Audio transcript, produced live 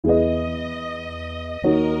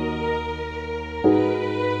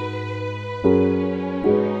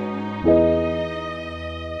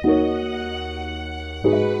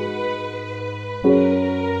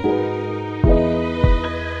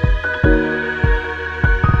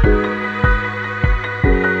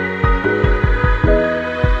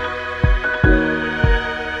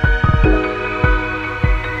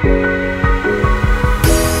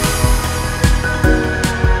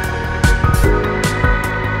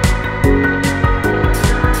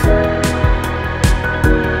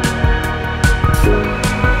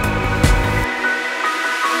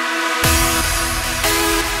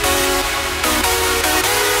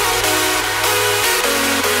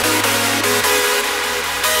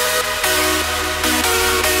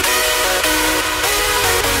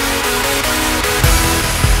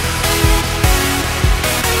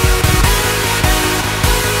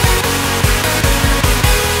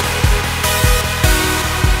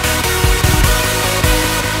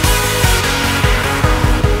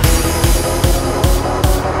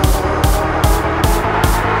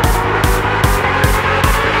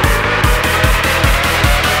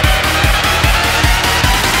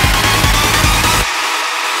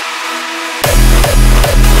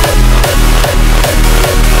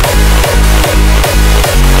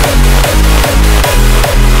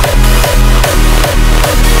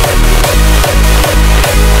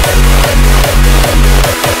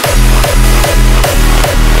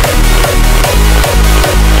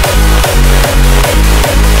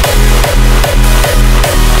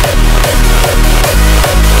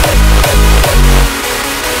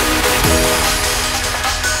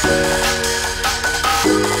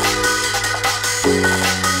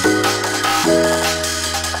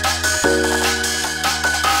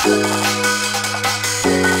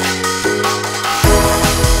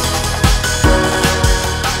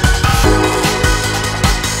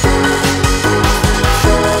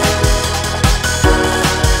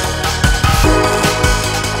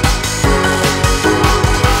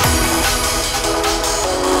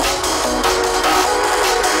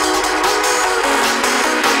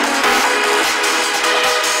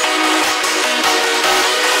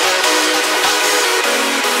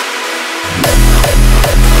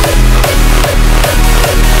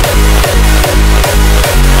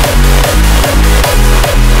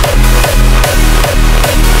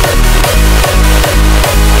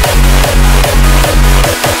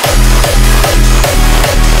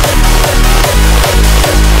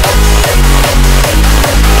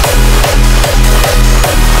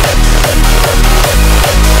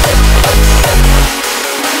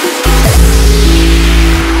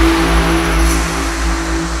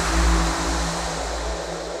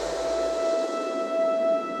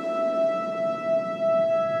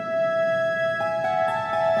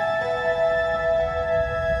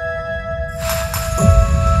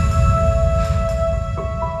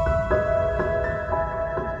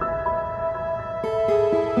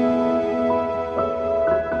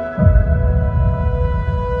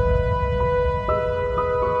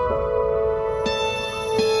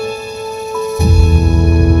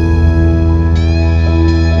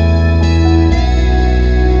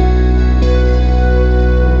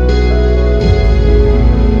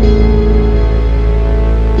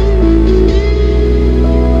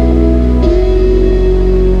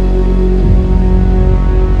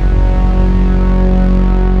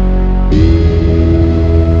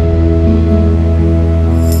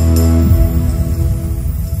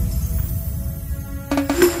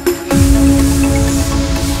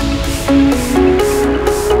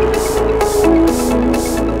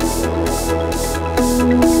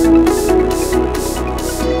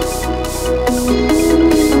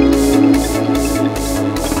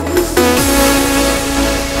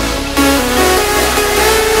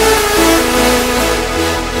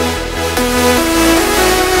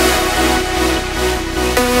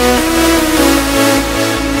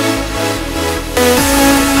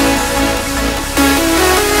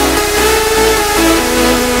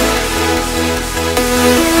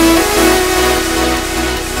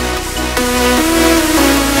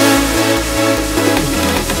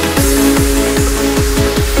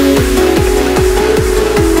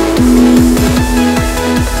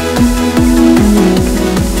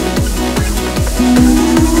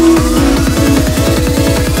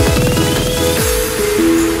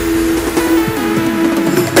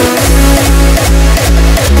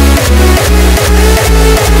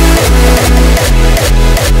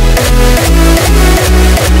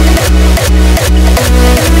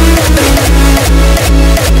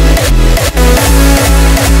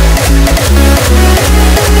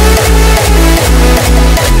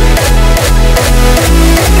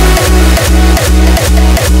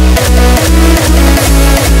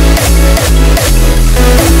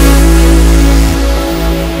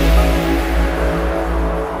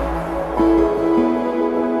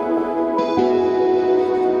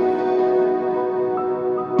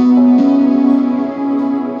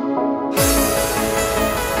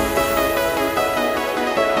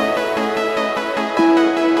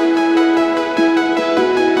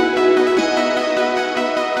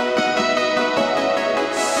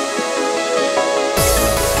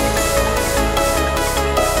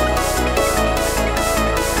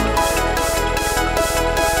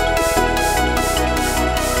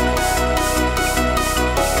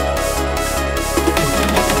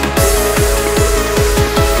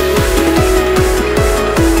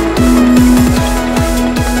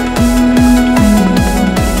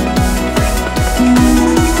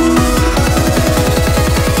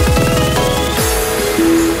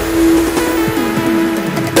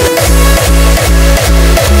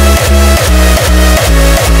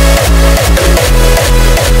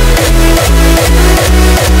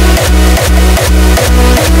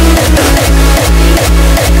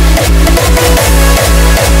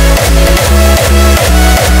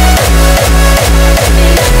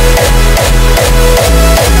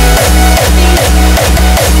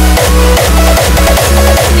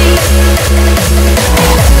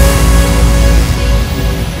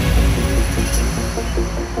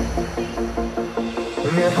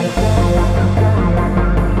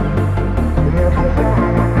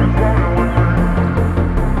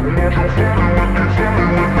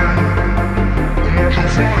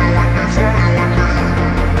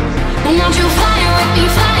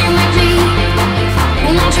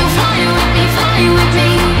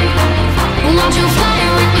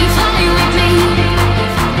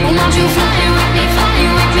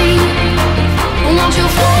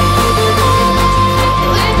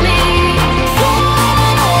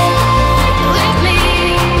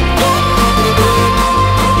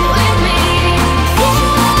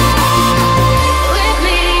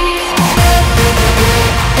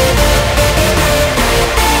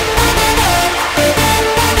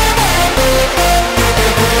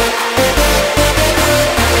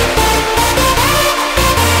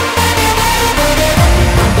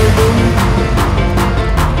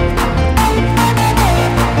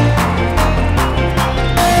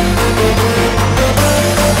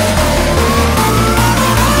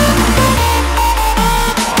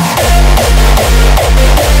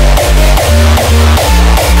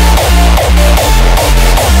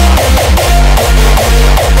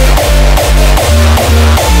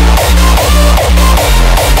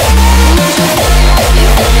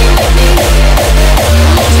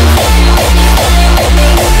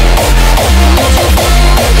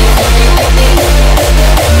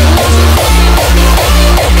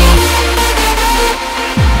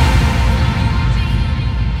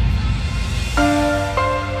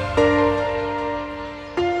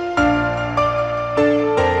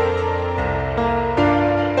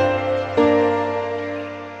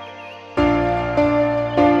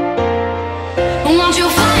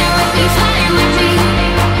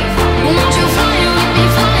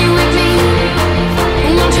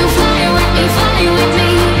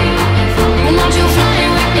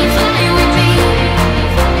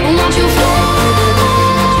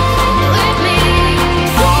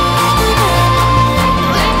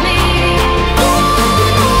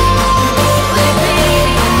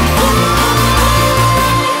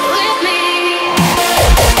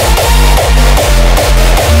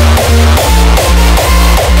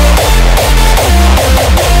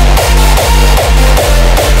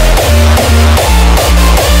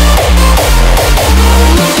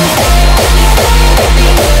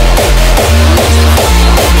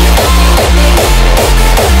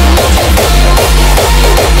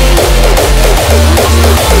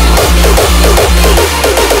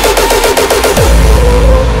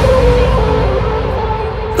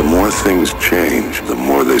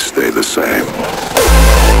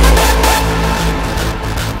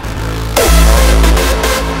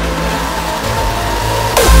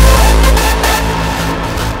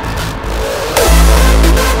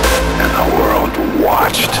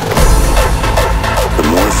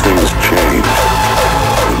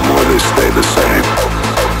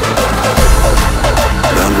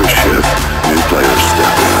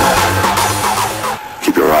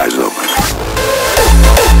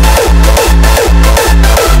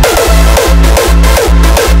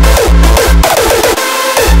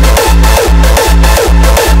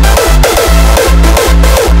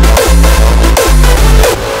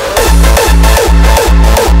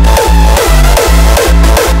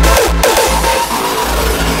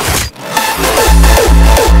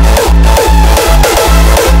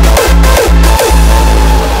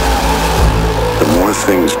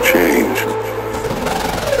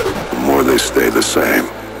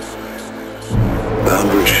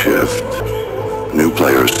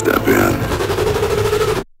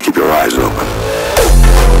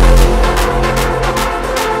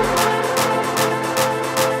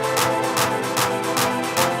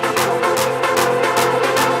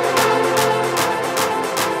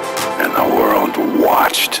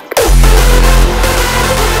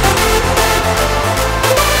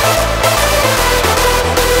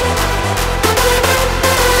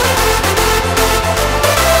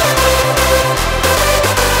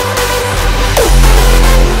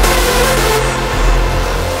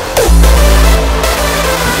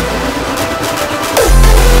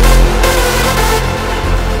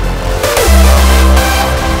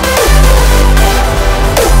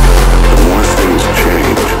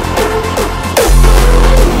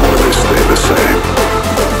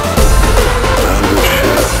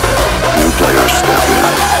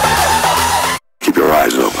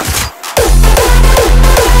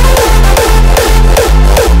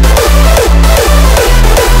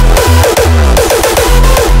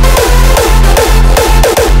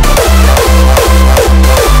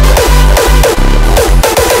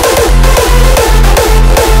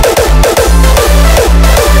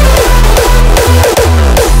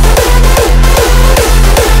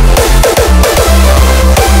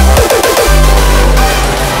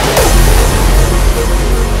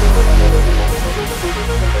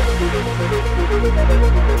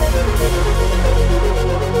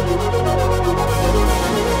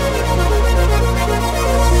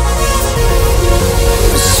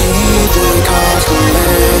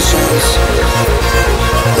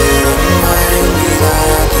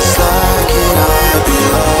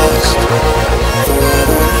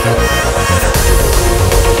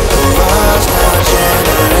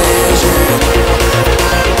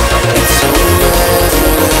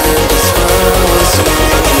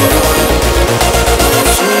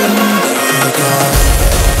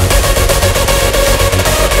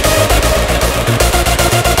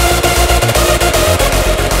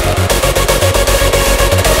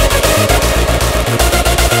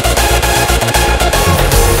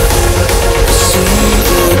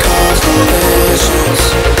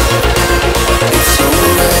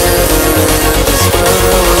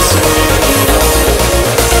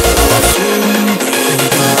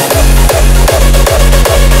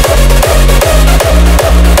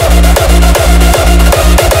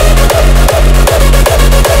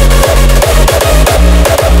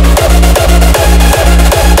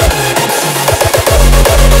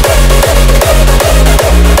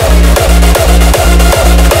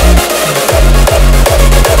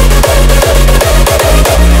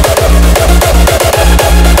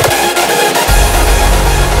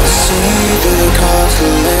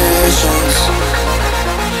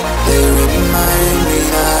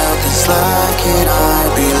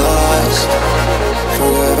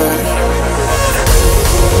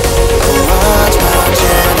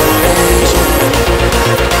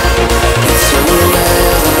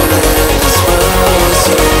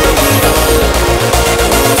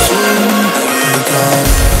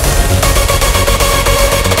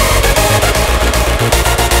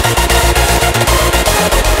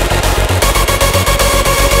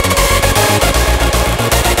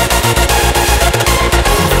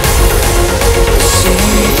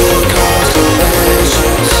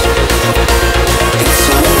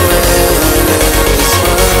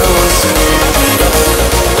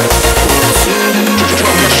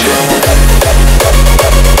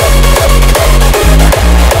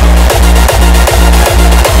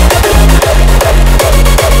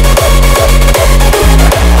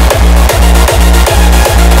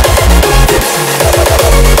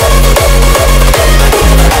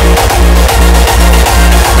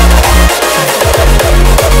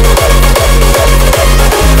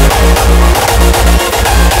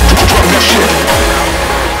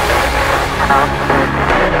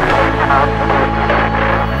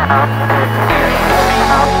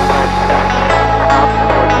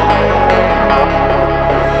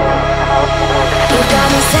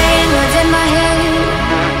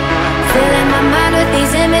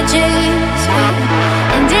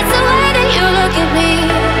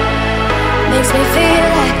me feel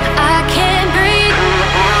like I can't breathe.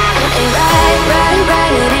 It ain't right, right,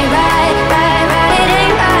 right, it ain't right, right, right, it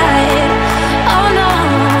ain't right. Oh no,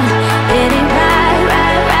 it ain't right,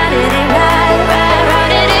 right, right, it ain't right, right,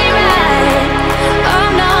 right, it ain't right. Oh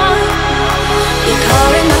no, you're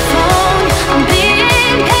calling my phone, I'm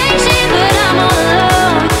being patient, but I'm all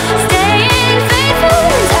alone. Staying faithful,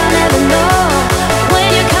 'cause I'll never know when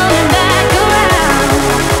you're coming back around.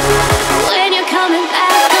 When you're coming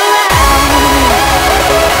back around.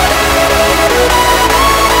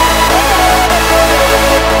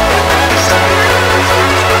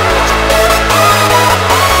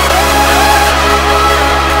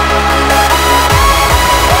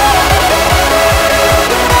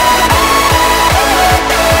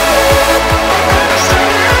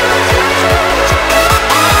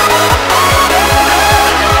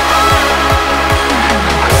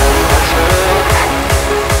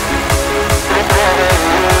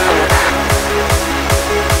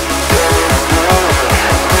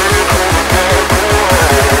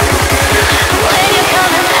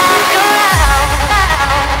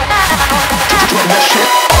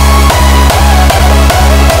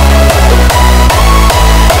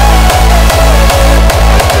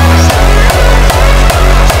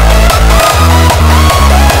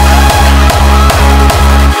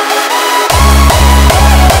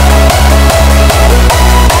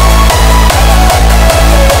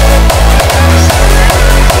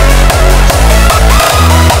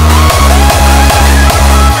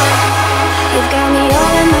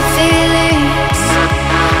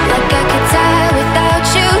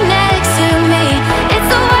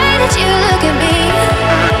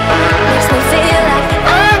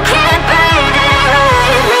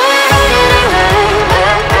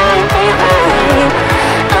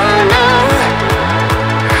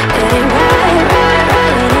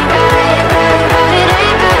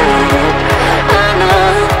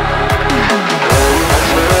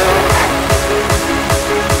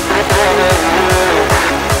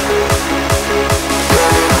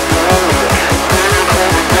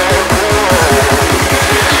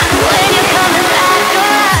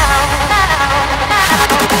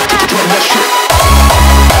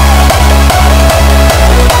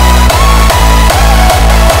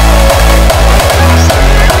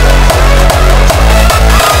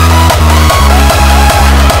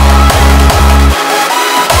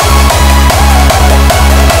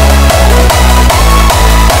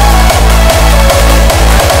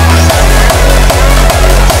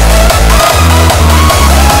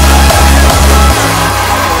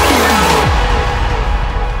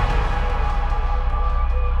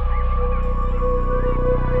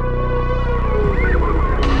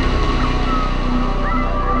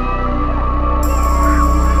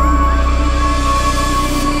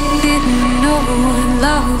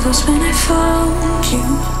 When I found you,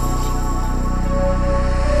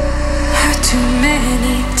 hurt too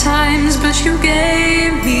many times, but you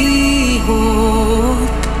gave me hope.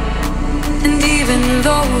 And even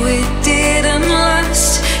though it didn't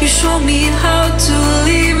last, you showed me how to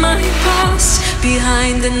leave my past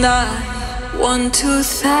behind, and I want to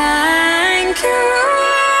thank you.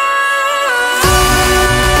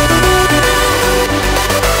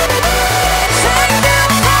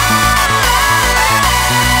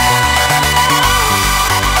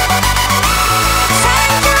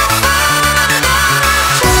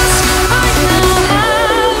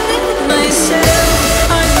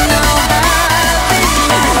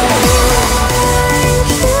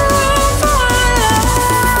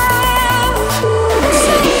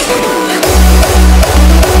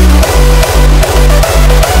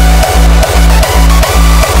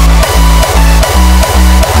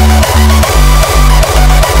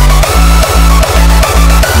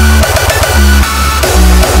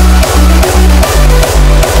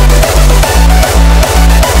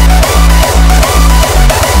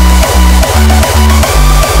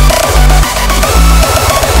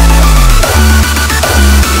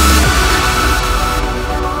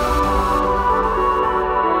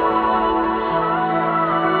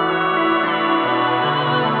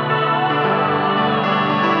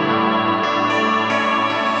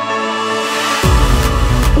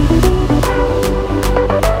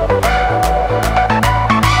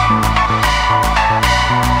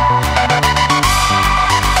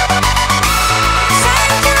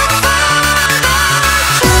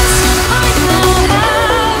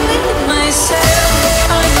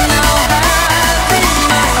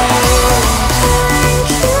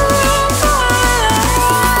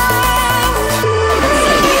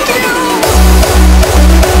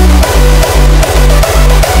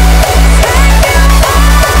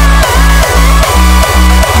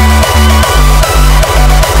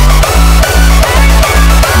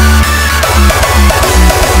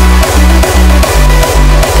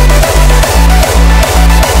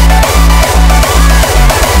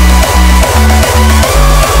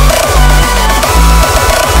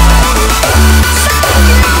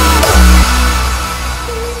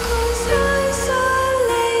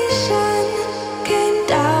 came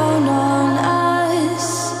down on us.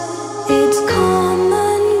 It's come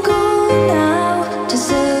and gone now to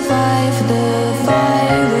survive the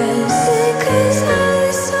virus. Because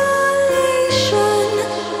isolation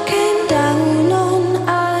came down on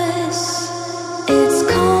us. It's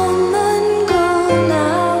come and gone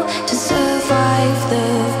now to survive the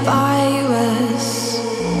virus.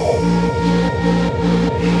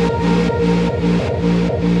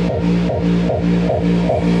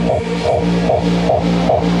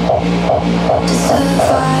 To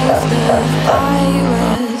survive the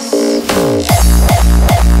virus.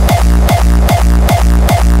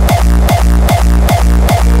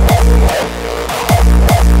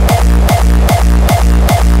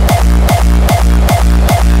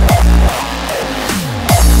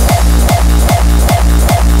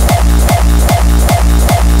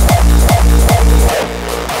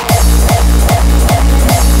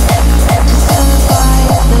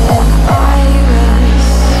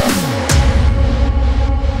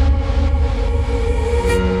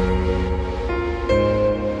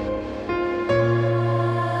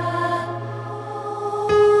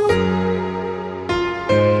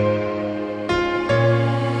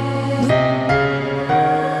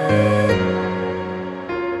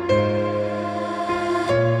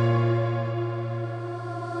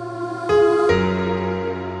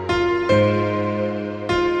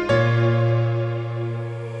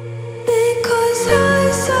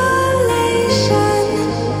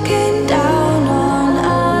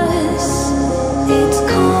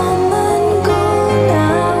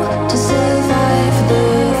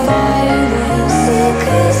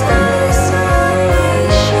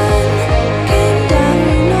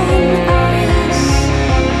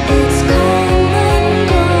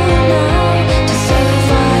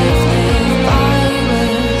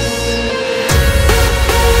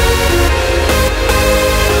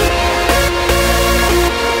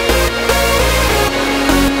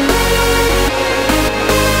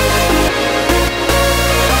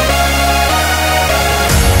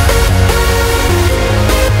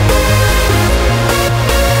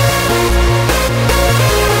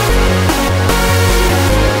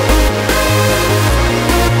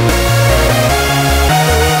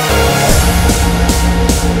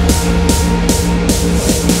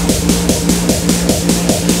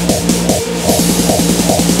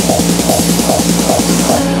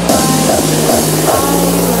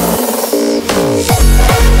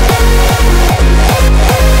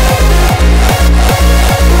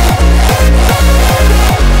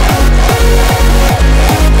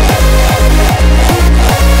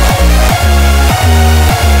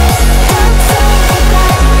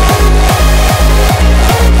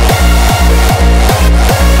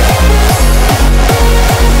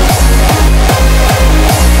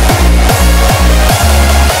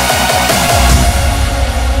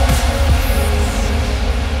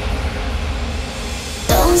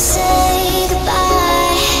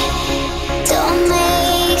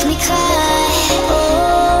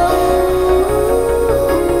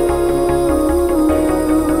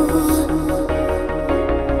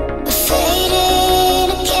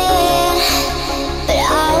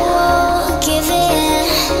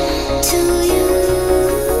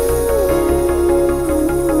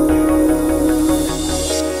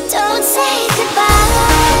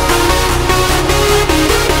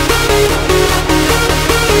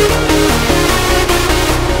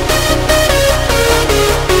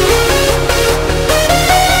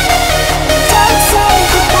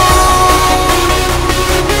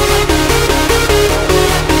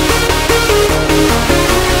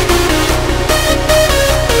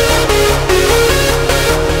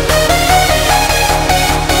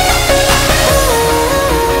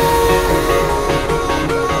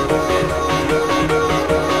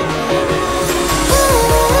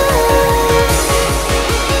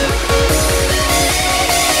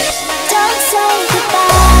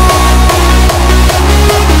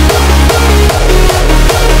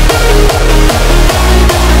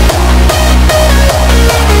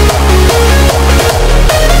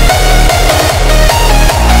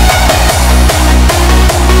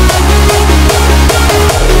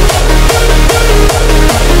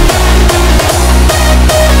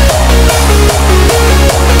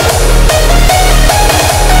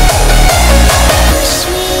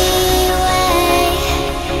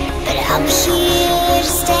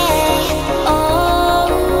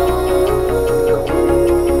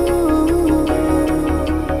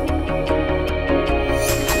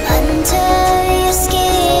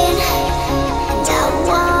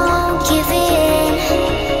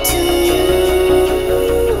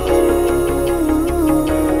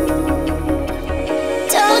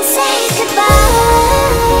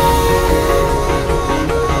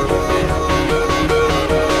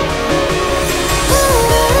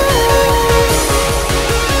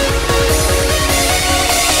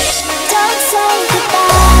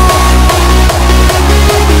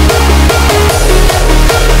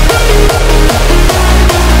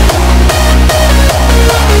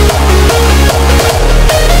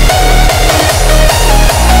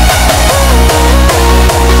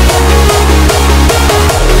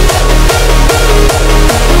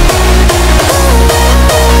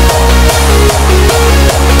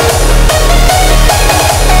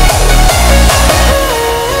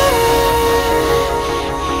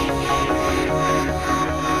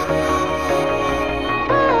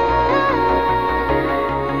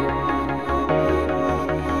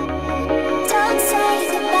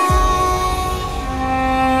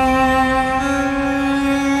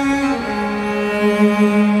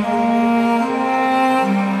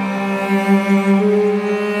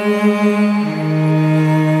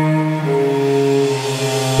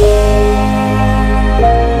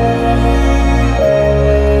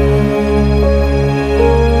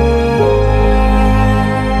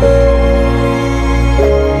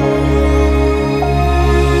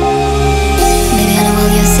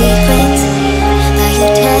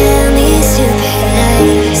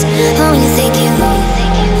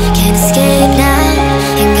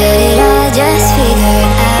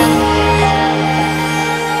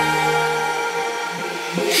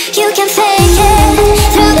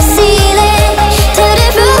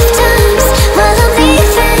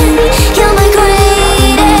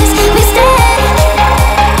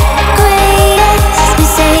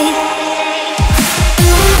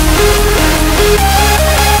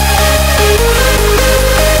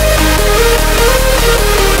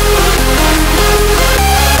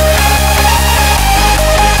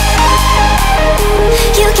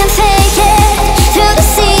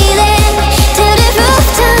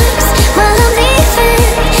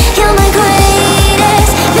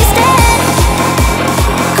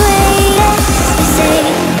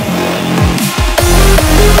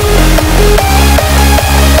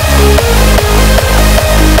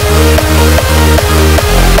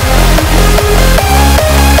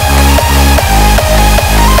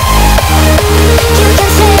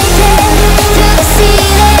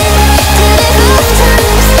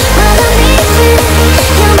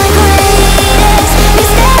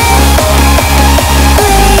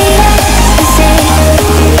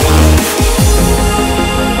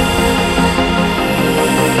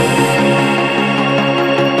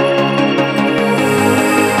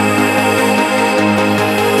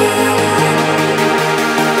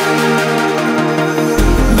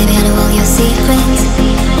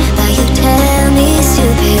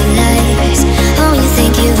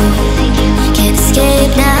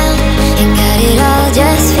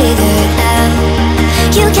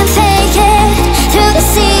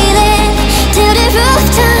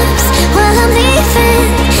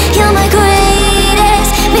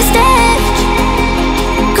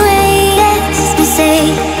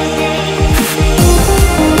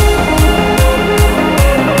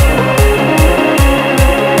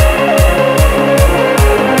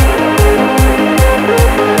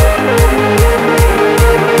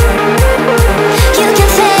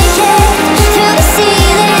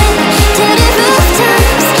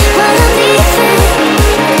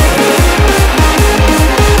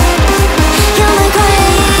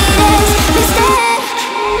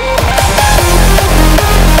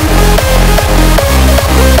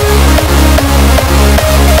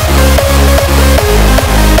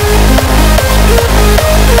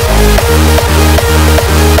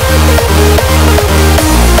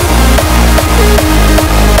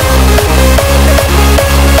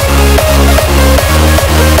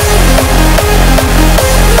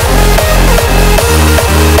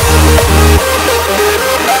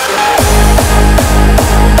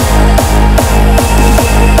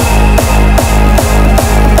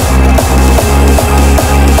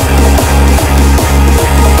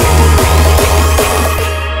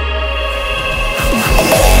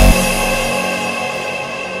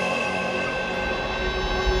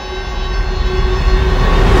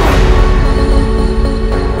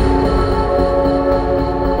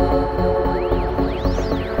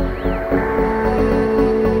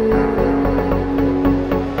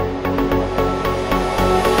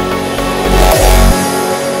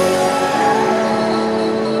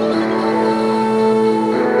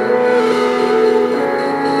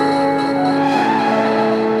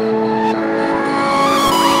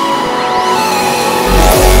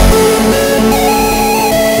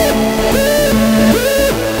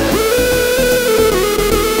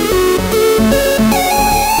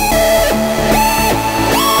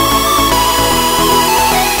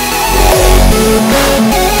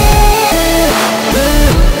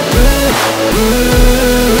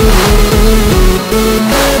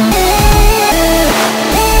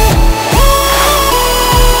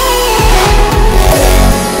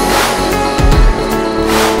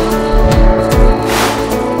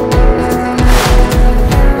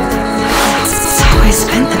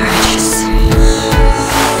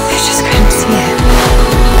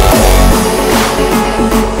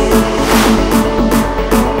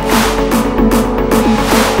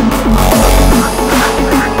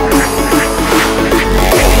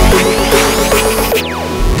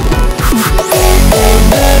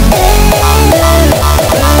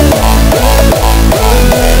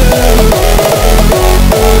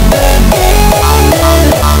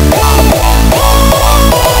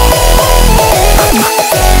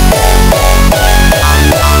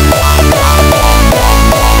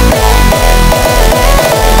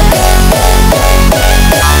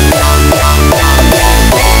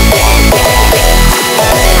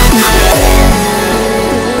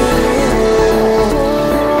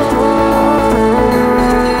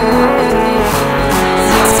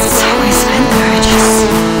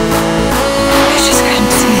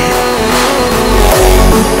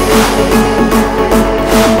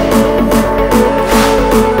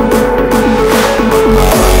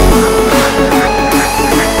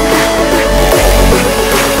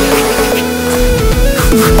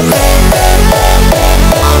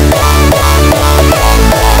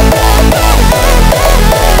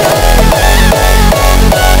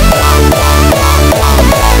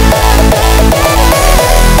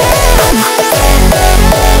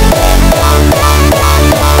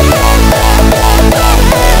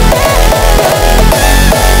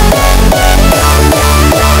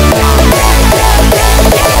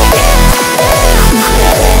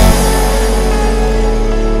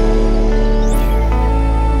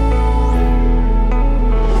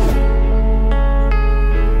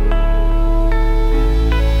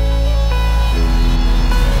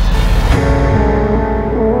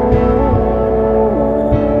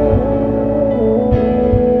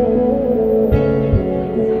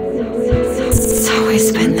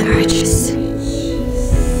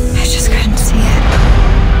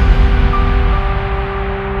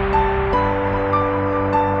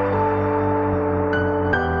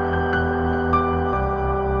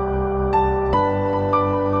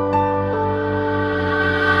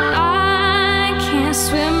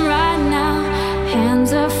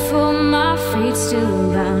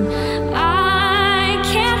 still bound. I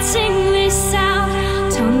can't sing this out,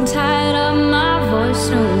 tongue-tied up, my voice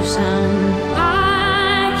no sound.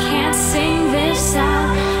 I can't sing this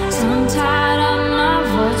out, tongue-tied up, my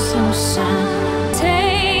voice no sound.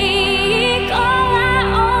 Take all I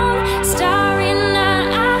own, starry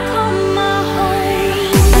night, I call my home.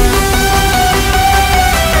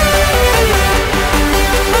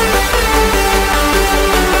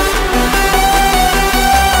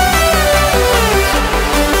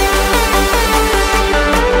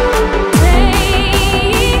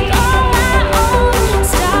 Take all I own,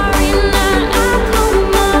 starry night, I call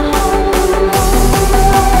my home. Call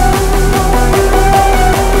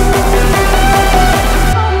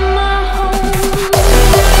my home.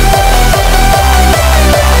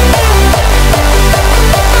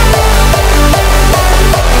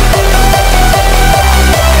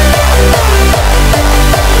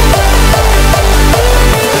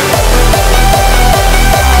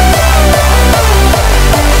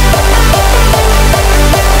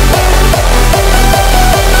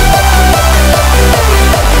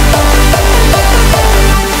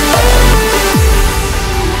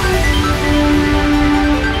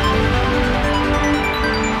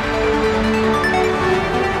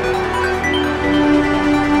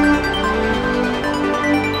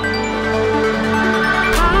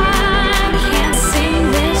 I can't sing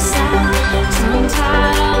this out,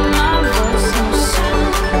 tongue-tied up, my voice no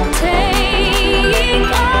sound.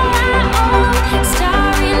 Take all I own,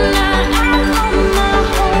 starry night, I call my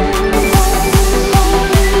home.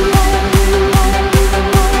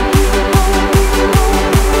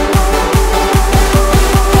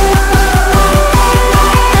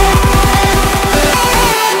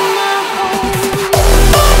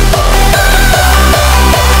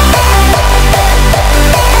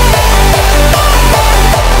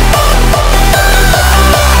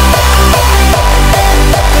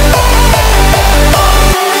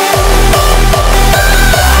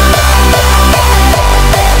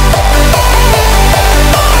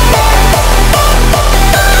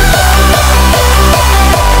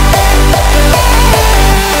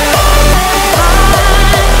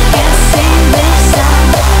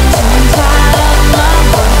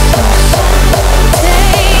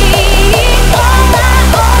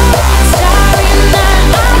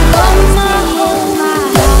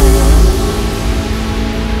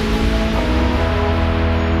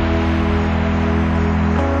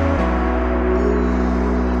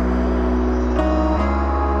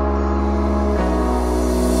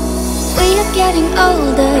 We are getting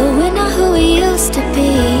older, we're not who we used to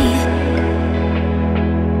be.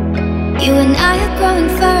 You and I are growing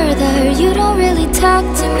further, you don't really talk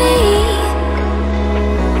to me.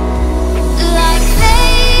 Like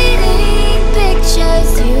fading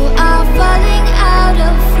pictures, you are falling out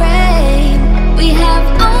of frame. We have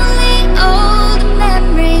only old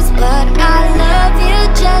memories, but I love you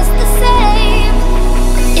just the same.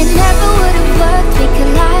 It never would have worked, we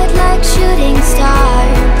collide like shooting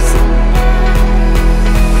stars.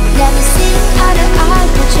 Never see eye to eye,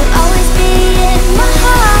 but you'll always be in my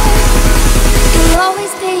heart. You'll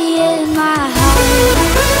always be in my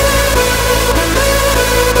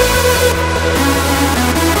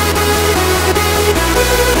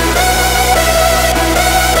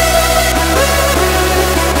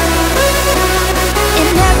It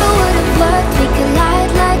never would have worked, we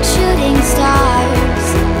collide like shooting stars.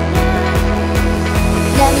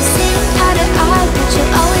 Never see eye to eye, but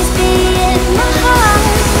you'll always be in my heart.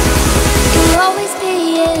 You'll always be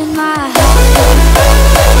in my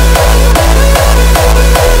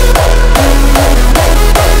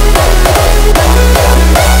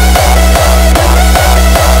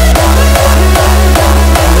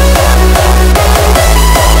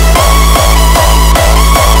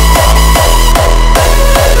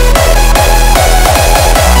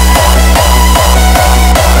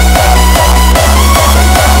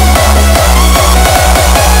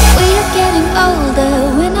We are getting older,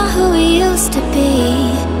 we're not who we used to be.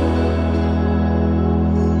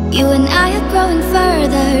 You and I are growing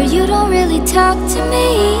further, you don't really talk to me.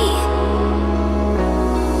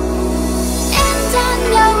 And I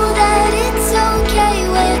know that it's okay,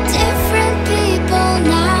 we're different people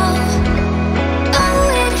now. Oh,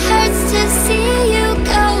 it hurts to see you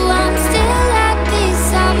go, I'm still happy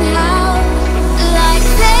somehow. Like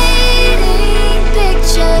fading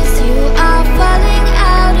pictures, you are falling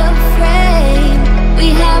out of frame. We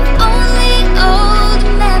have only old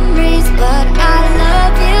memories, but I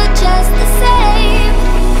love you just the same.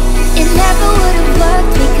 It never would have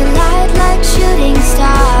worked, we collide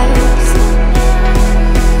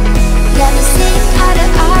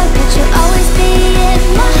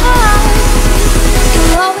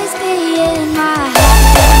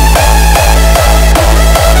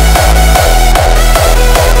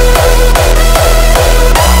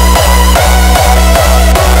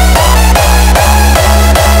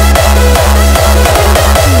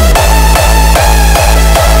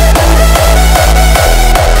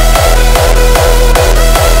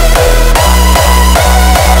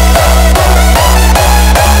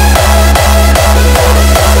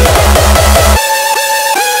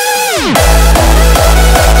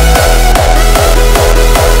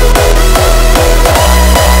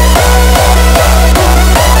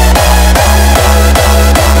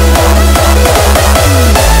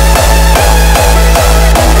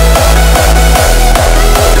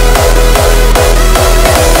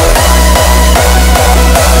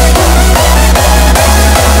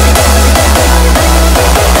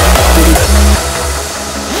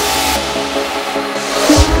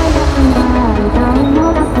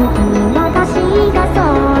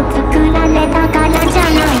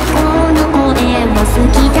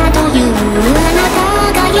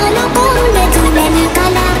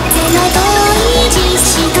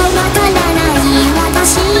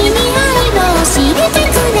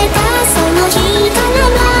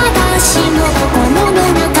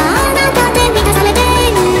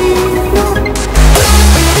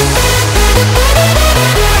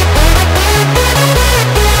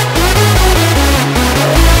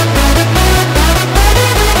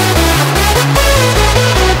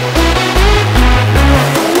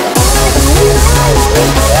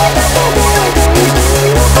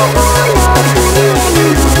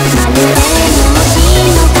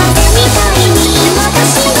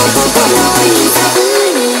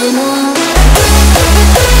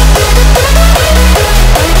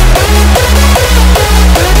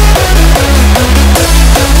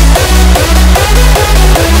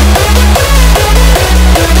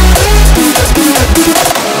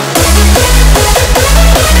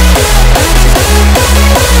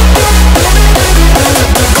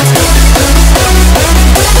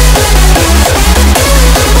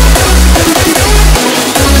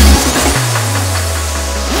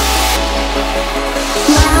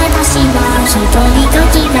一人が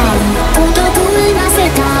嫌い孤独な世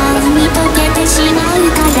界に溶けてしまう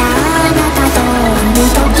からあなたといる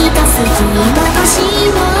時が好き私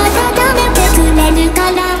を温めてくれるか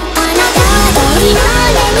らあなたといら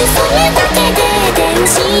れるそれだけで天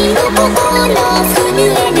使の心震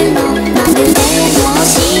えるのまるで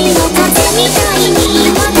星の風みたいに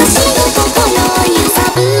私の心揺さ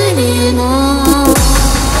ぶるの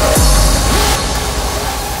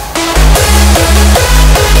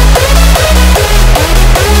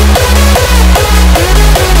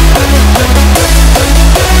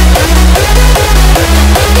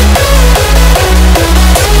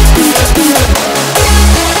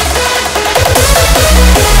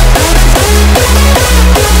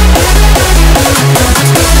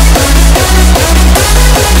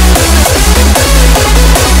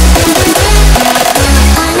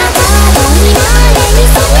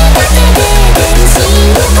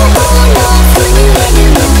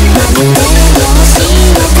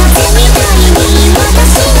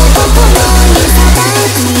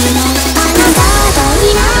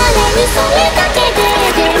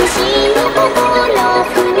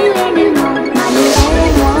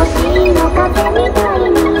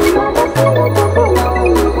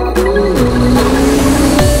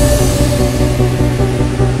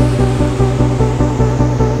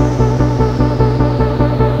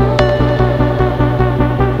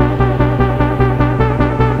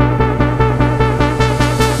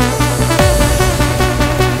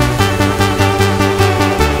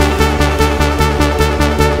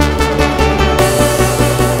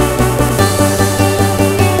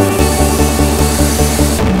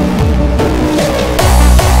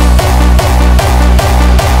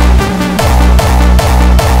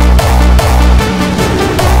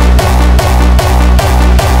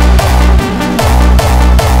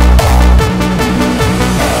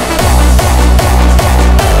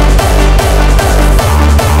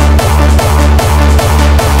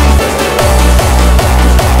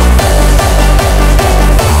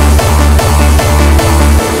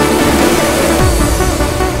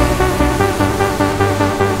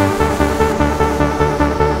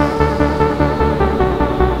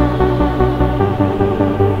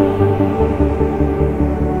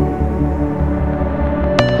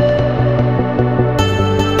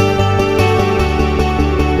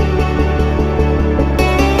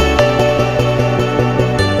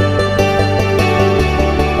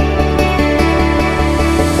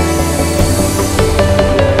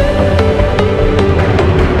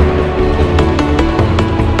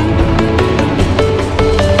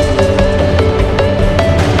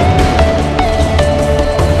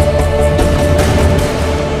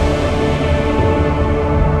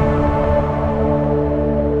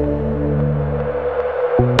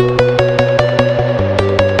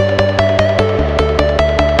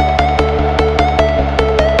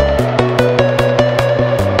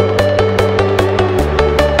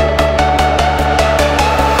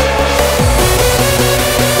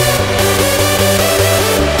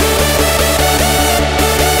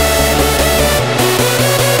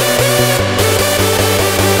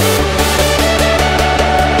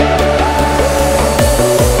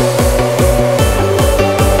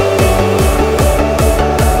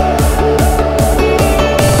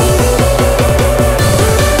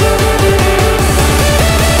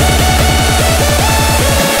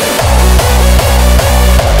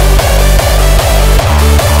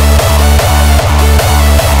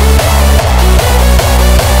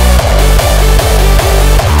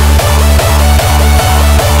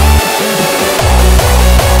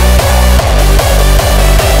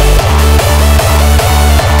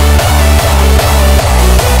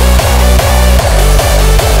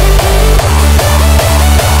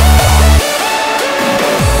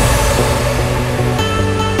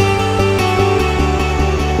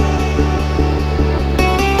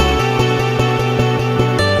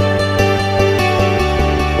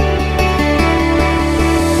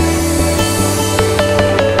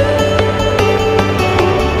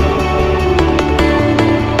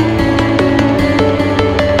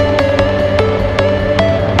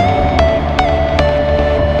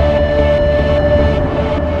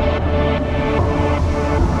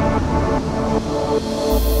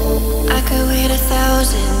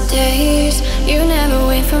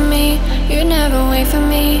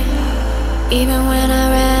Even when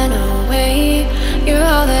I ran away, you're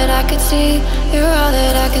all that I could see. You're all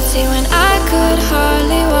that I could see when I could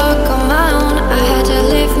hardly walk on my own. I had to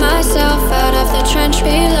lift myself out of the trench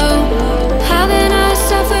below. Haven't I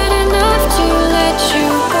suffered enough to let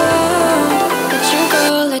you go? Let you go,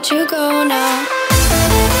 let you go now.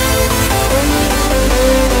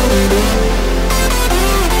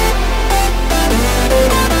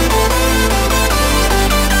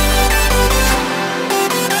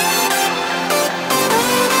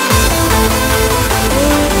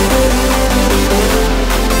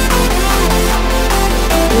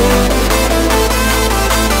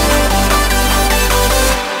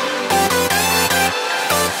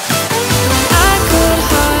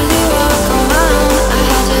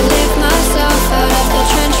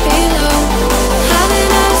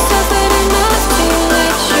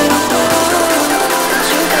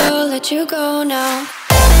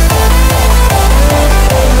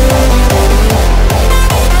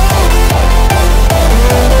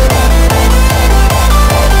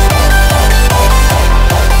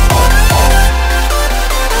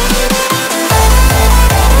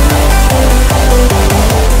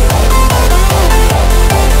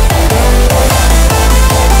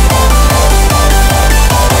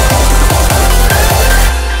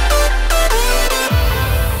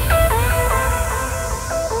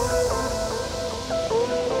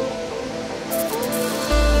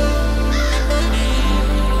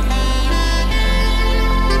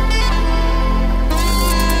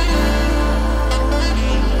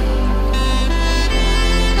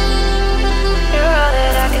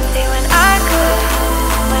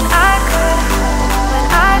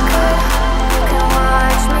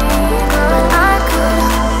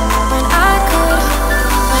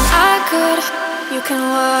 can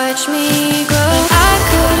watch me grow. I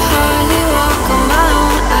could hardly walk on my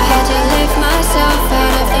own. I had to lift myself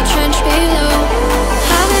out of the trench below.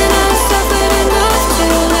 Haven't I suffered enough to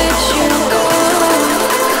let you go?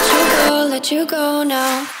 Let you go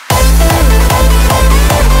now.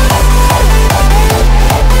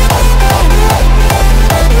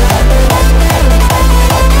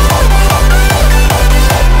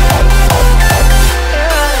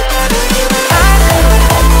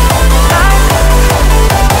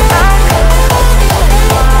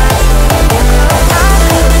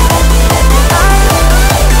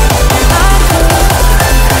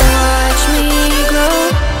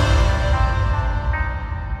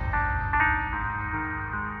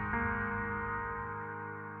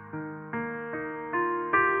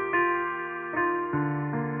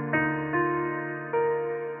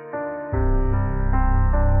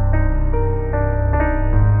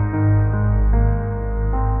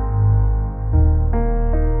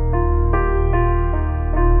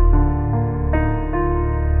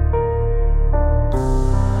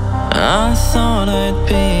 I thought I'd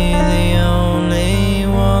be the only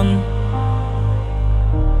one.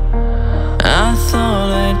 I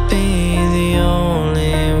thought I'd be the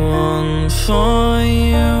only one for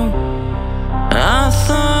you. I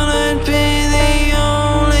thought I'd be the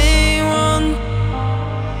only one.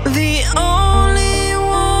 The only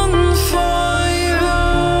one for you.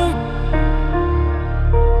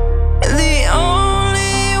 The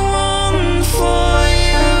only one for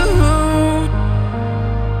you.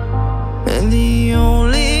 The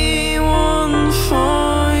only one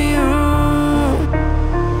for you.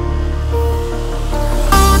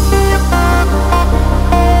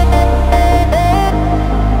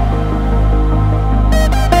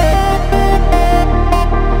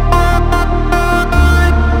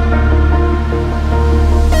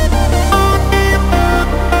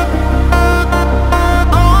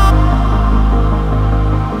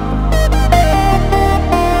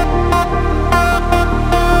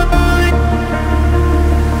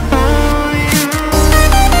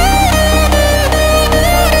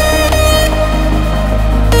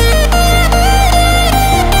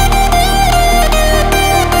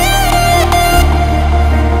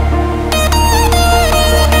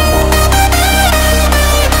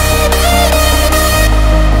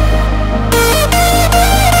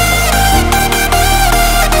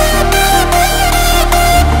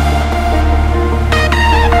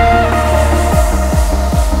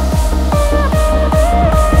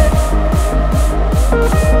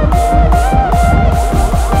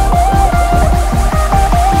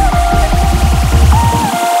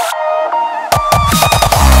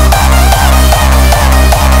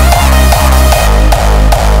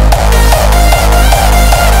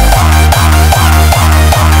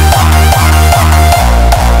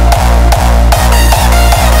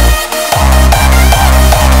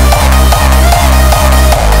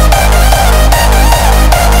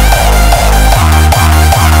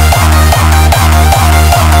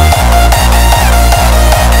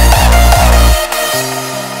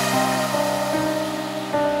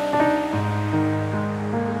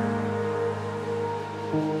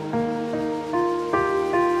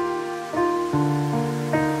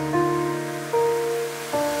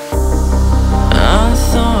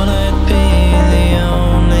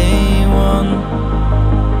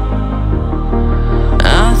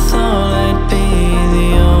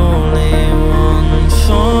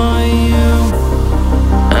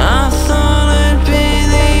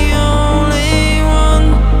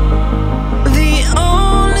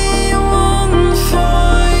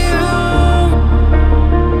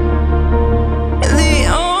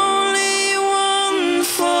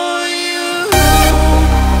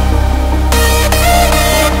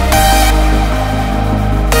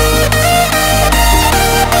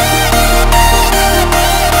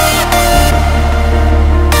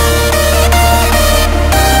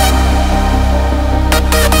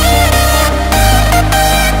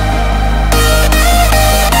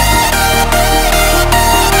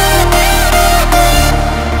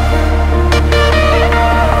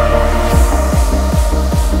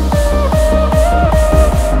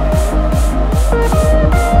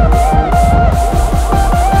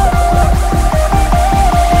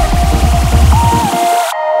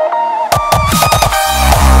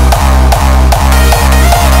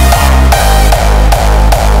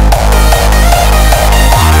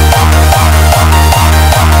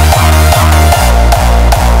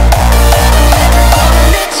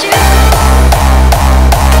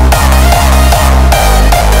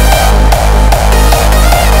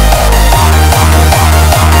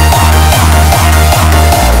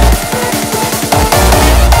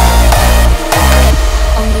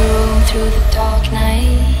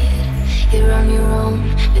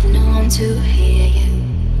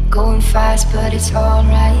 but it's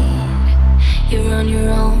alright. You're on your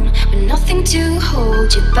own, with nothing to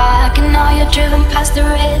hold you back. And now you're driven past the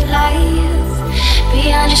red lights.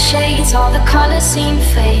 Behind your shades, all the colors seem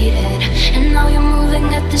faded. And now you're moving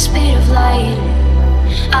at the speed of light.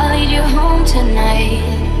 I'll lead you home tonight.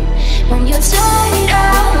 When you're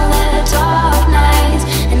tired of the dark nights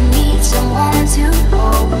and need someone to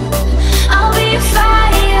hold, I'll be a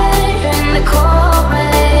fire in the cold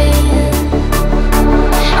rain.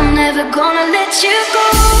 I'm never gonna let you go.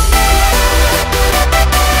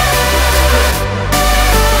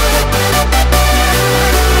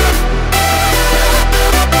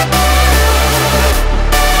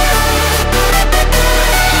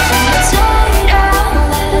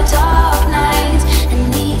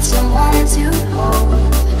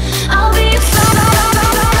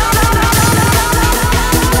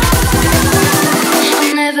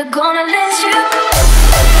 Gonna let you go.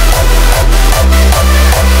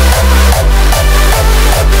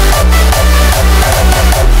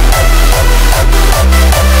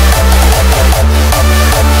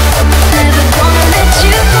 Never gonna let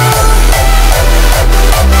you go.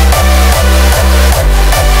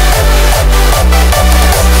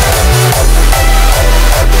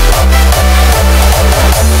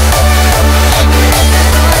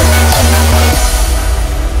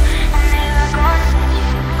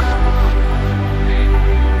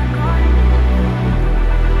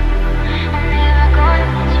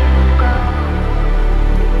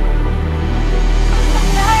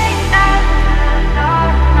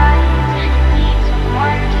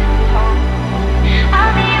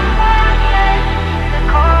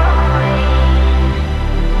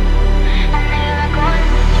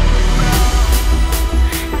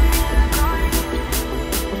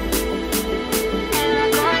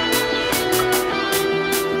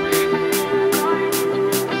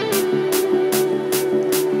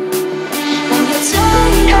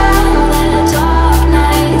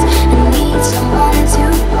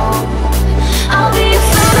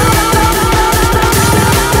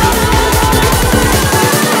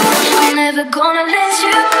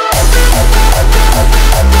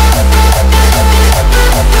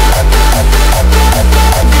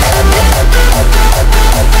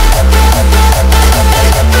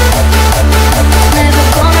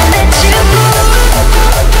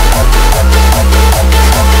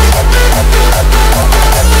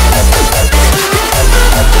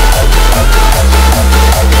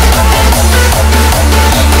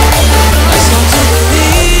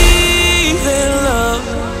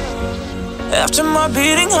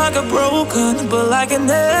 But like it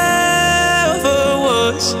never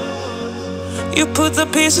was. You put the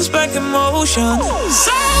pieces back in motion.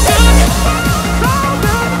 So good.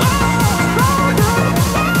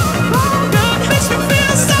 Makes me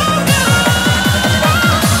feel so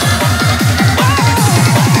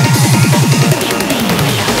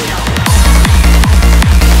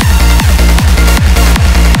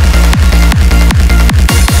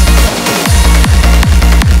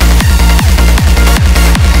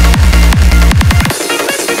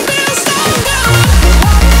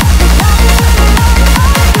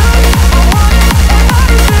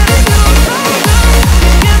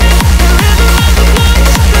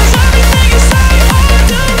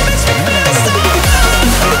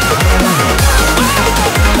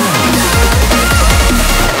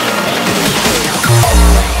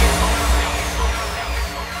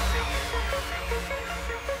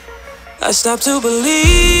I stopped to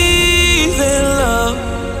believe in love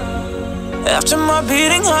after my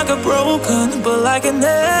beating heart got broken, but like it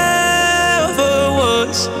never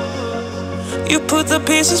was. You put the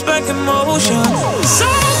pieces back in motion. So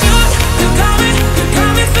good, you got me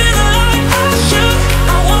feeling like I should.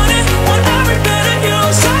 I want it, want every bit of you.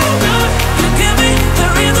 So good, you give me the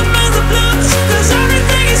rhythm and the blues, 'cause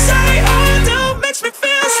everything you say or do makes me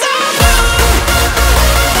feel so good.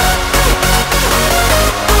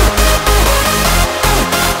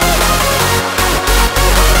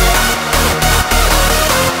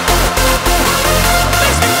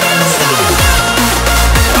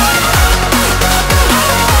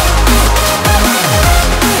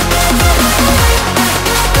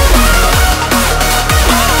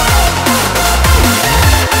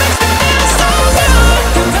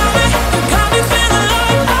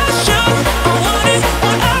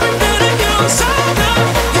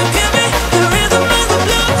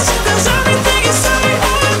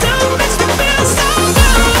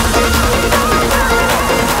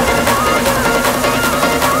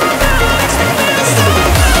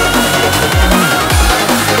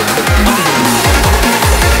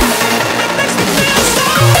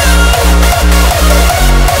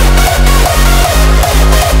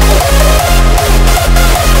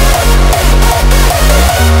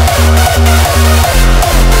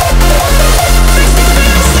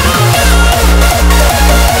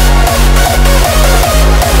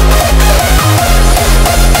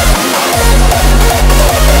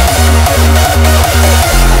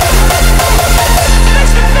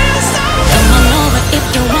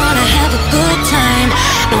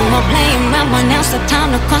 not playing around, but now's the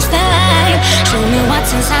time to cross the line. Show me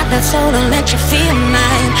what's inside that soul to let you feel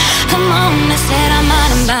mine. Come on, I said our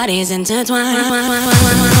mind and bodies intertwined.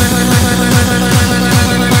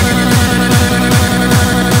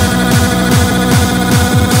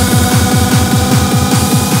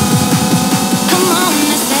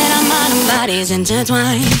 Bodies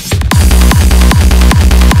intertwined.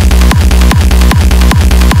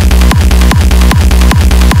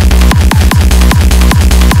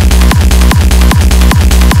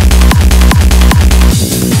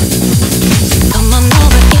 Come on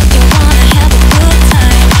over if you wanna have a good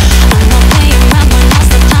time. I'm not playing around, but now's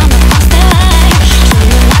the time to cross the line. Show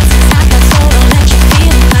me what's inside that soul to let you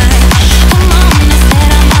feel mine. Come on, I said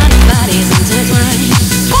our mind and bodies intertwined.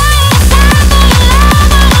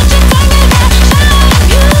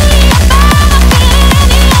 You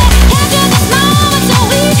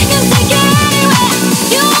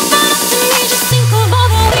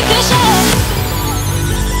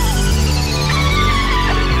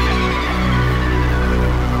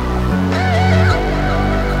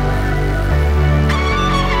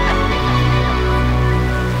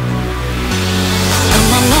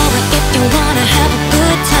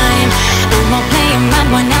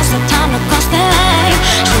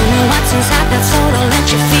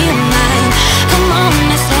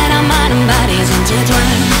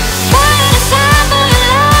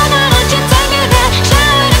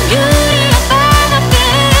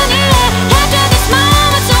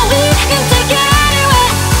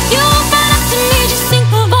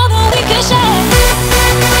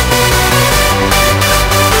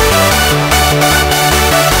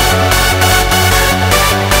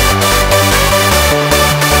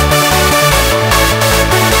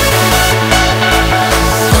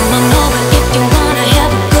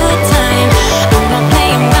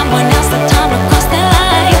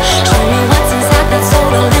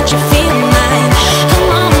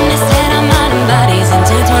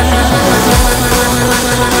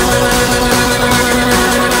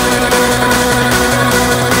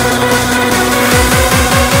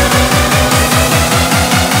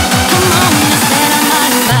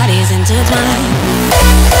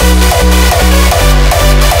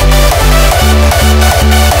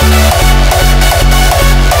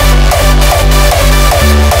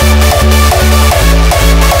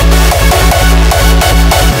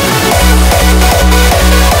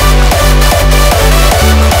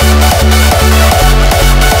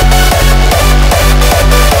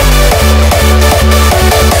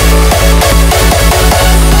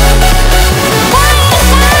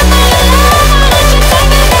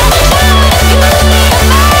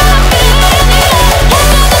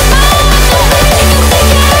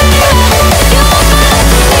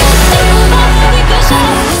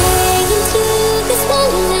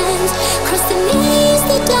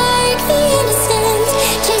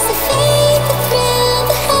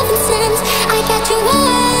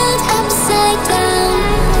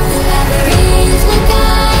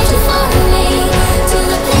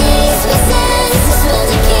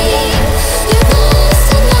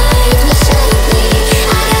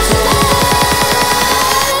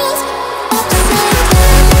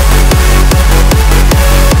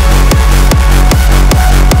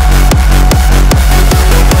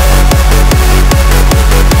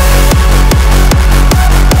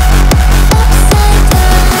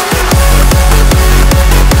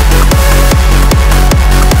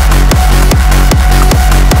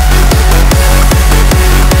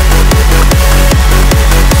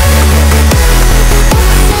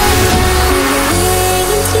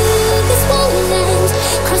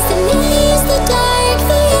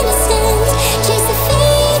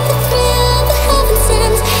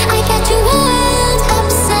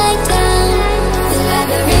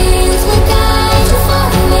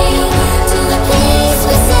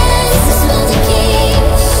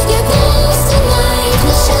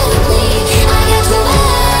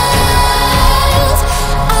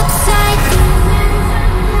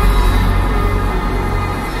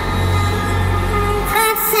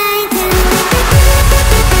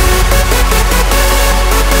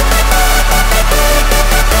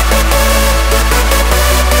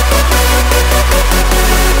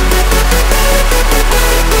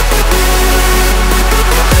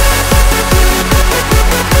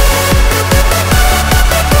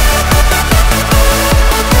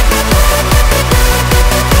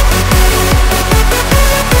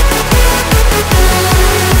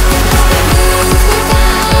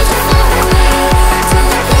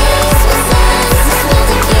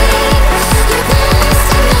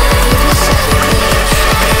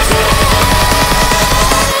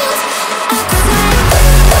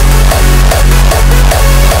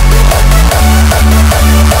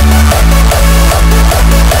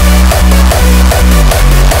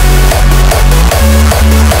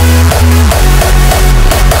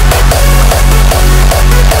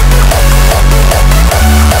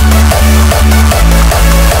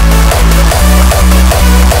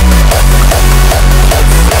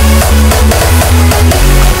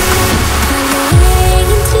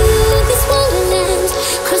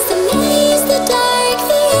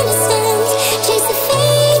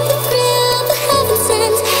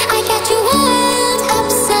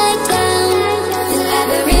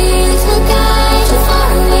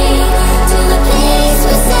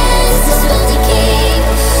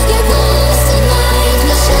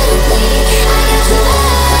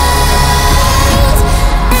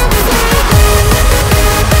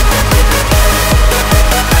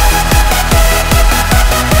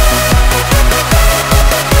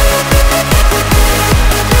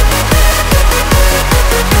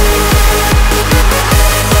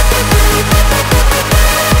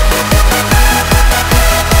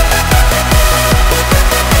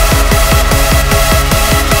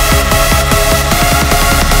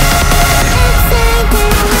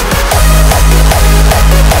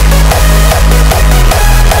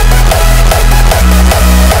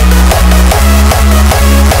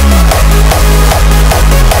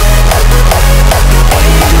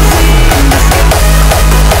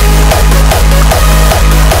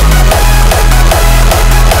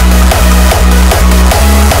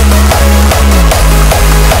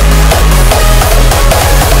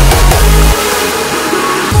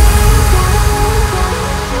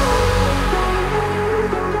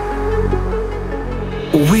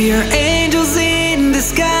We are angels in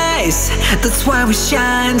disguise, that's why we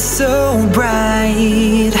shine so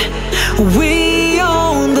bright. We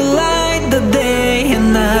own the light, the day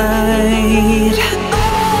and night.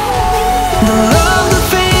 The love that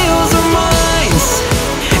fills our minds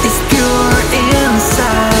is pure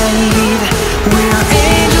inside. We are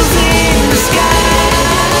angels in disguise.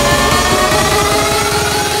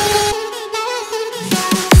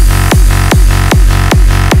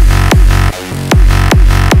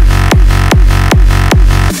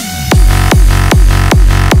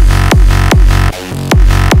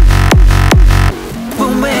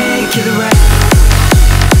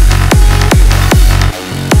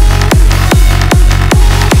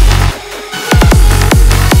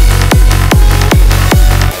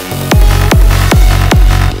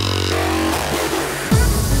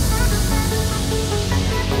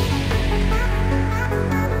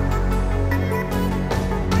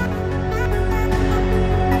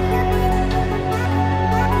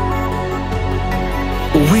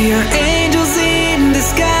 We are angels in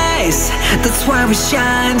disguise, that's why we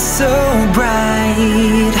shine so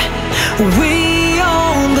bright. We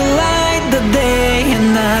own the light, the day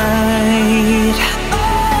and night.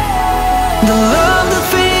 The love that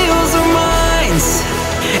fills our minds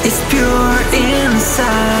is pure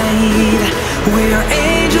inside. We are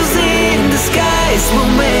angels in disguise,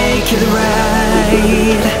 we'll make it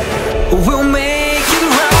right. We'll make it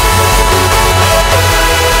right.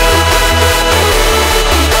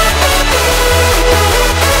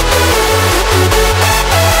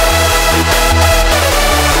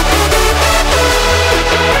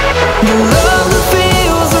 The love that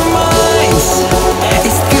fills our minds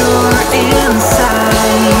is pure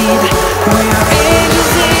inside. We are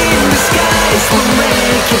angels in disguise, we'll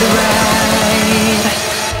make it right.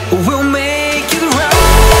 We'll make it right.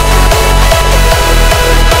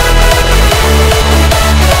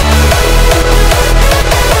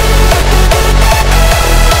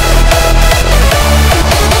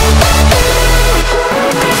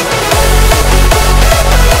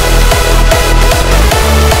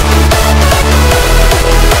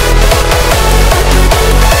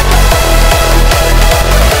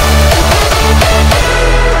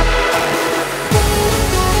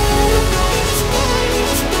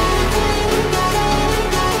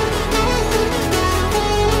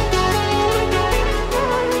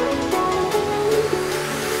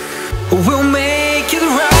 We'll make it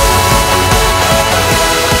right.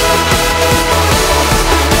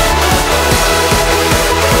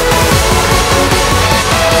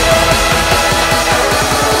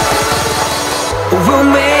 We'll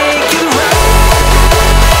make it right.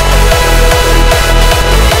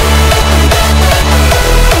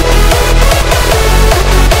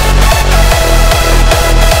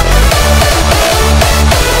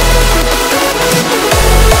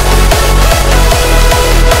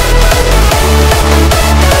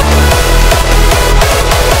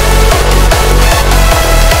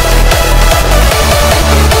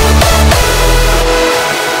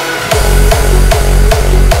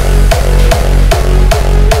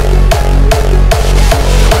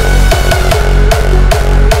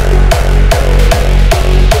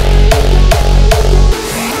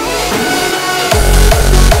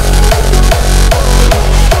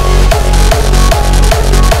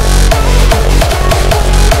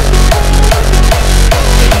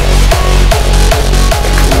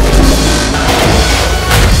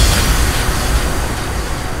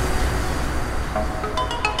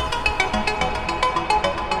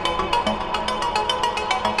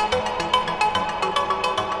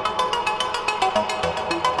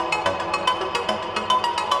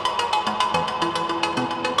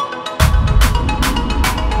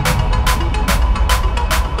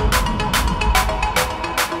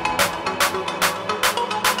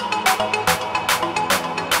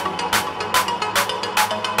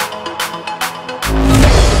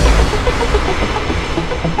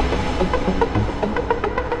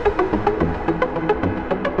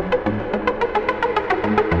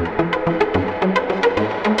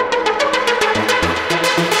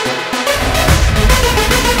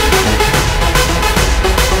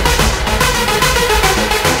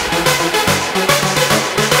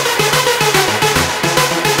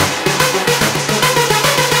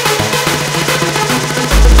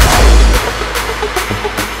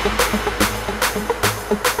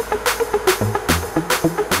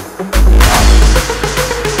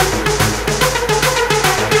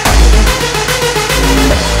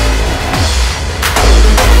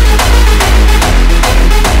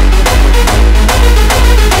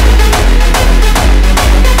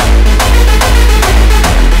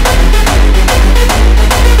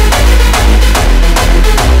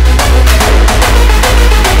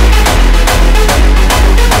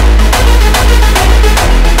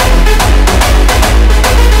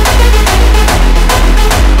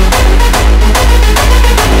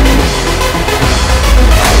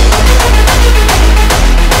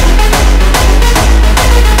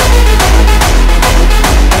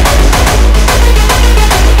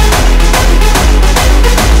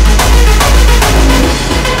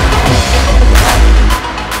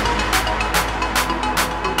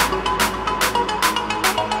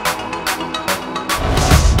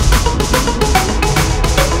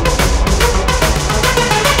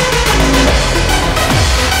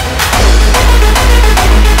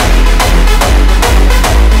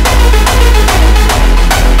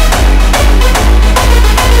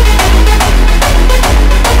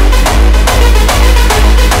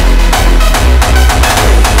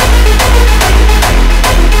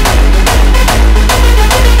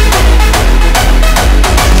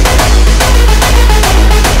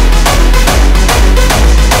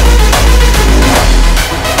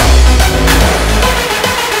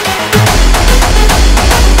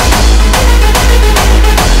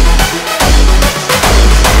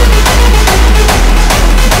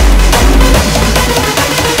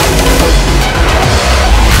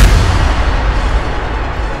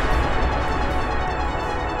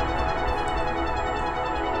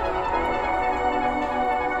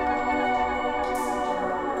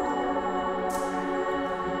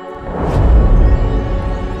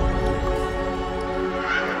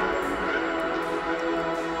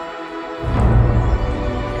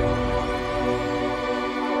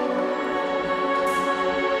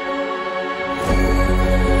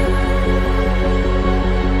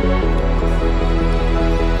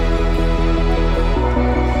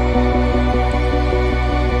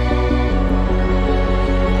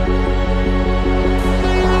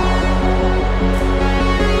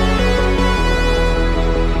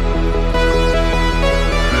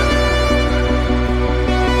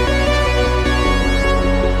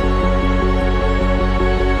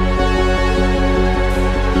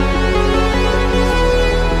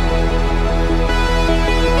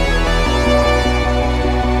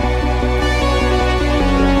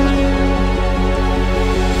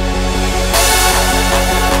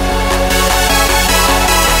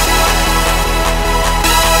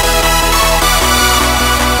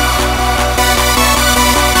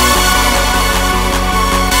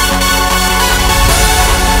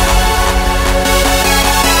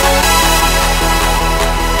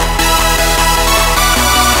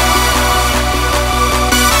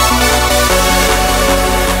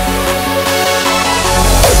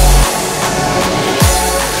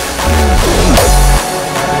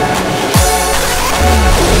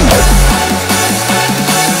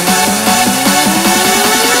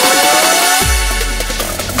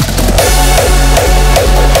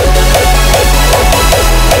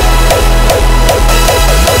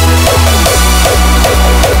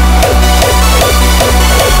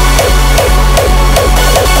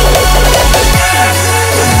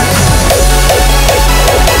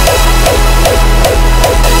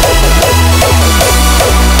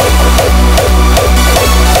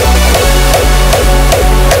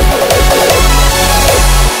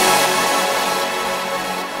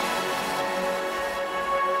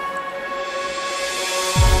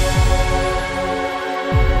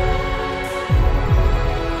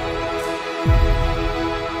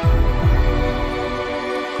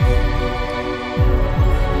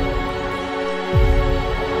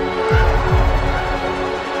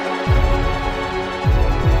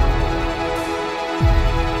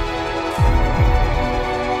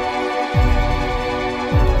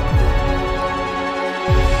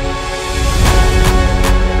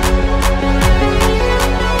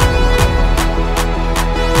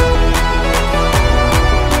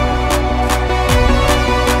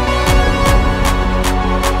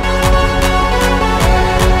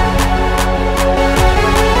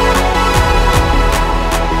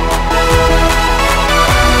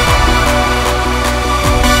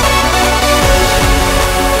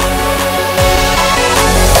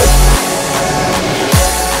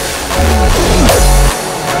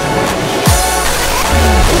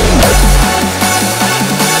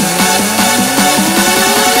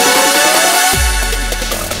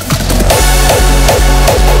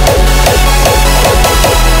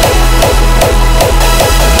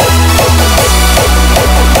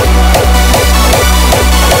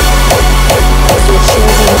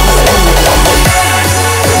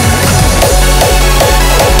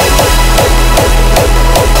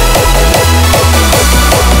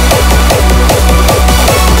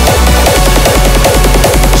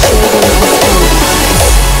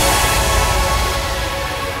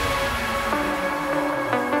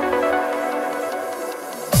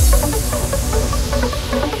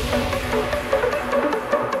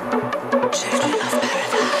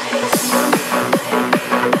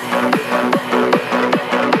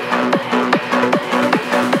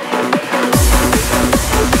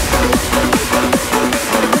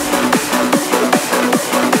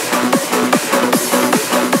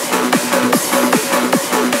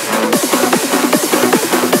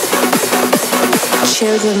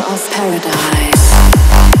 children of paradise.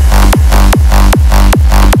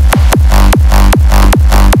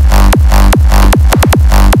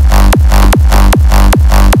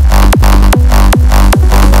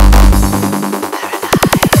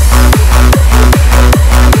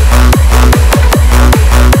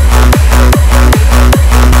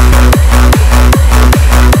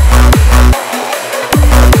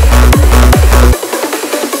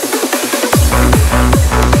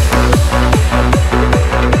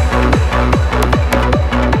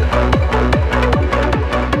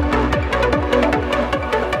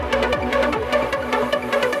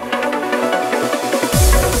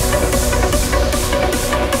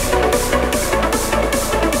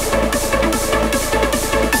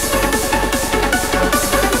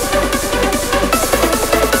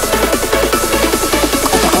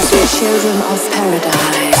 Children of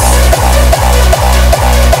paradise.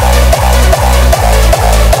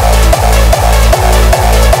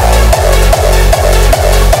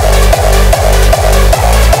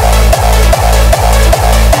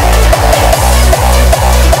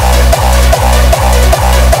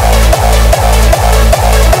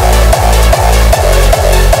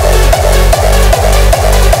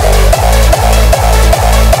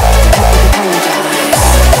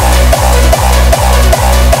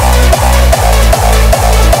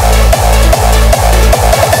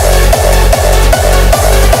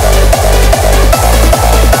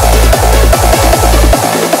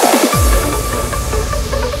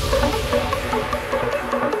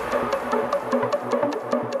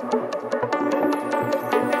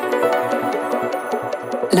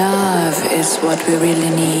 Love is what we really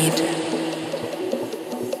need,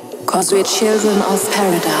 'cause we're children of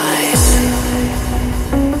paradise.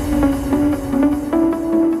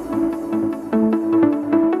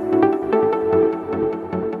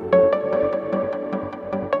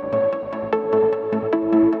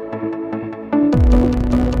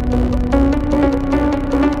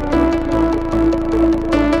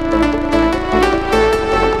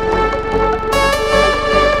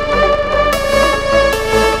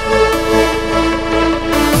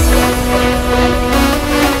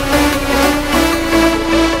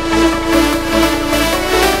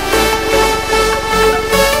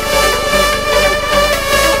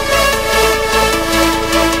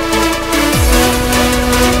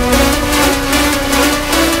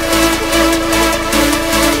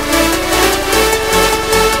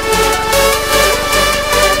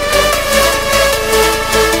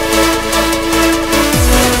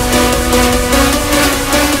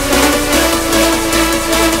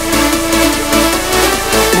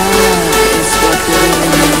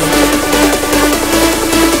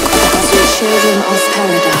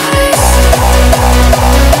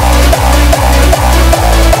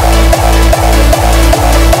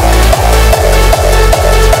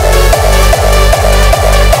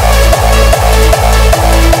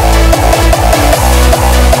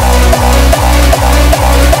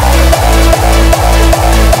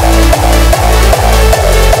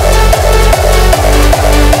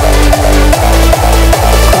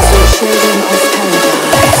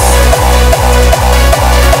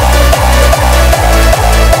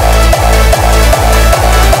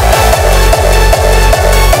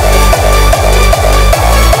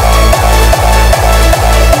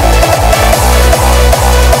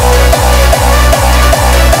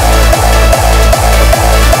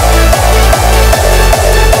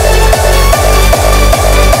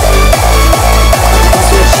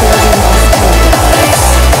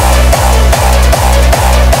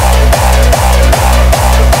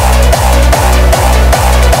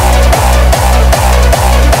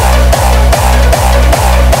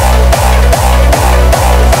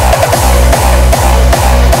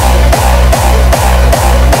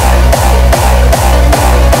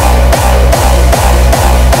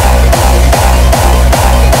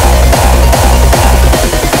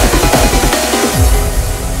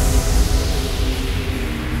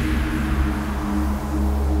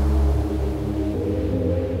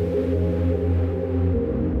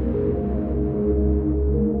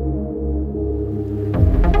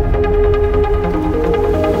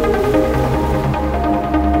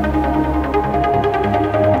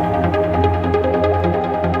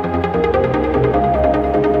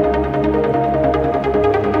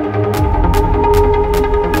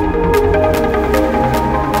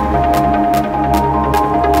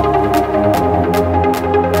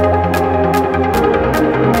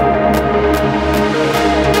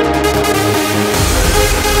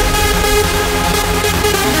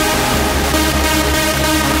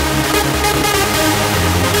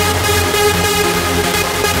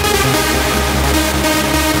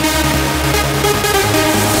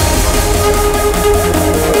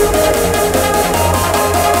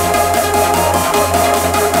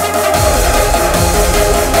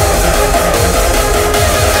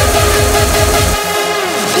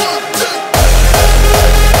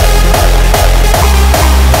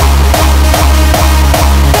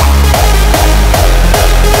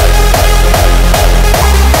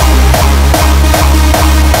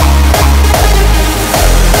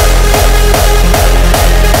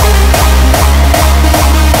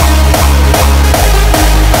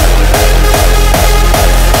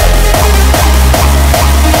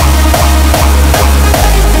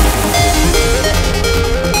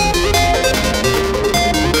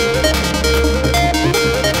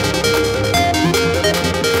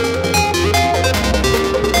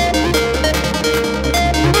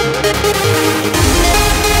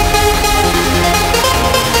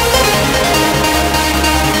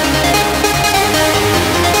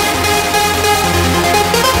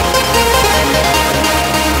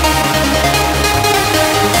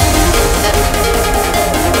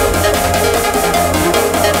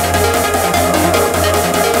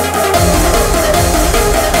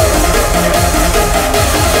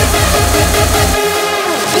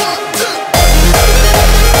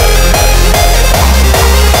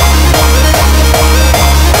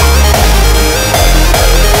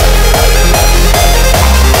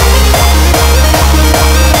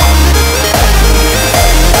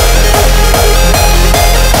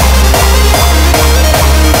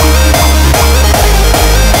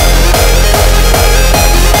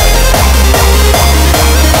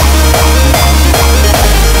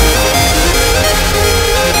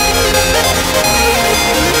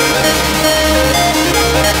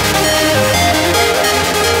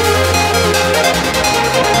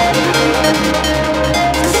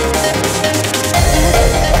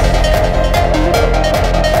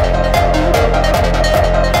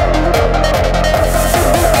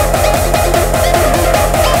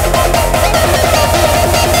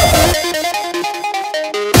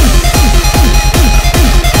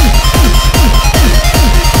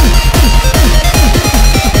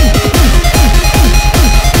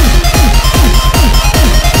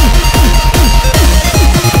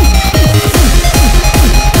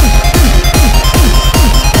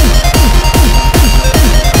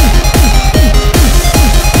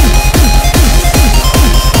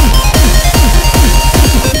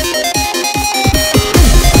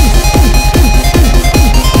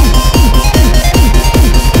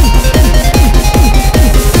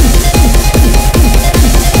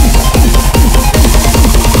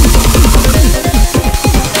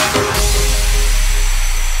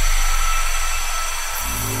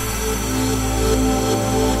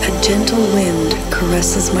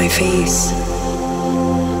 face.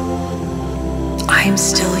 I'm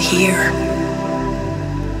still here.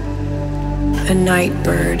 A night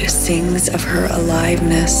bird sings of her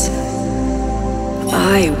aliveness.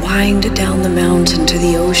 I wind down the mountain to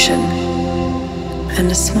the ocean,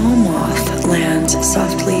 and a small moth lands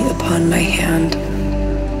softly upon my hand,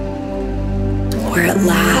 where at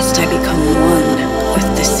last I become one with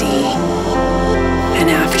the sea. And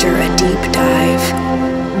after a deep dive,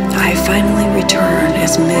 I finally return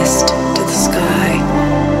as mist to the sky.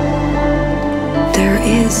 There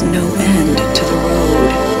is no end to the road,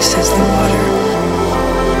 says the water.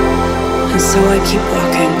 And so I keep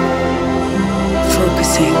walking,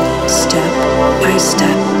 focusing step by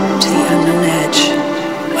step to the unknown edge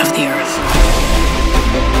of the earth.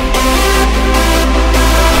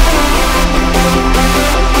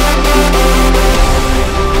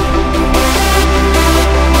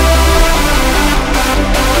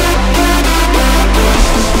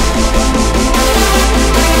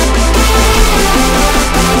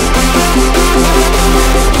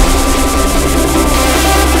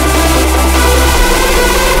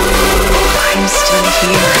 I'm still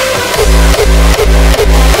here.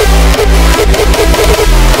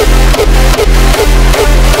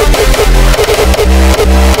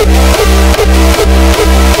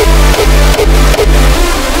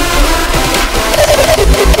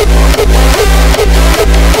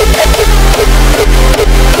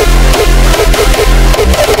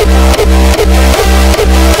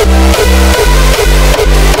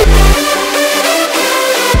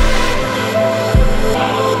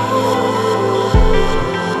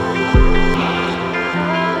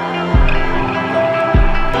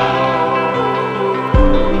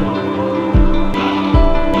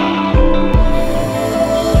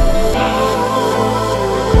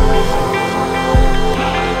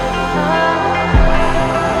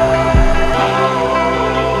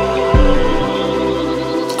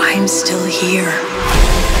 I'm still here.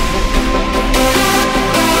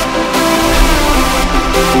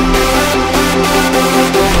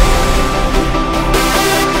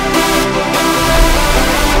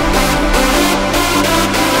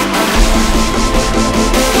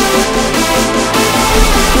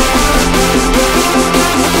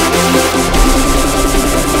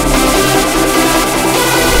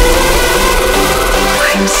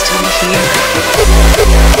 I'm still here.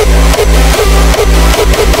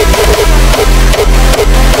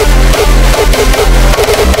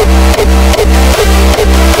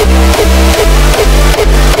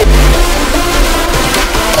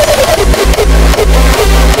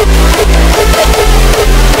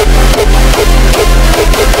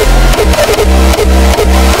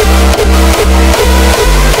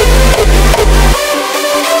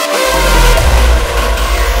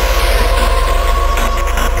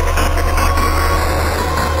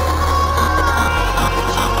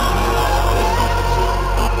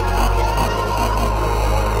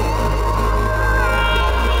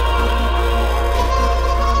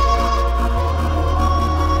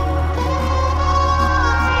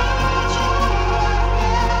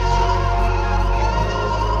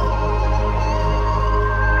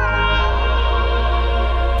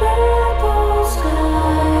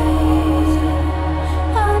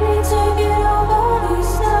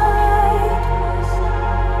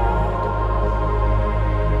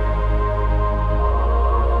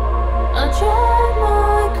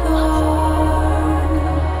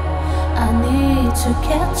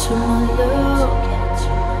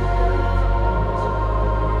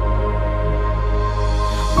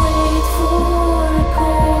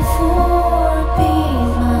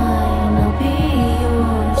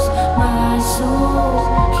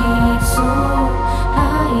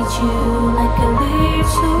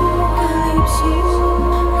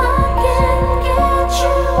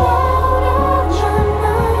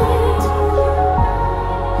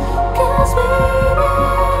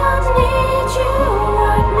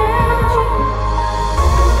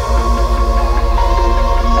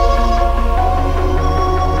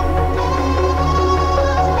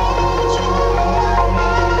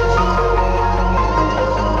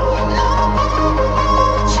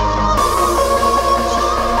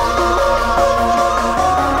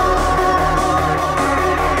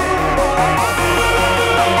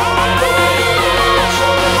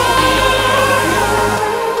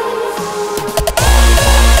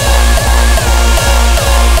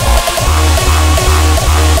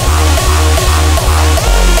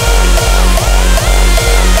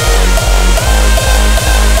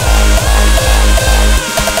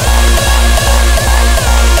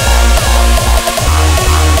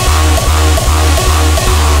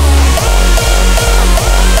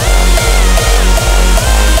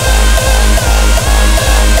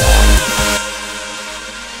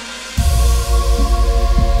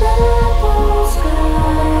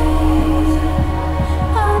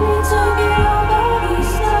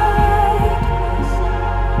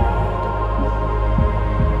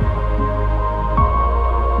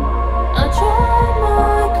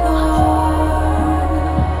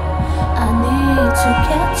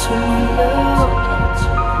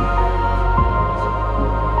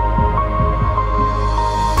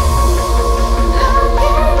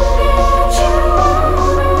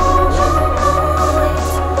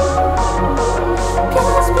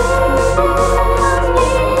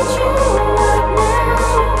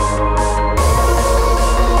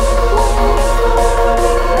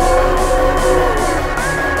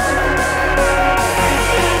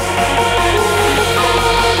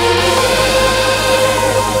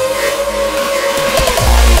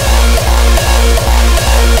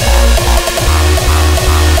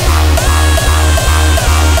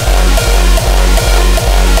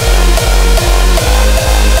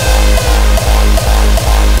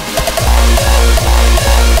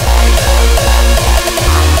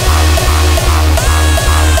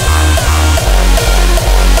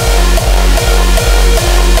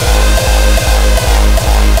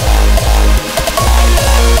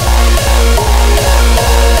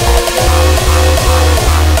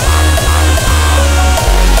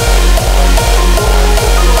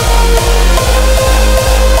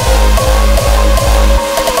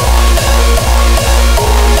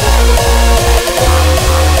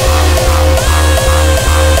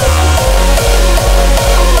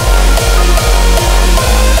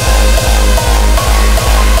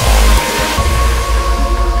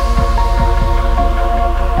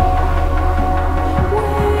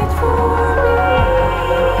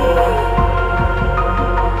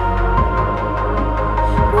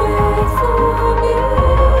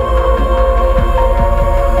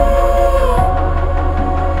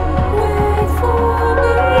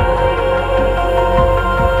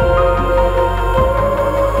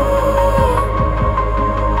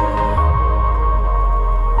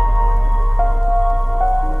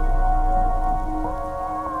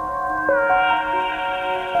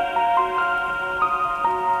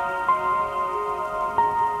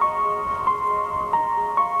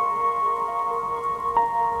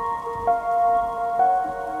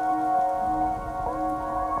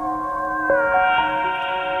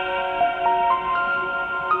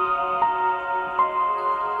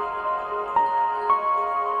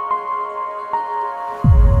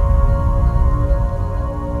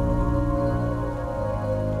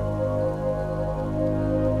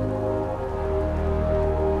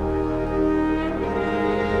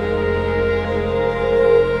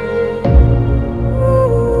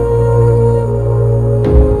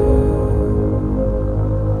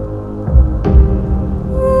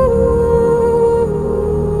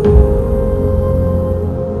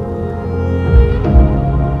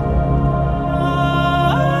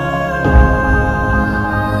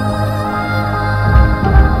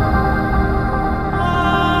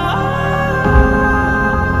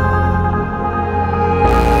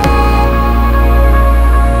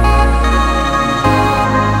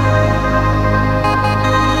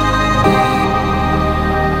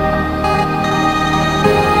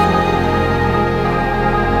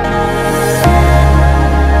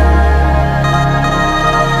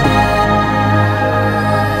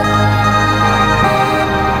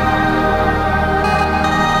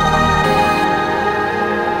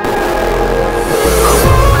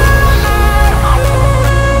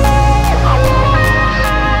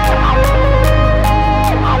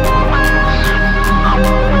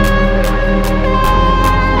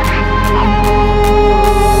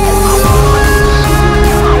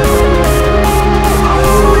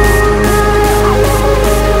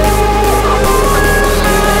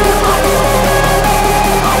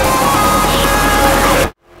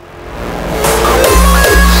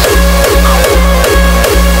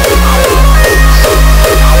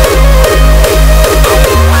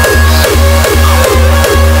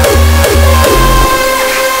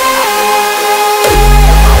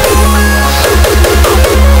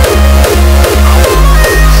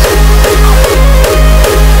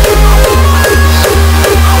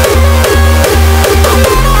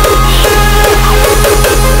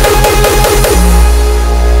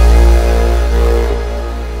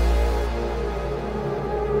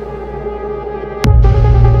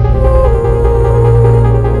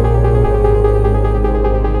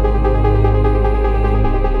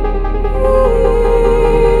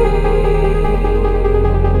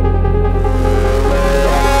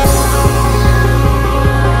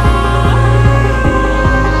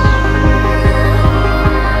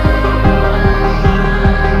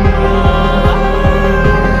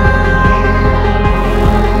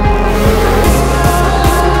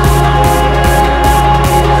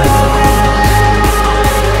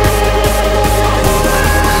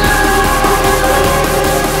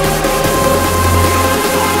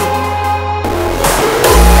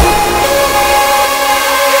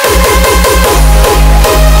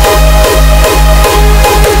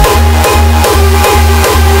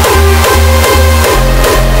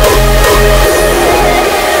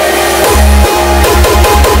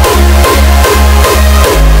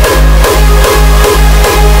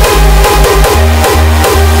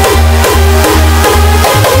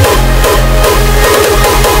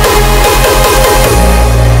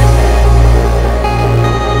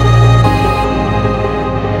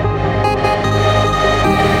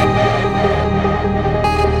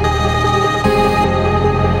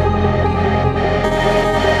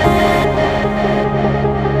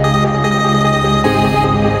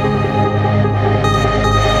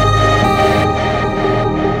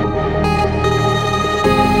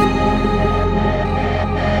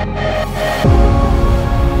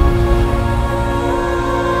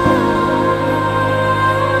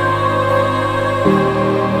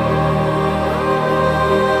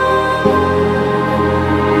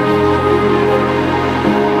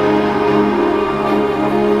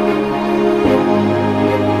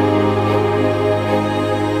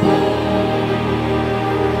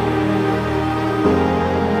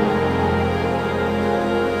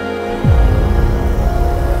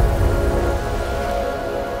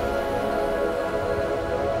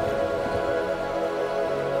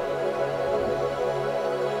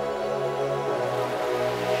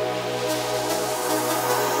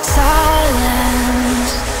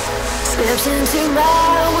 slips into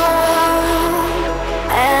my world,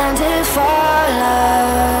 and it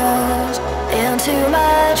follows into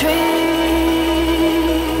my dream.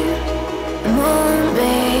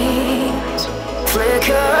 Moonbeams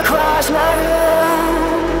flicker across my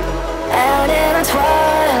room, and in the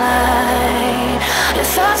twilight your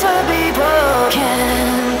thoughts will be broken.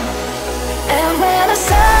 And when the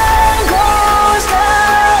sun goes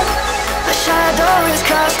down, a shadow is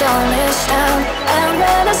cast on this town. And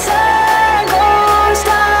when the sun goes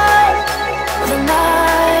down, the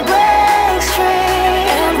night breaks free.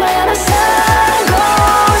 And when the sun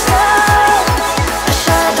goes down, a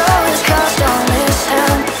shadow is cast on this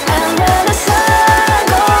town. And when the sun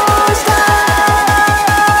goes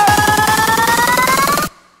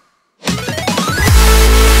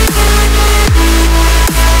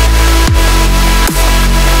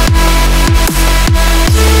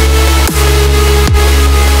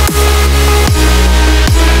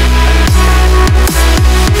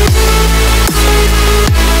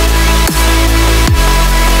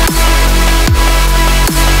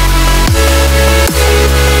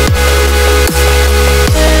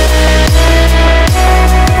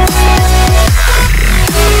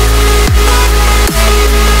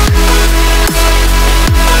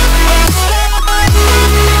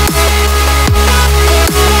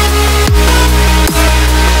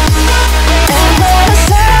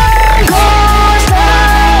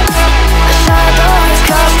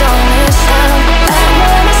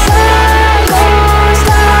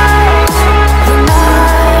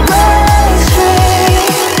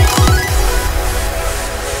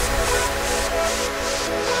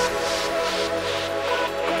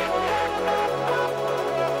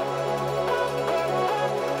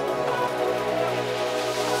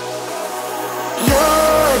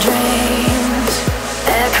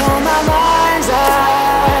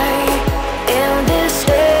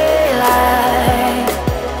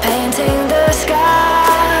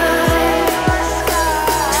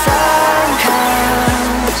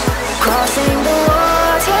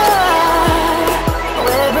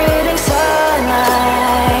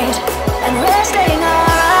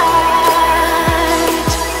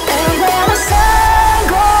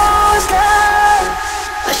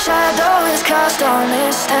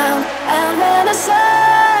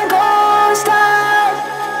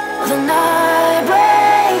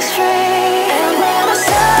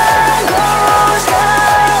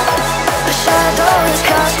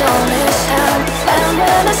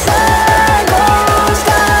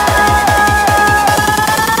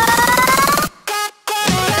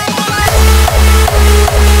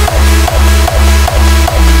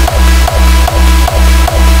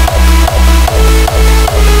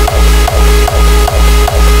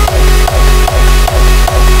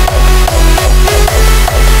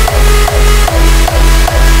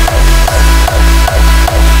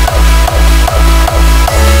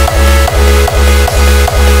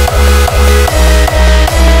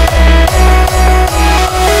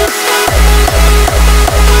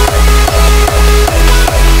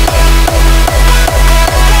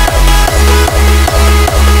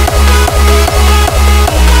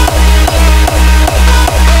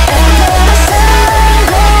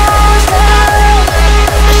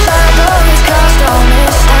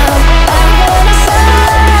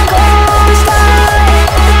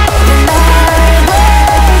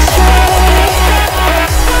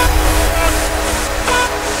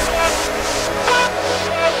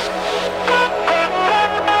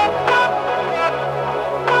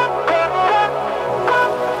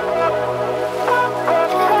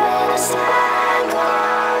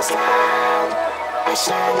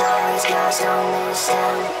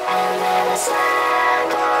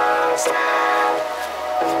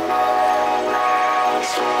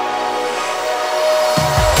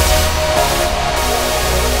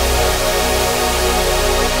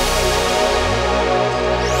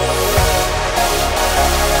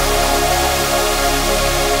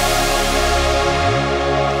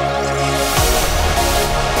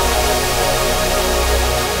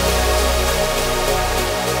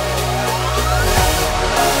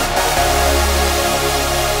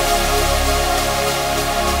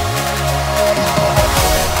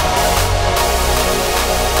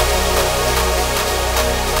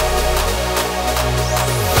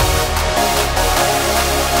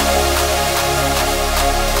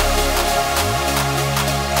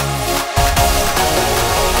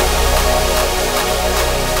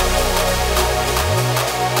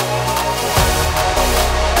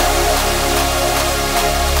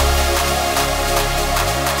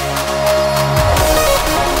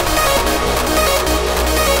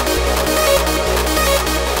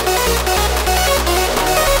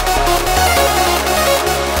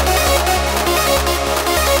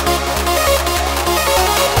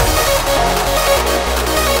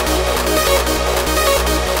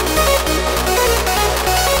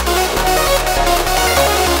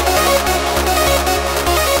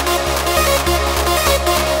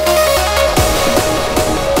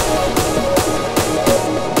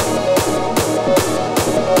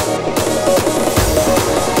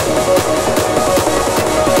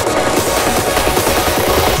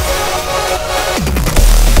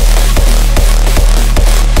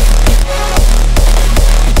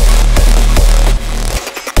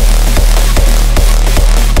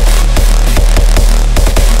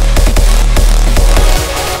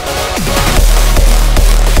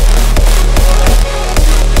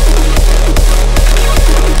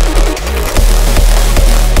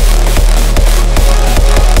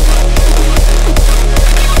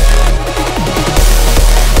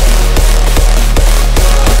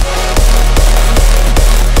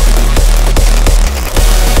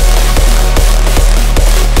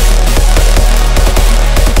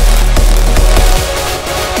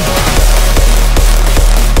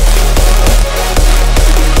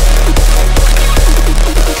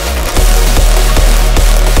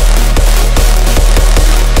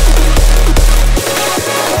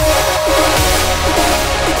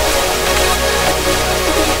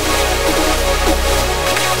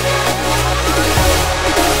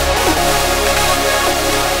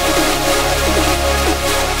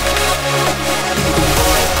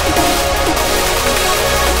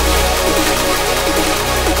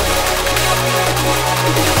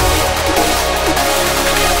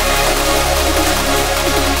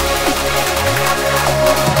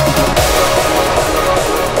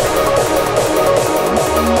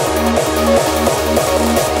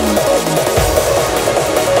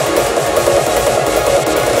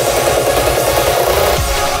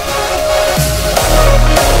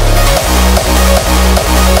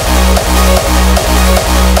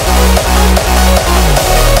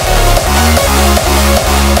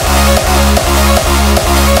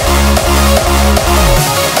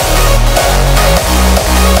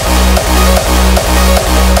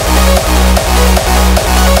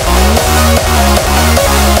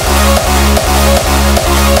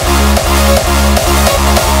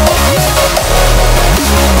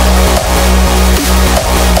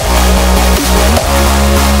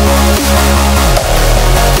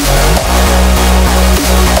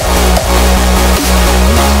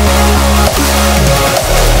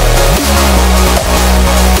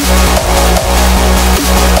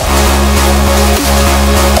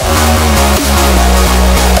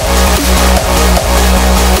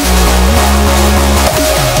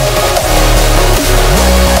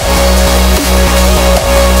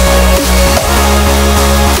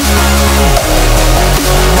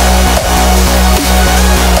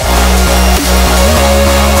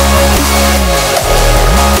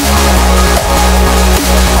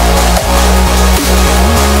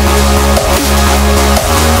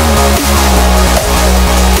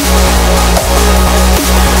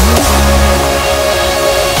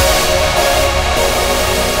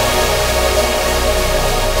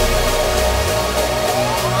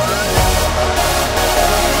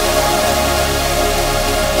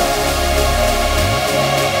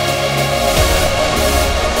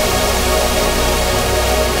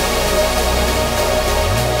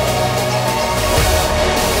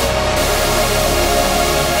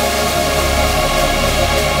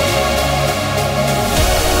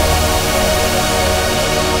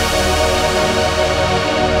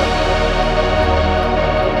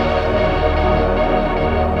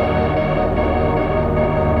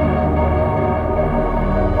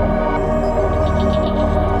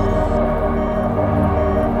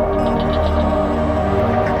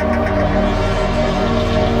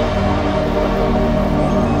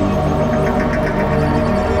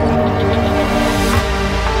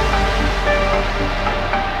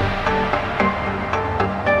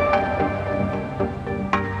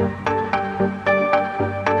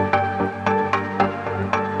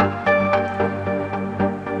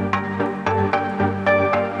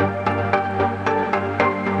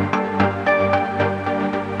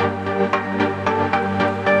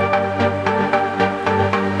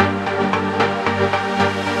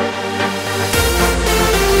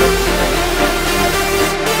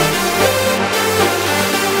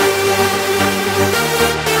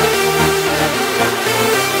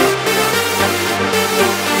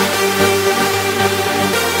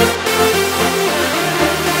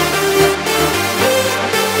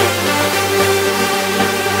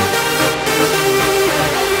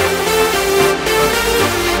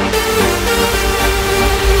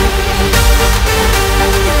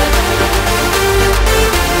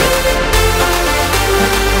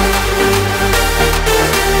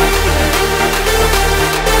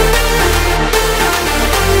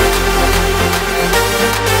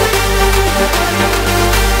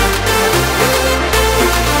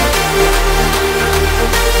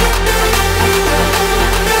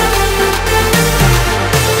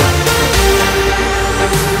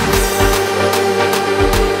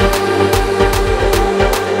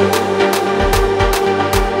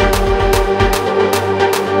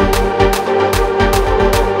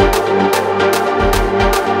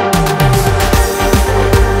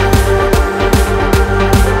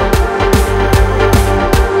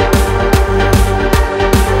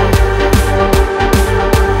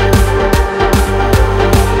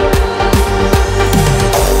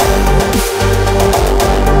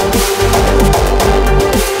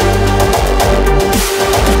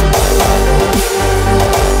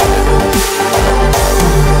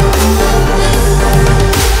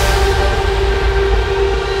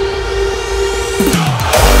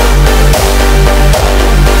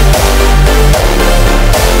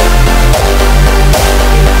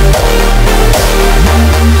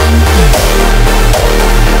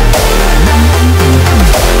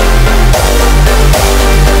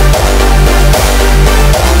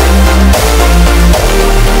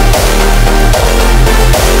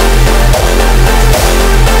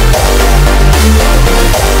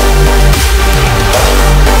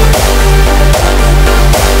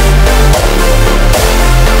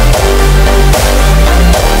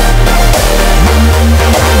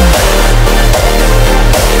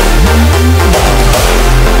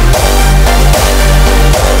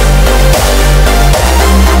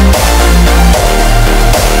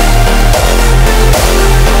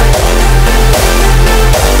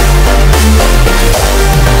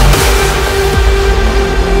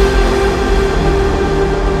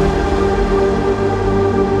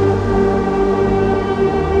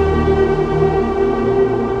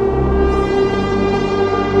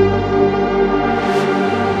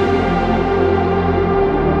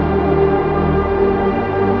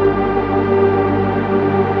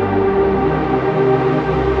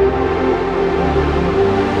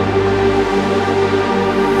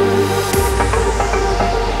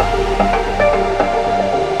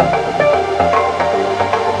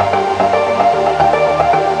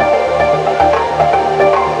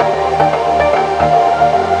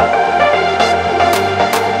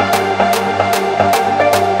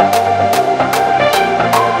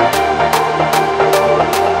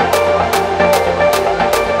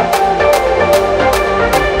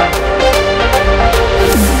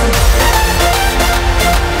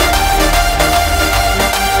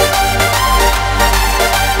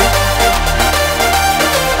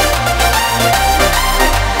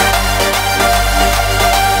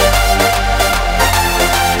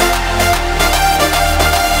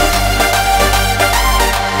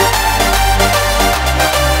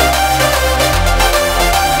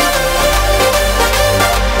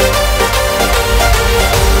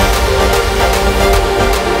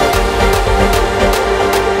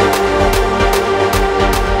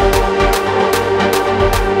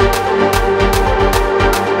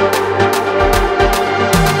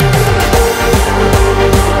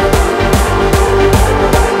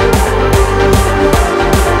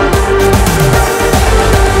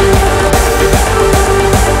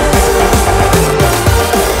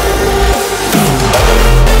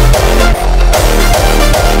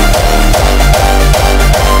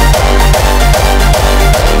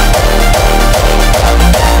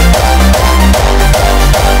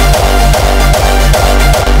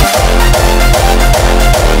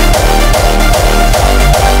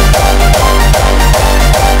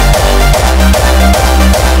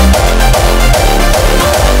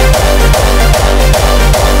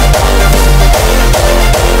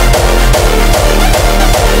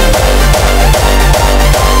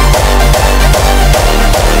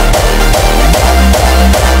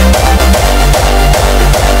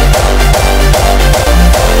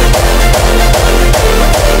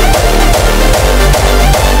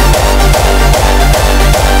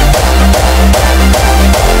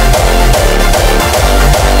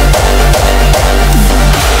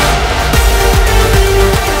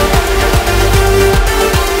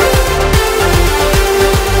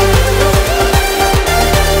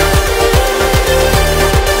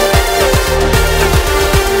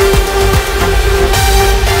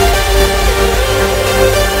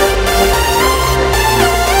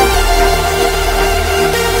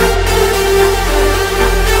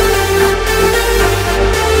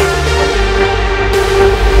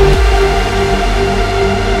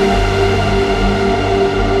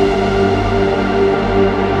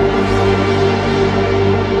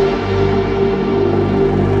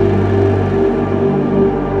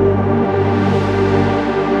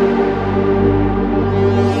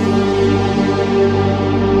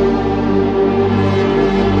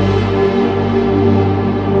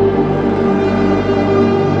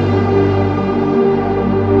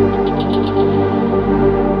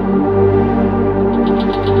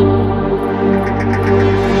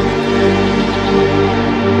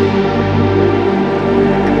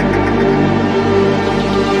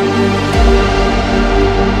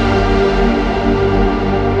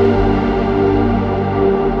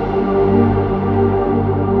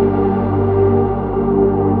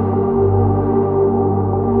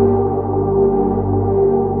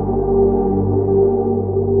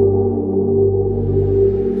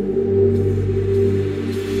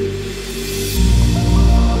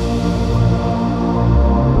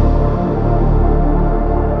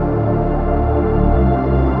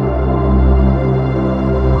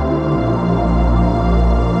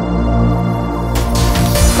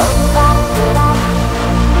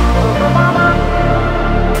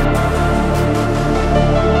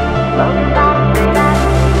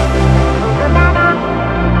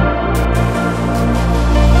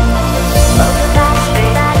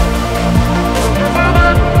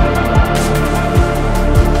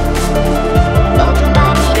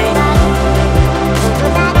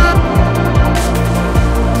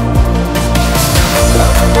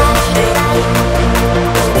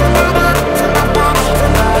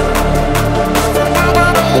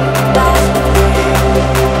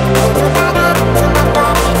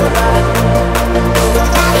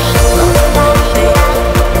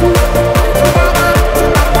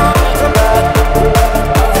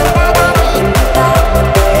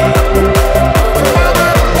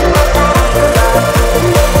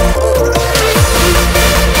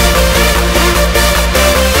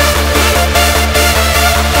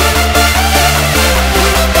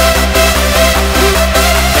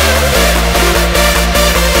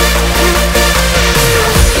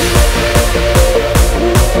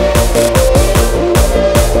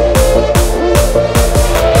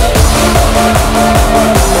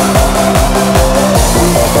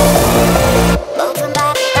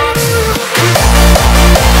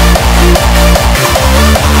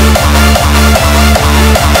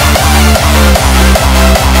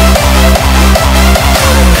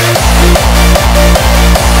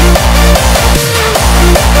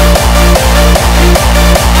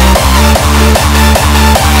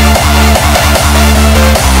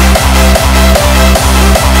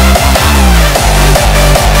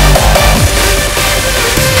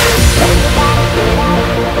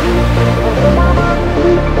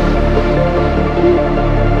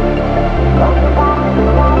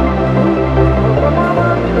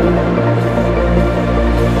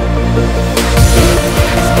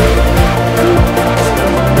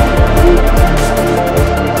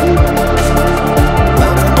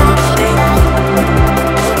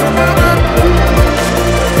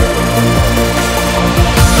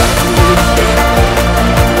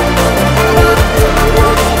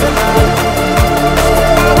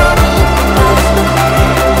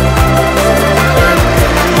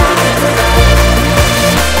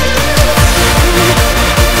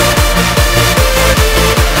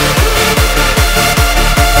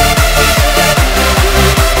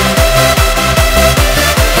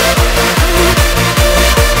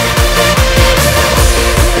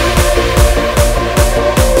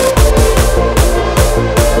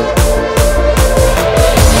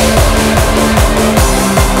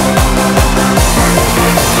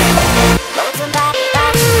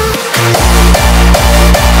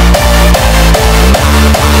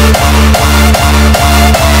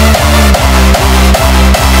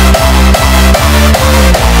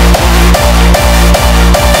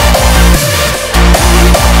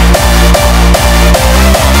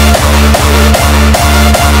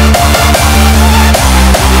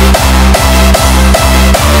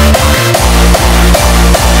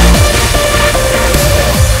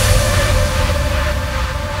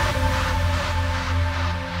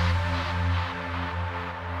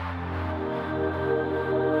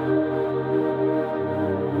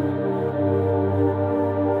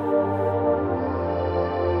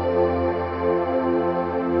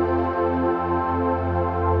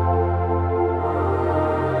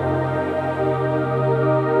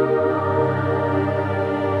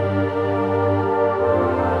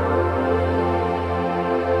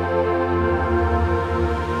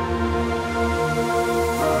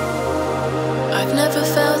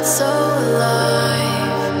felt so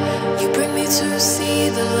alive. You bring me to see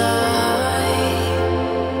the light.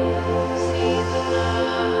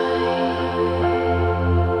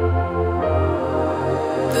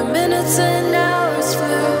 The minutes and hours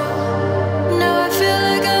flew. Now I feel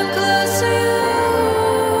like I'm close to you.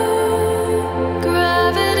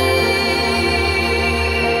 Gravity.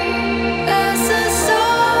 As the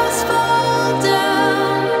stars fall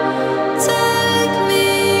down, take me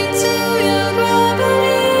to your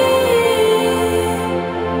gravity.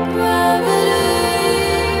 Gravity.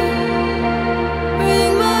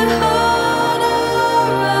 Bring my heart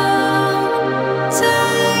around.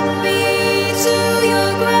 Take me to your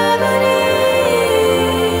gravity.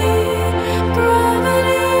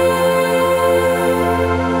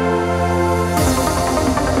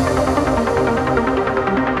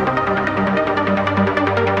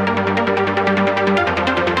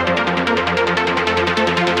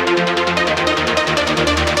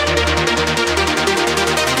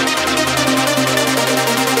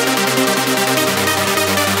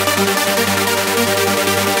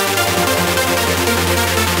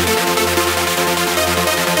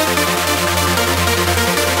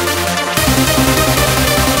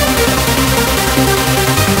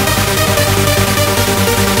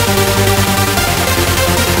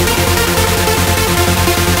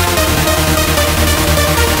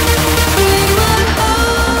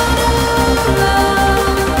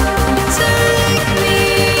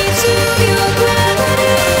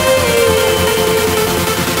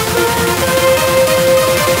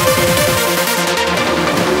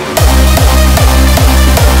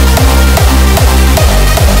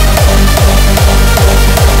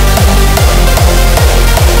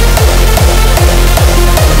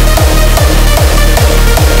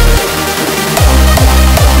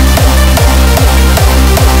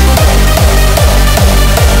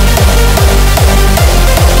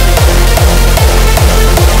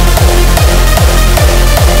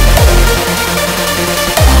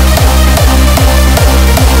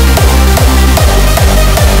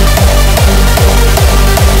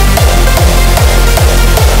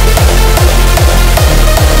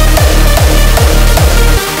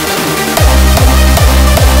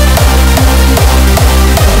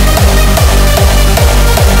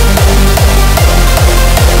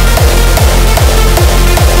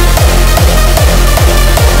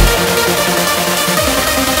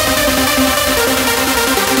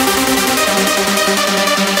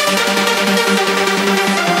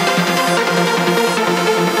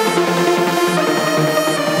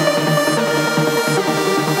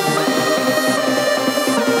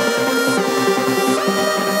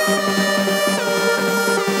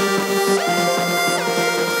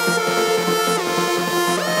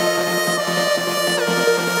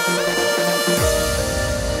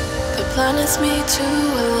 Planets meet to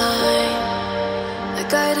align. The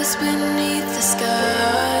guide us beneath the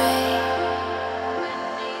sky.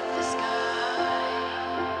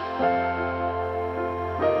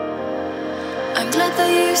 I'm glad that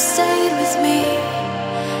you stayed with me.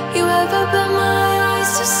 You have opened my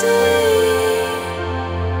eyes to see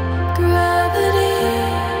gravity.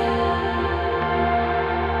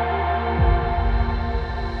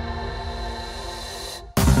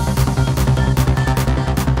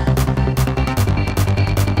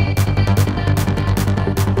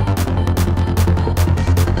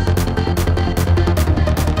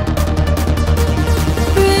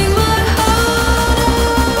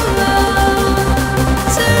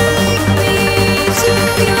 Take me to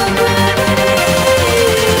your gravity.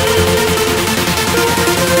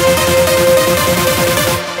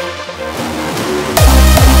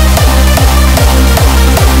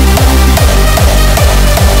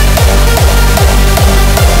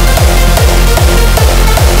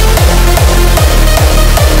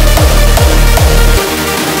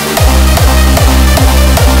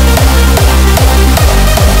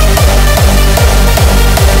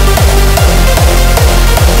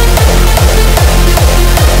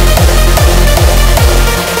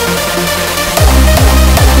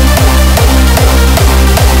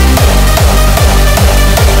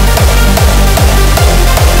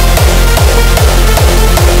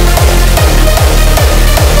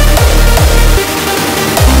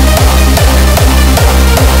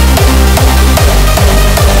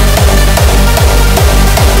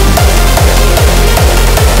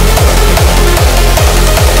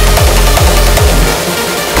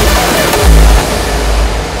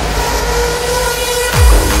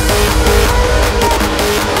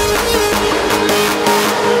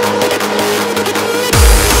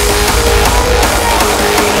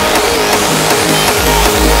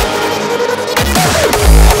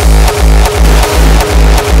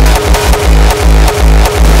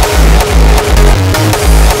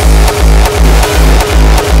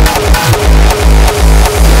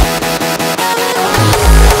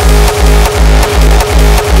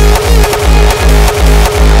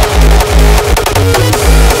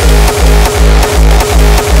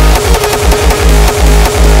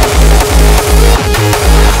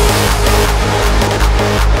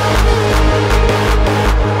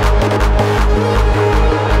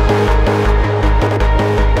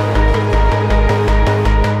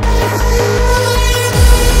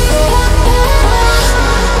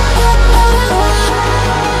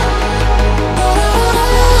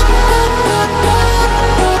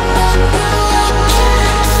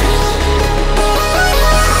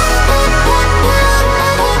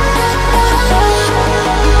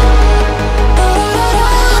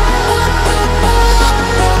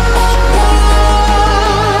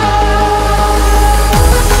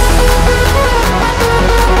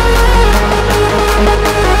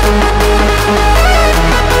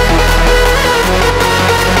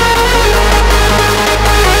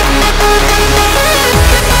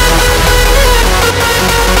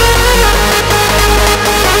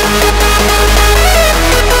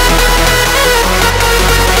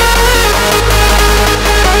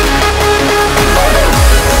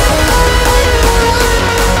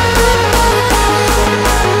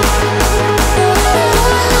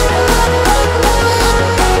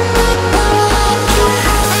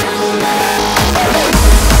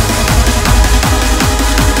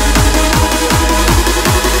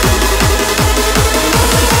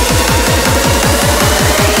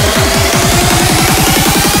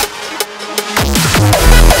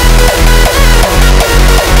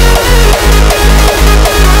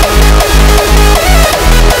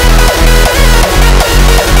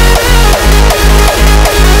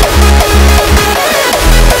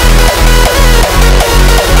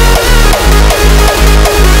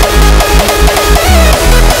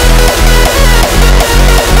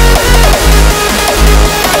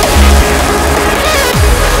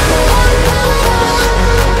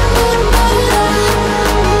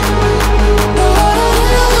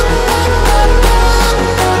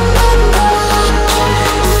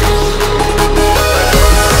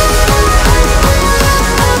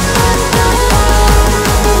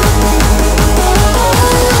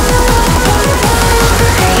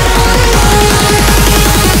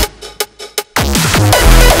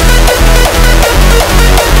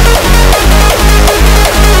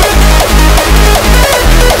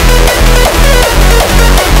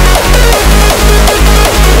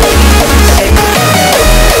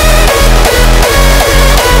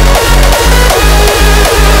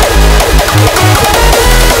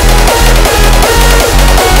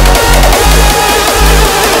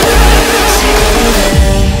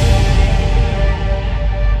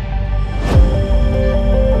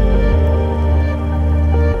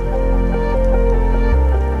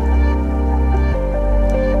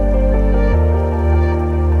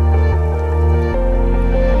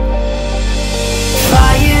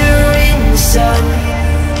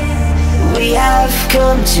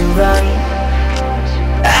 come to run.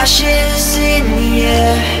 Ashes in the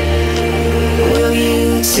air, will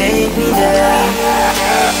you take me there?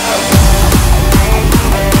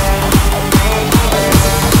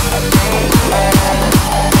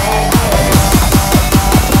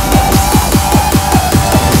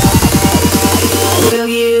 Will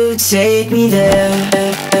you take me there?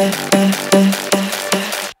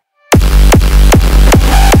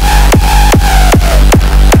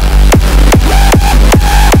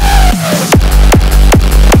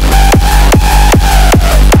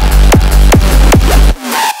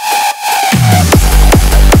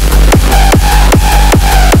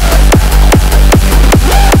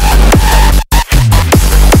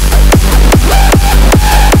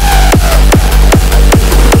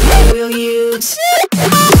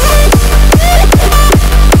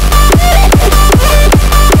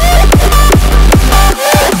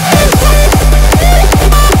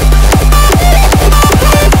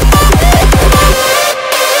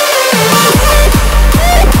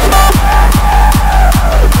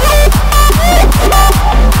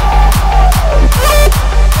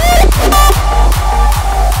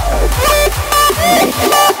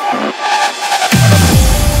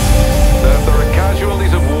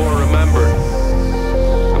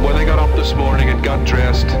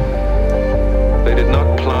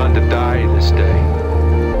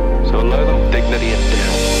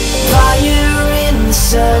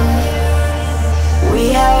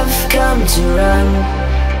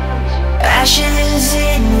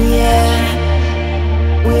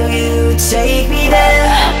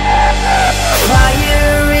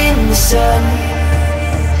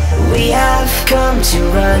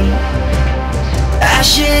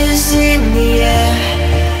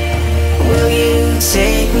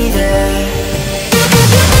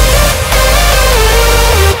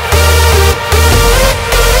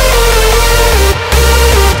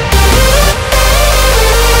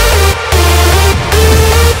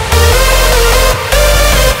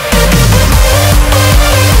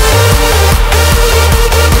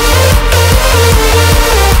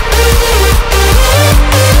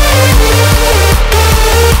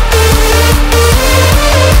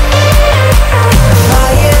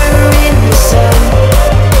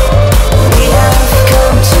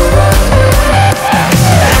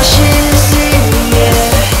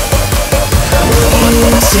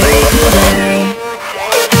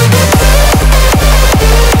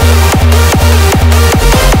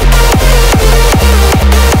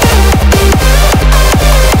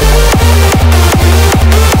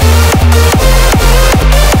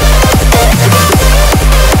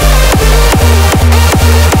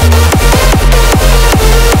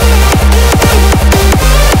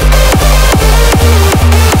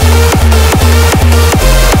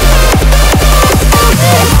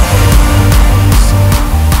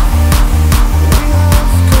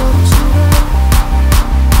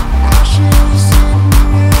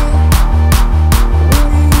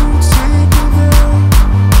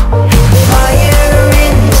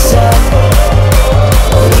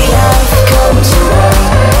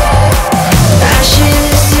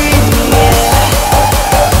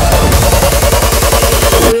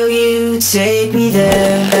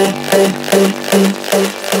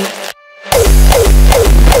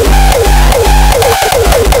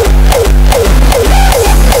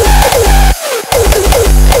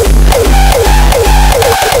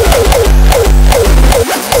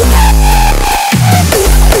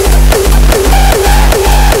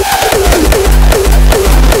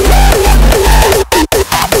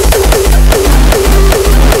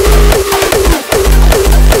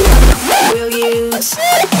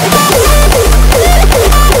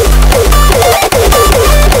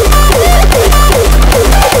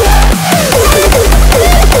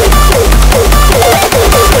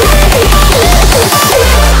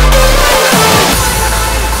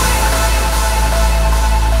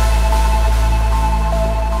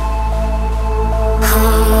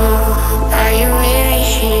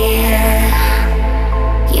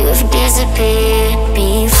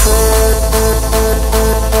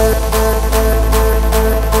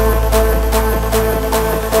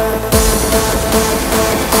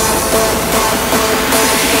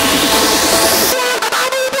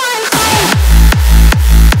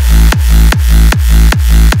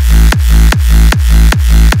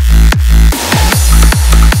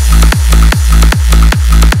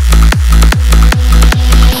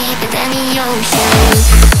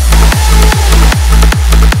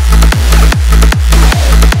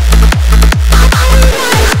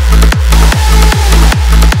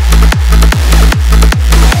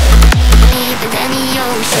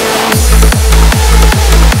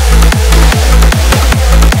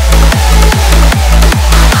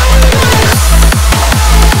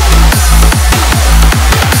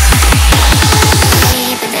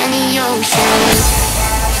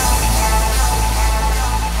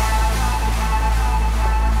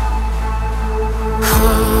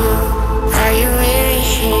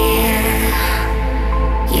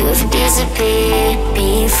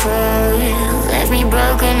 me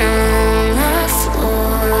broken on the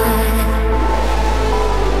floor.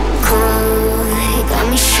 Cold, you got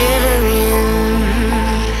me shivering.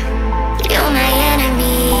 You're my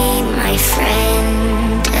enemy, my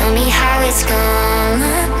friend. Tell me how it's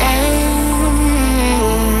gonna end.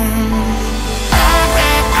 Our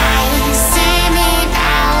red eyes see me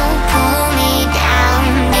now, pull me down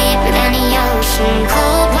deeper than the ocean.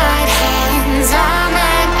 Cold white hands on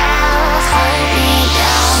my mouth, hold me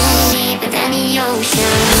down deeper than the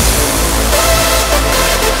ocean.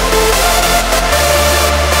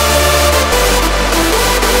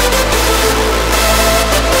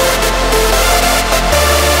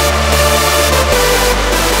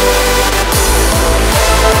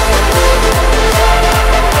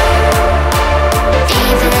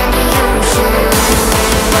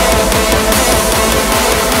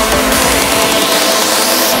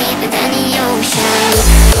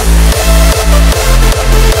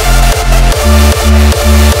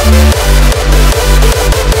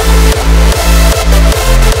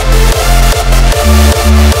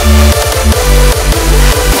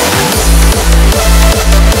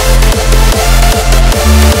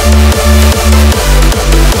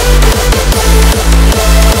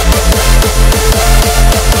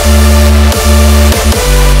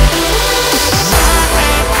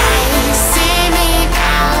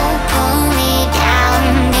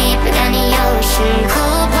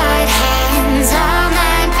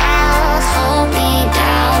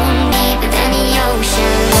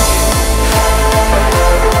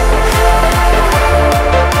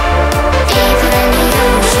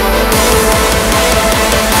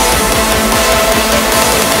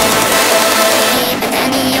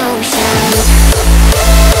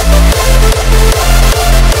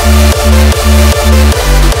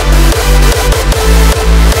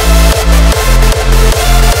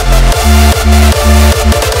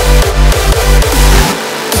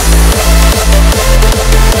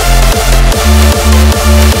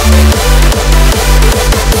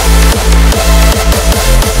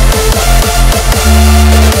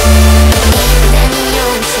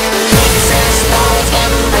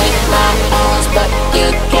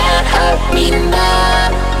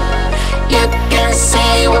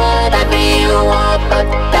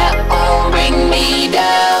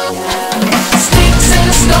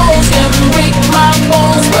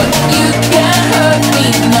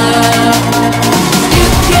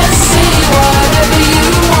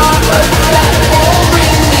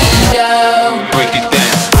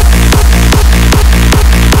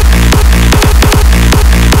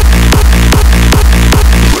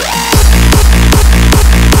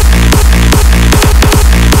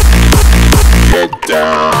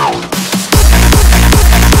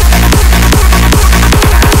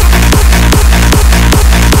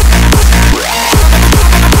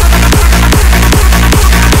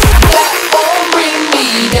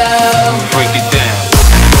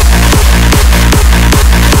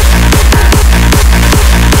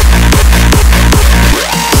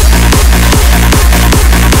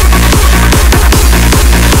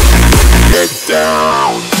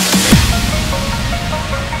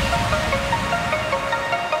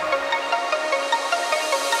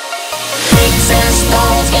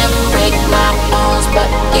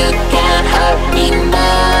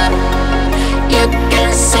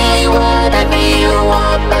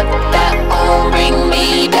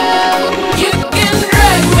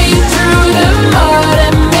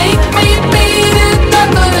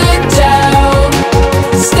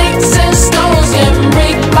 Sticks and stones can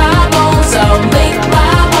break my bones. I'll make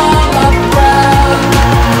my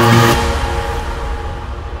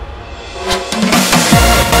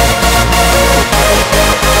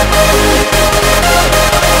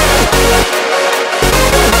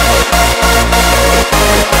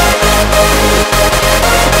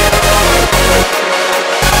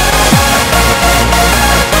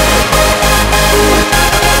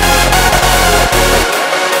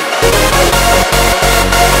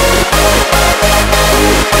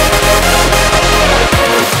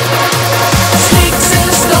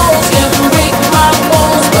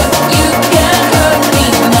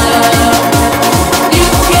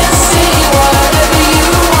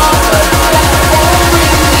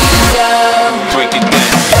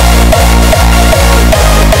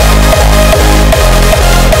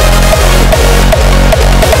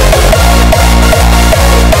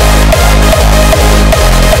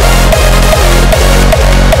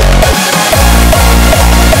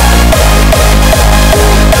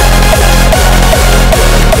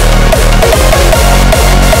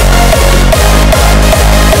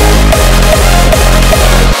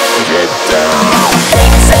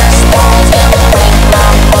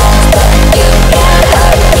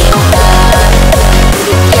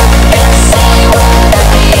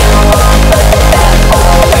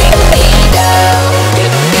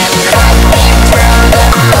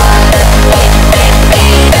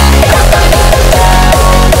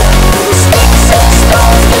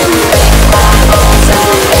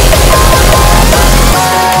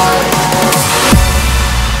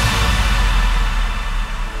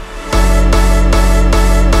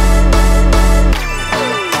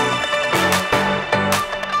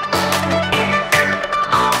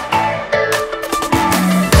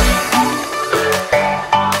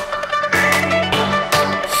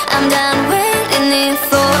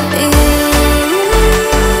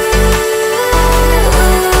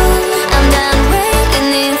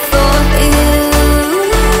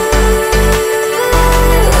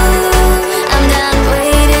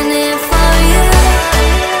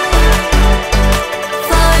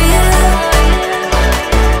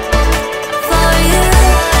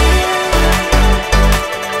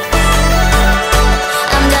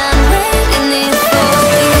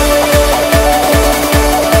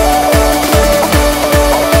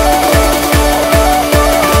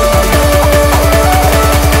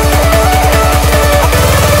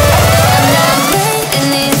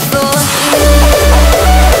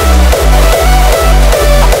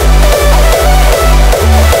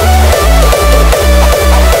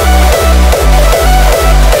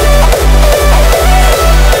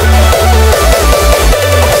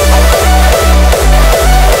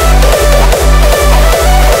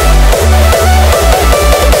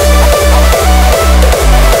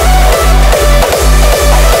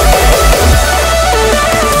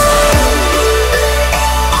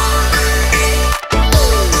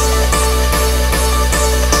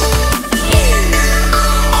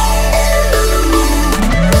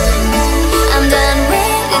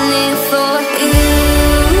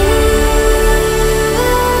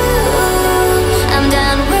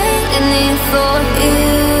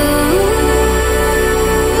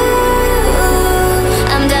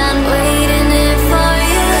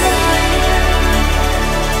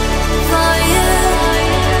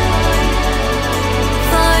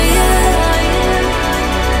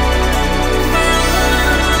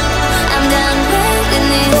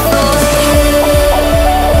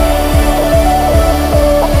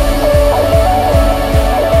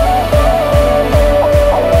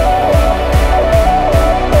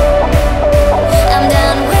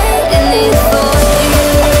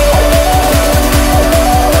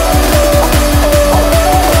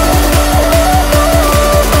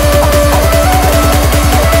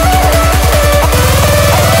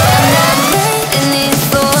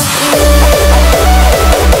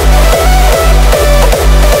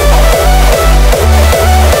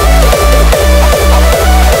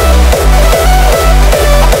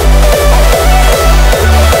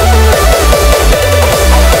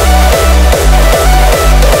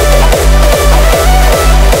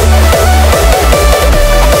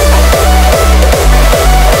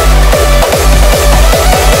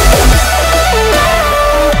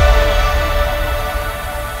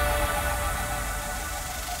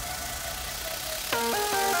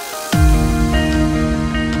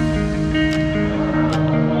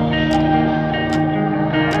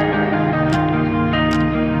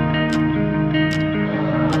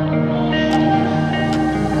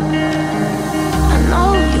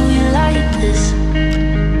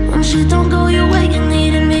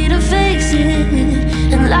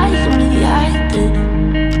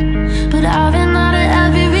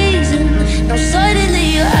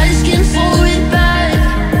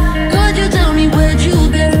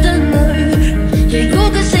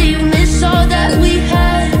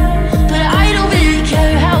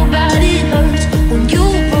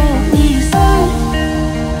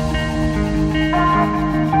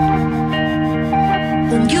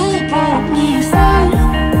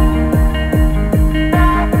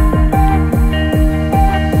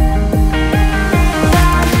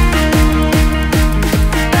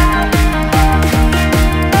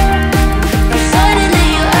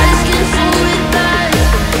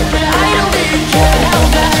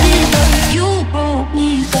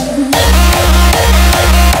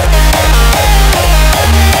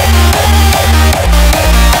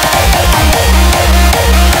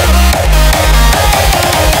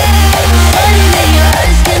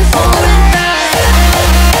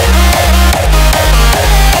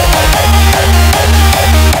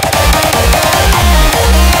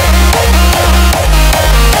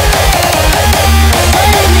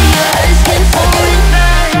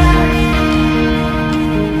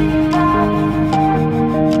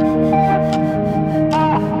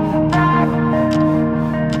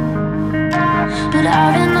but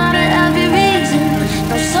I've been out of every reason.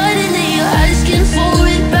 Now suddenly you're asking for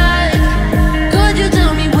it back. Could you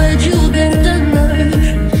tell me where'd you get the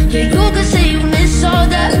nerve? Yeah, you could say you miss all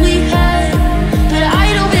that we had, but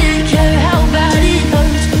I don't really care how bad it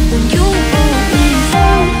hurts when you put me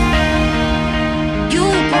first. You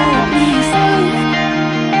put me first.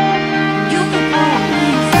 You put me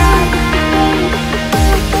first.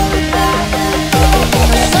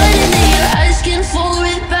 Suddenly you're asking for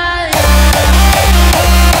it back.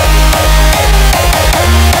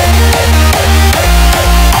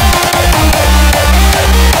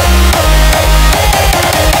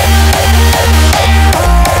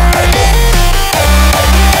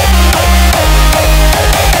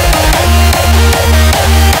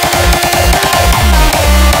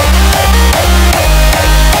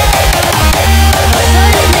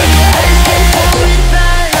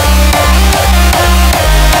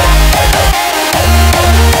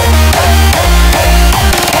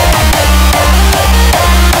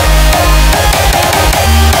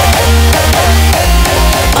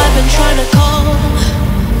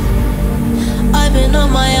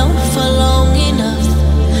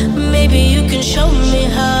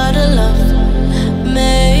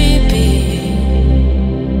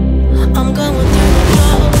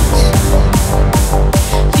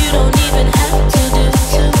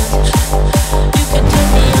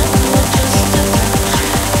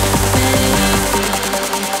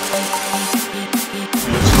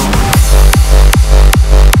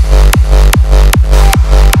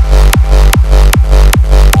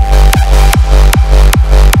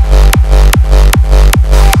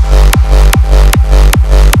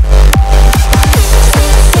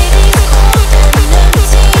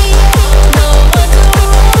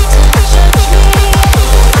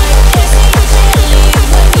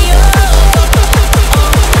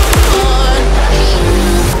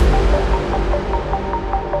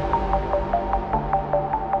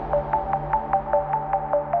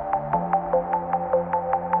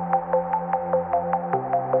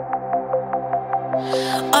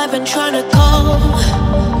 I've been trying to call.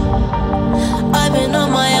 I've been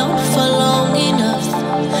on my own for long enough.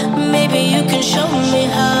 Maybe you can show me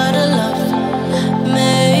how to love.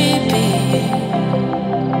 Maybe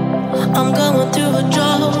I'm going through a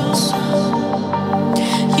drought.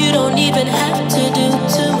 You don't even have to do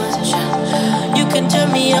too much. You can turn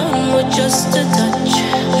me on with just a touch,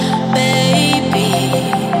 baby.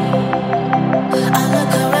 I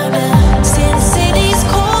look around and since city's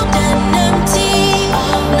cold and empty,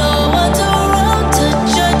 no one's around to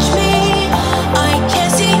judge me. I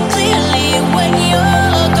can't see clearly when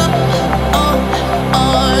you're gone.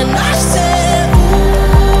 I said, ooh,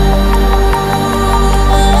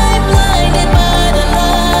 I'm blinded by the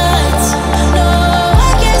lights. No,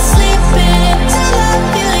 I can't sleep until I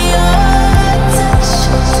feel your touch.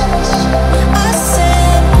 I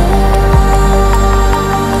said, ooh,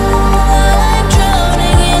 I'm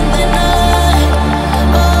drowning in the night.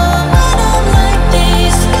 Oh, but I'm like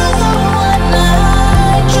this, you're the one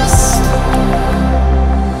I trust.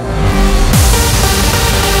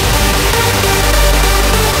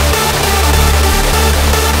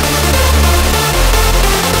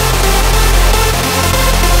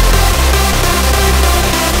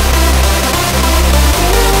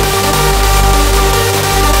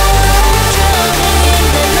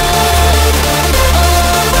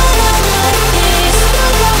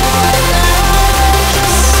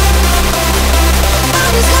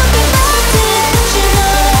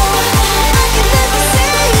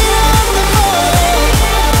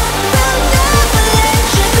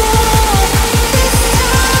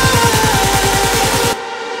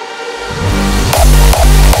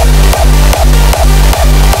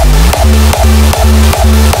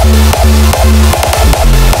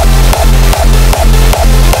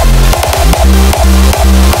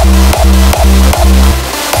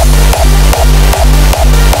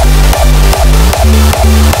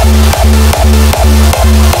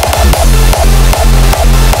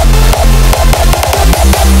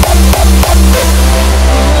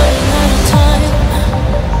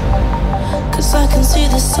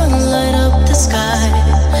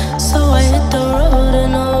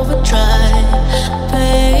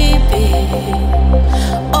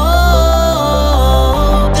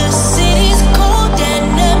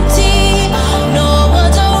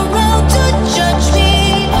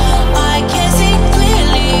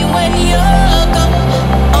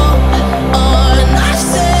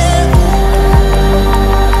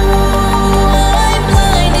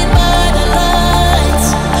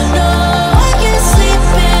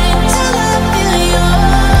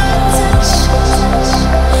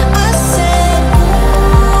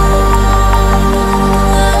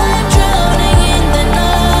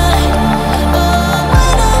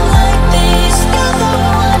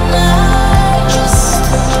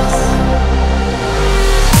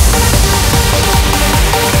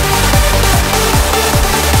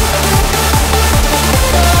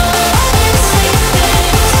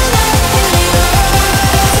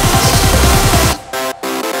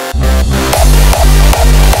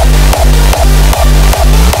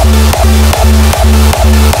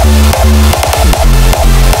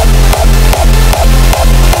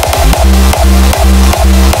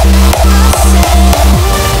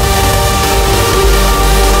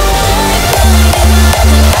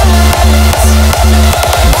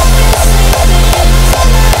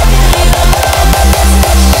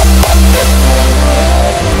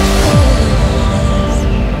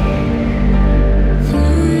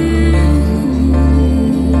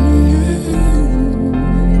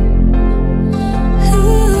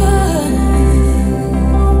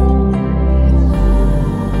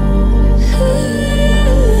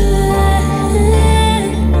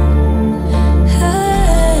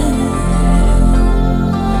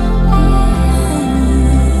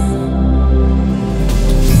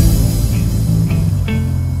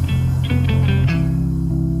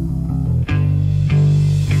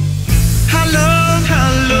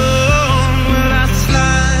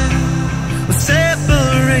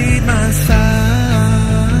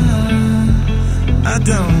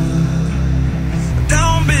 don't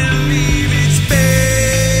believe it's been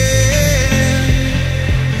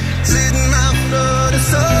sitting my blood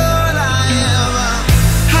is all I ever.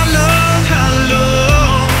 How long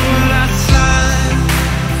will I slide?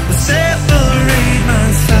 Will separate my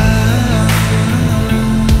side.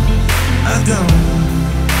 I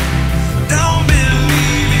don't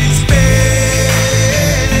believe it's been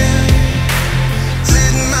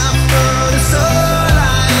sitting my blood is all I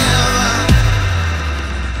ever.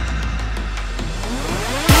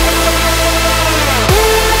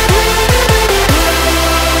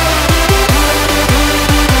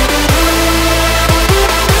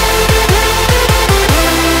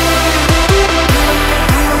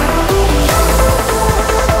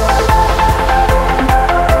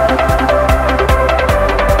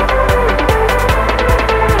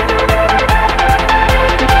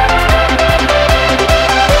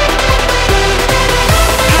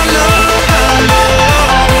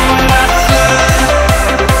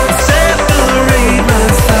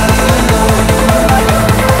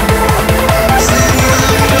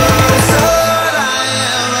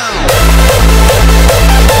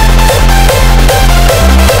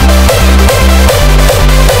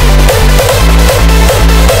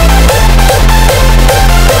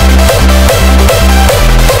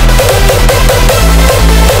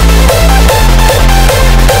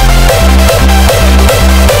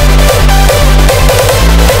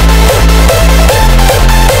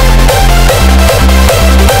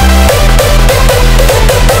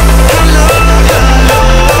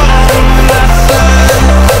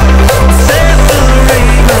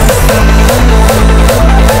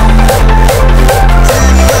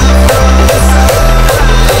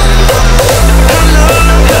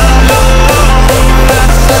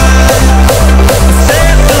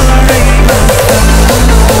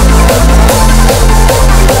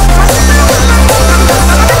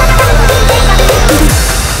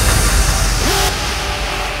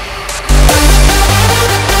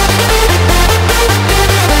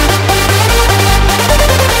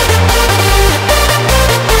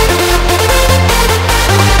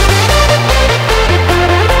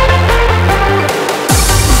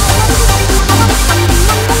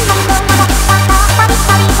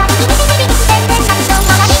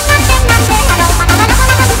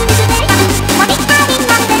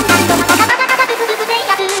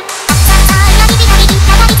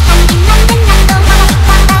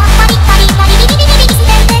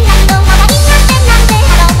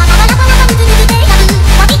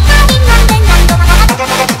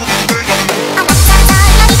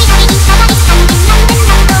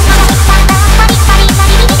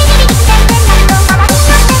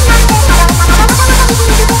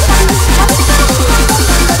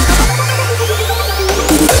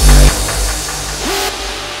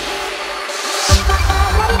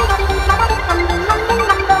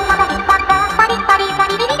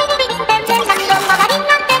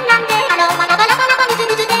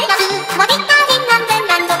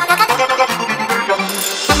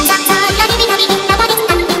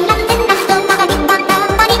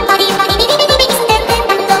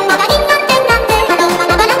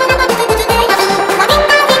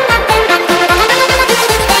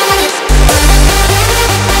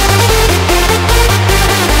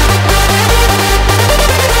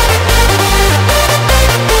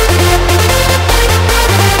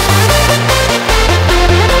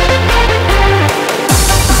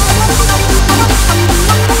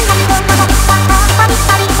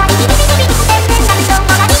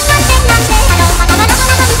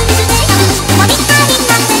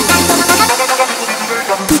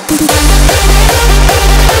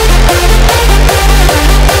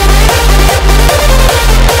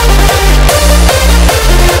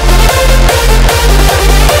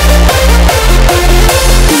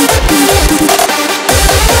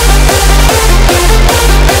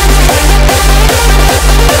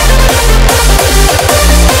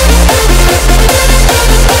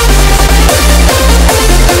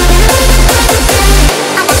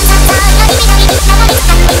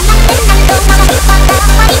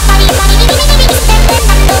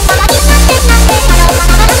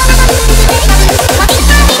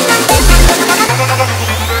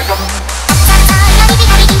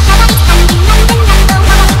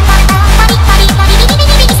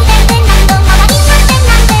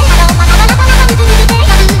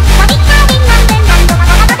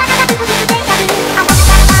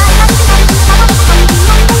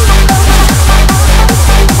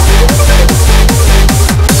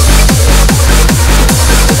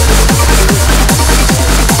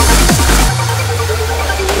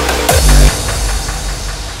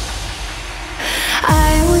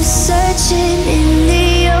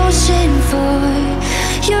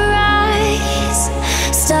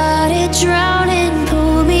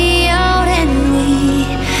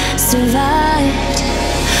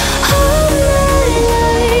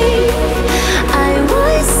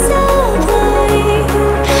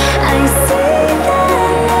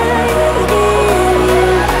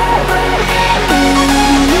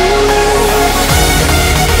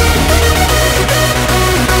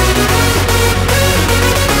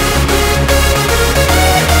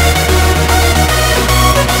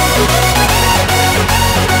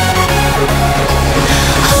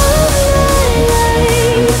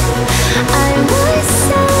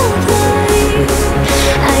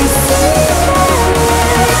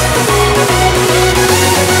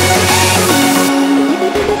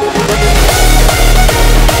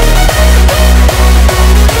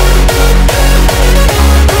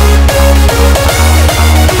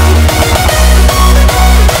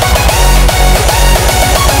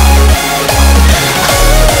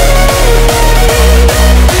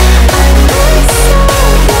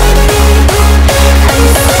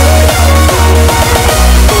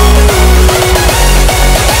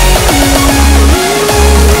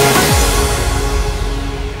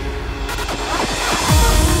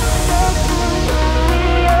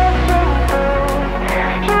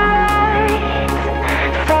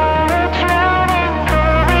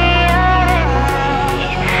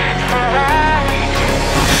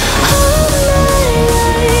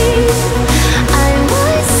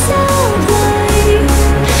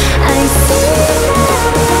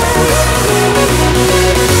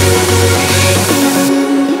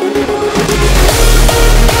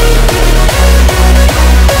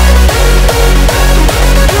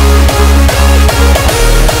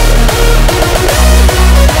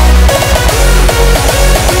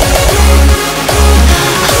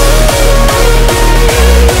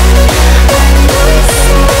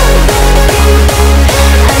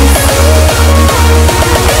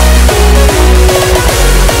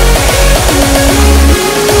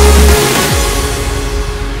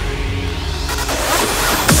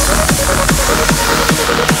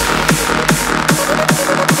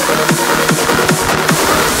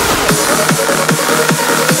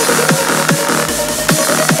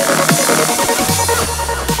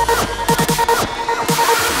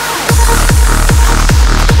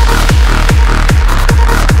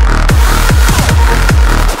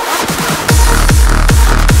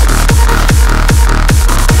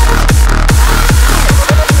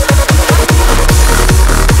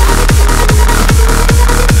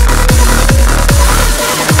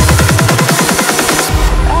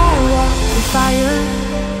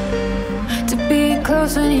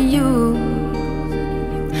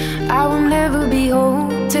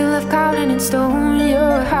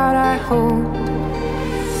 hold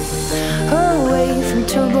her away from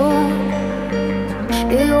trouble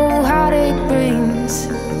the old heartache brings.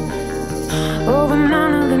 Oh, but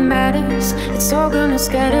none of it matters. It's all gonna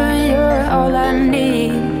scatter and you're all I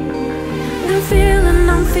need. The feeling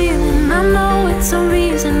I'm feeling, I know it's a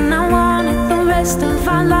reason I want it the rest of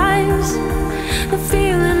our lives. The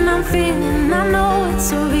feeling I'm feeling, I know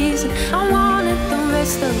it's a reason I want it the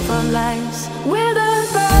rest of our lives. We're the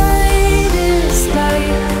brightest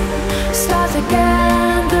light, stars that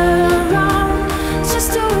gather round just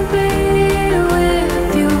to be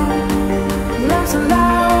with you. Love's the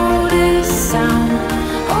loudest sound,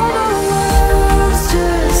 all the world's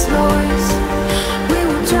just noise. We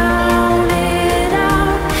will drown it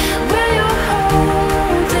out when you're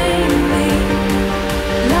holding me.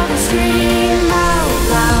 Love will scream out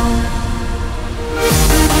loud.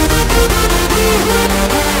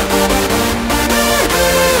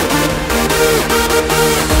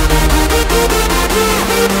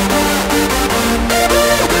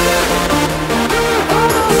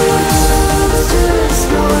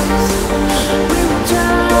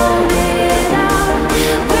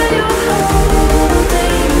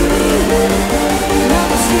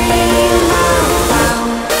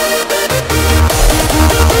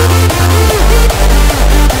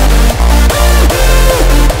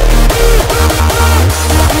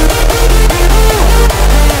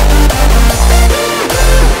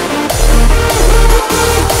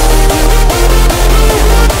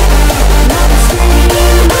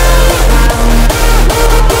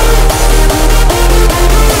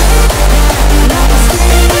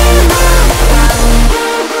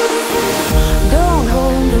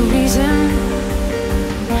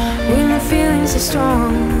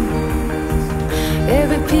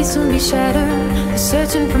 Will be shattered,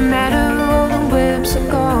 searching for matter, all the webs are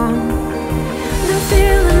gone. The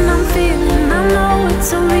feeling I'm feeling, I know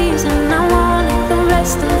it's a reason I want it the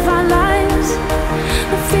rest of our lives.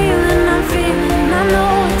 The feeling I'm feeling, I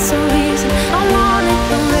know it's a reason I want it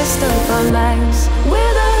the rest of our lives.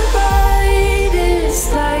 We're the brightest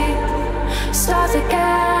light, stars that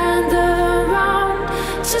gather round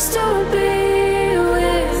just to be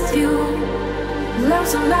with you.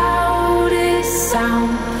 Love's the loudest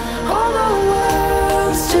sound, all the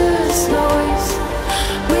world's just noise.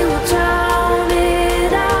 We will drown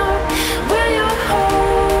it out when you're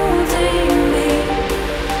holding me.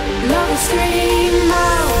 Love will scream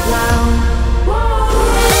out loud. Whoa.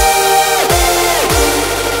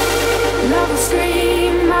 Love will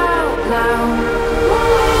scream out loud. Whoa.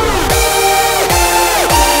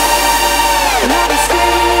 Love will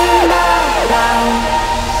scream out loud.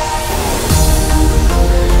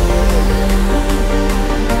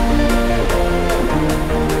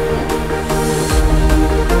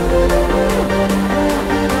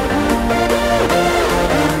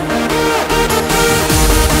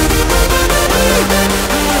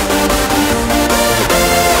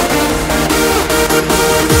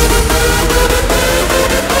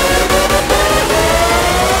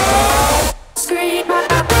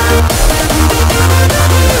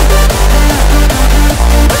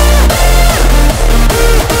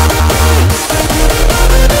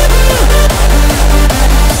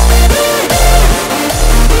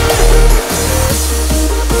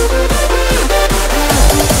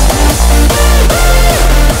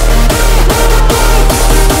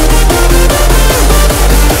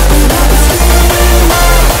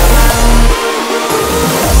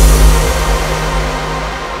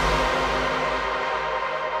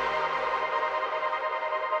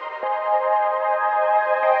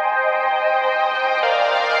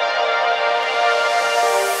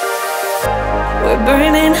 We're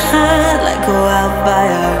burning hot like a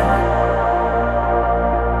wildfire.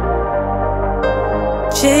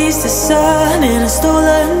 Chase the sun in a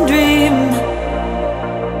stolen dream.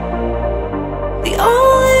 The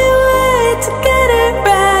only way to get it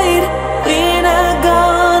right. We're not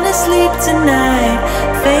gonna sleep tonight.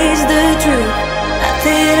 Face the truth,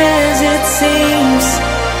 nothing as it seems.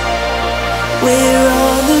 We're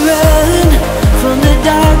on the run, from the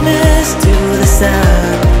darkness to the sun.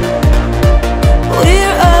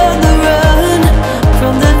 We're on the run,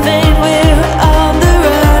 from the vein, we're on the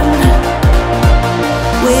run.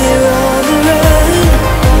 We're on the run.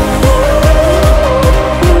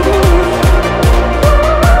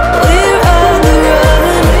 We're on the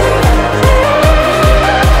run.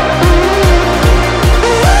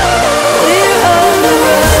 We're on the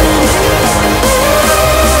run.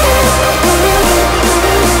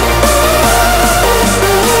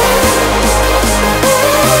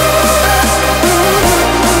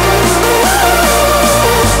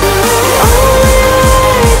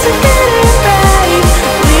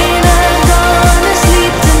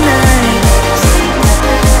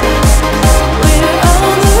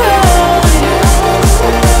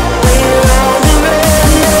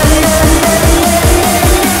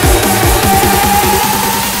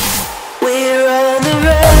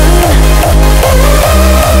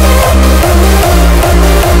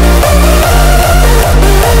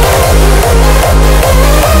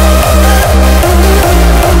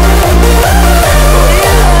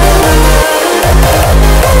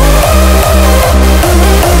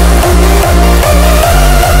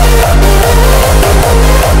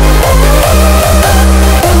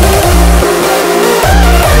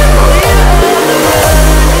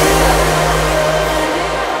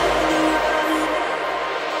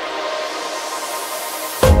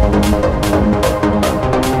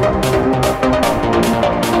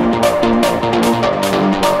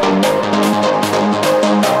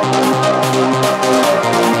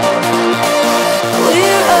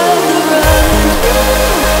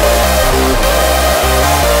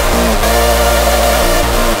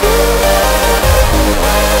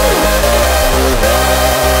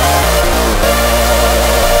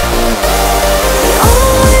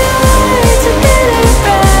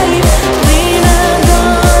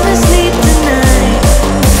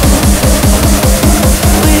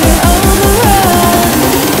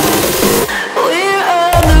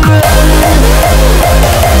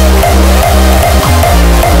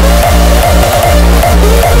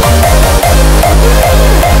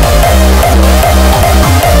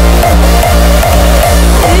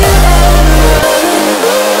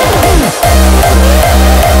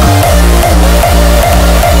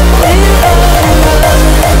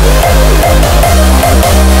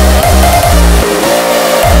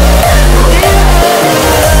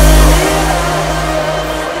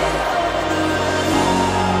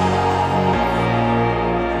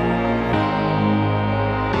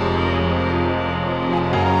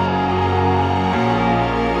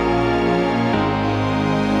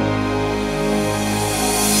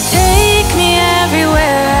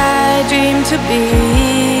 to be.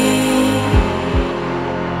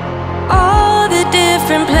 All the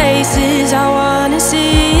different places I wanna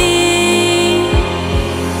see.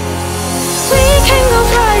 We can go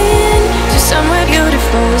flying to somewhere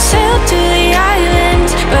beautiful, sail to the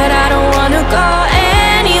islands, but I don't wanna go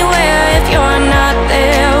anywhere if you're not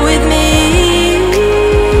there with me.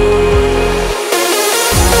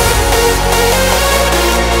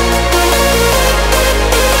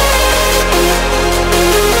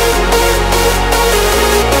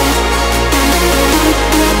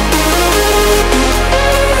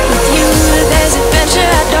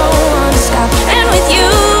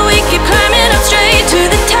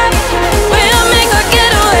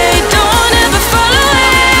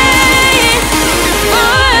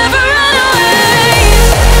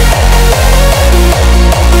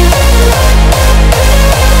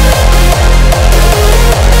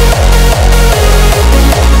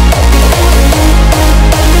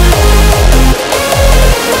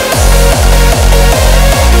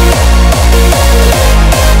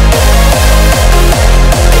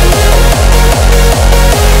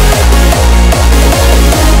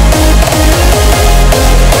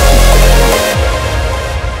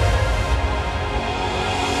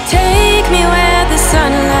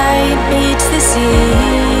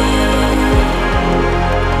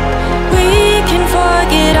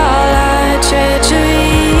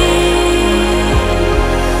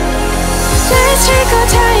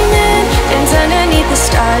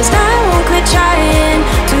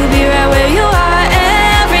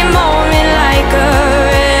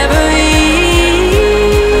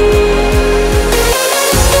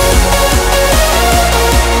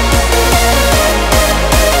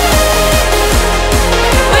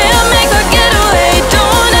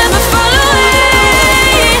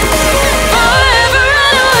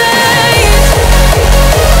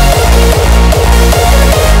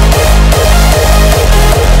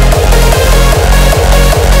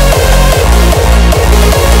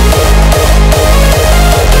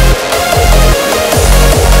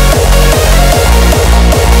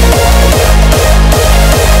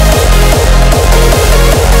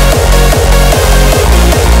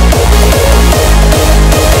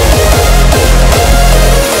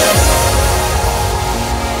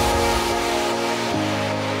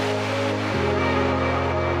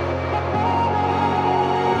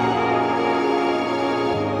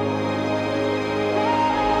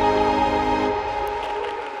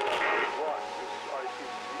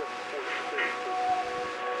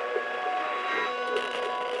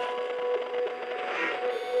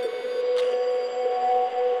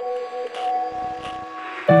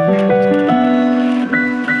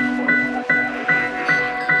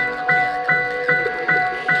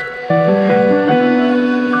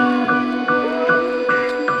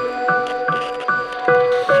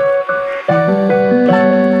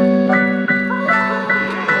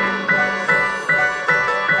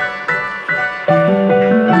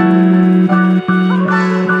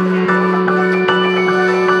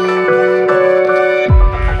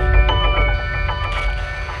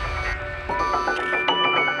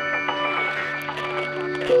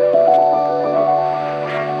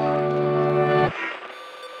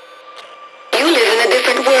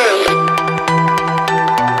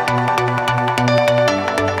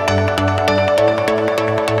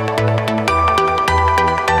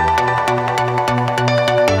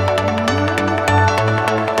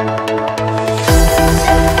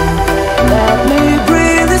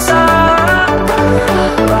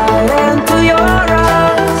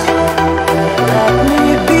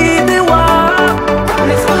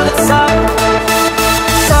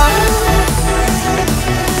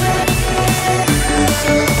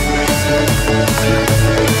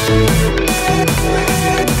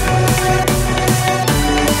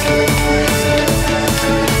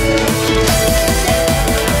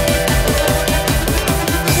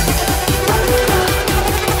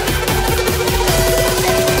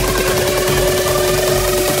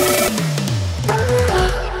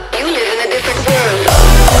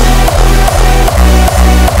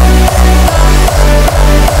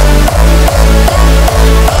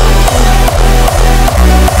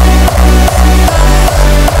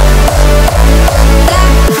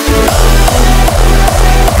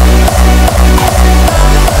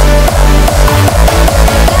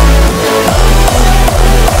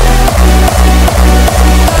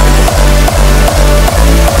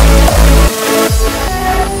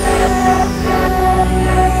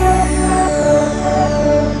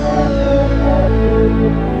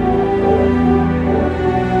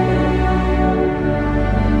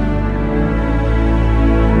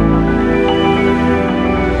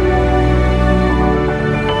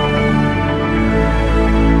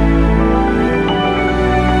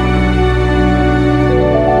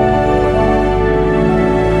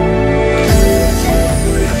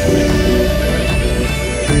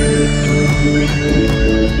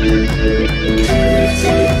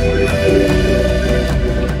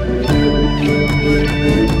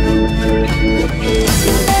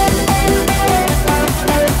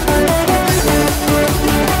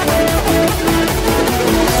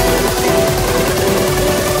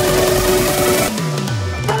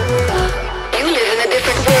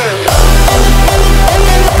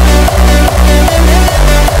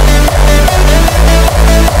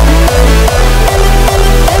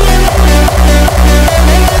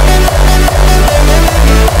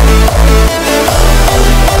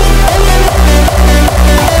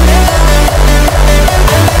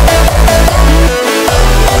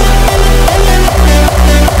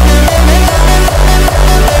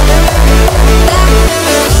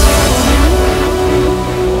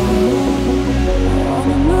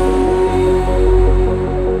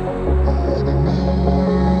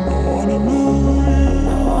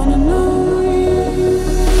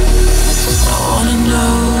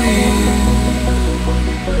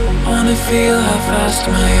 fast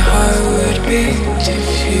my heart would beat if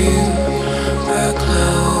you were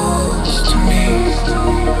close to me.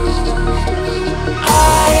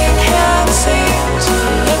 I can't seem to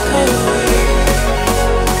look away.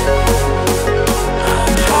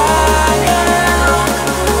 I'm higher on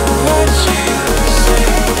what you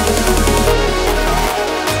say.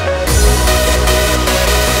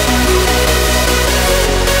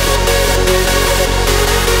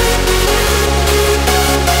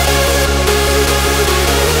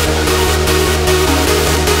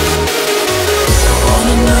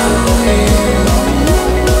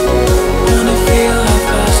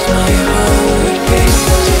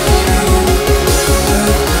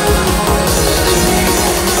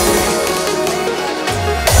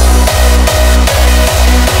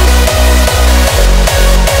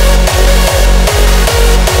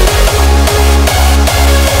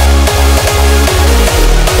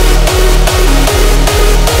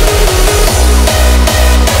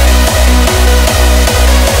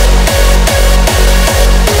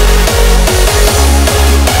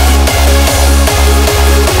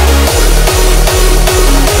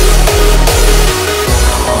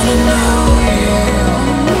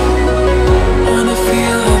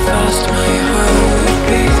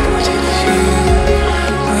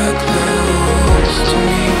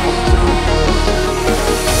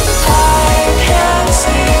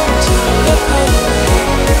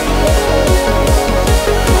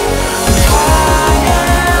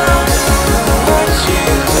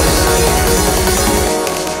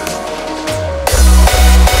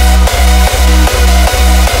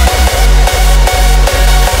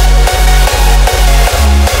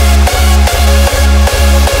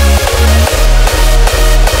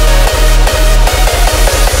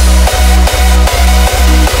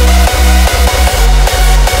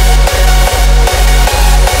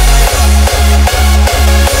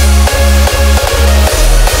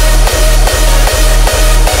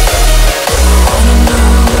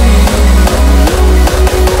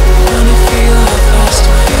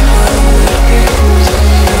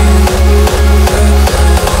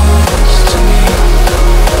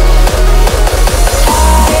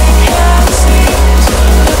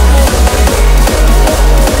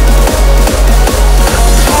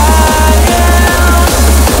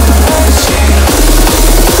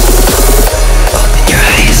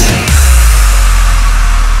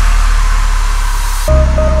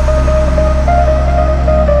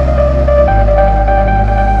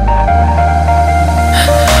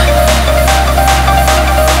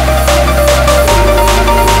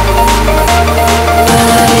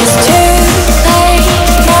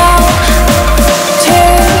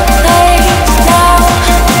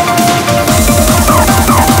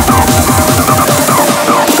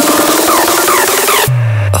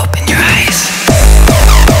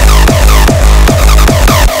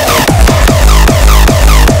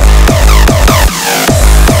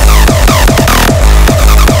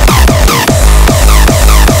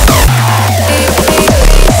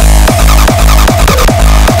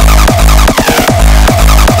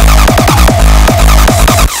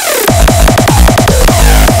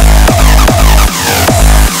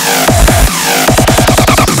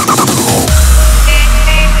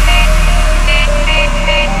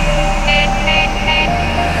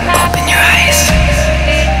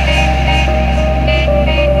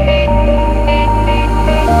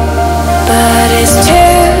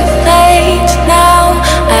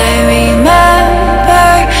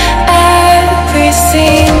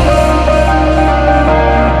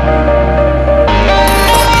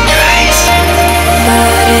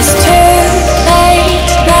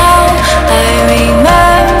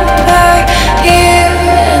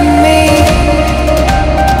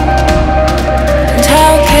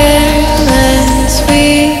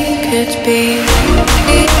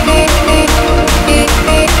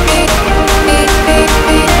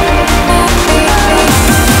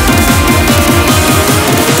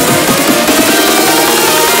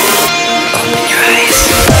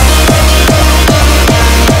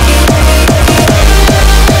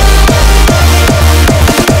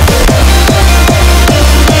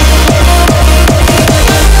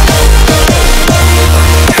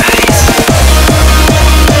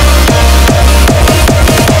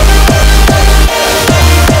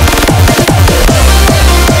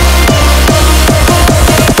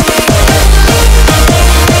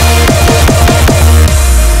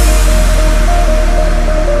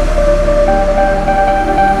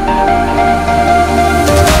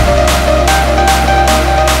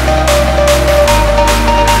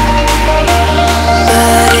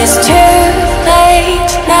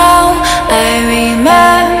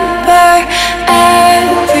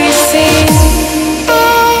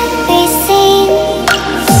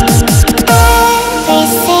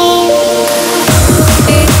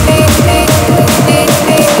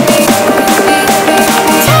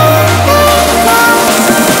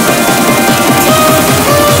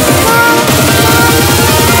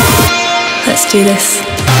 do this.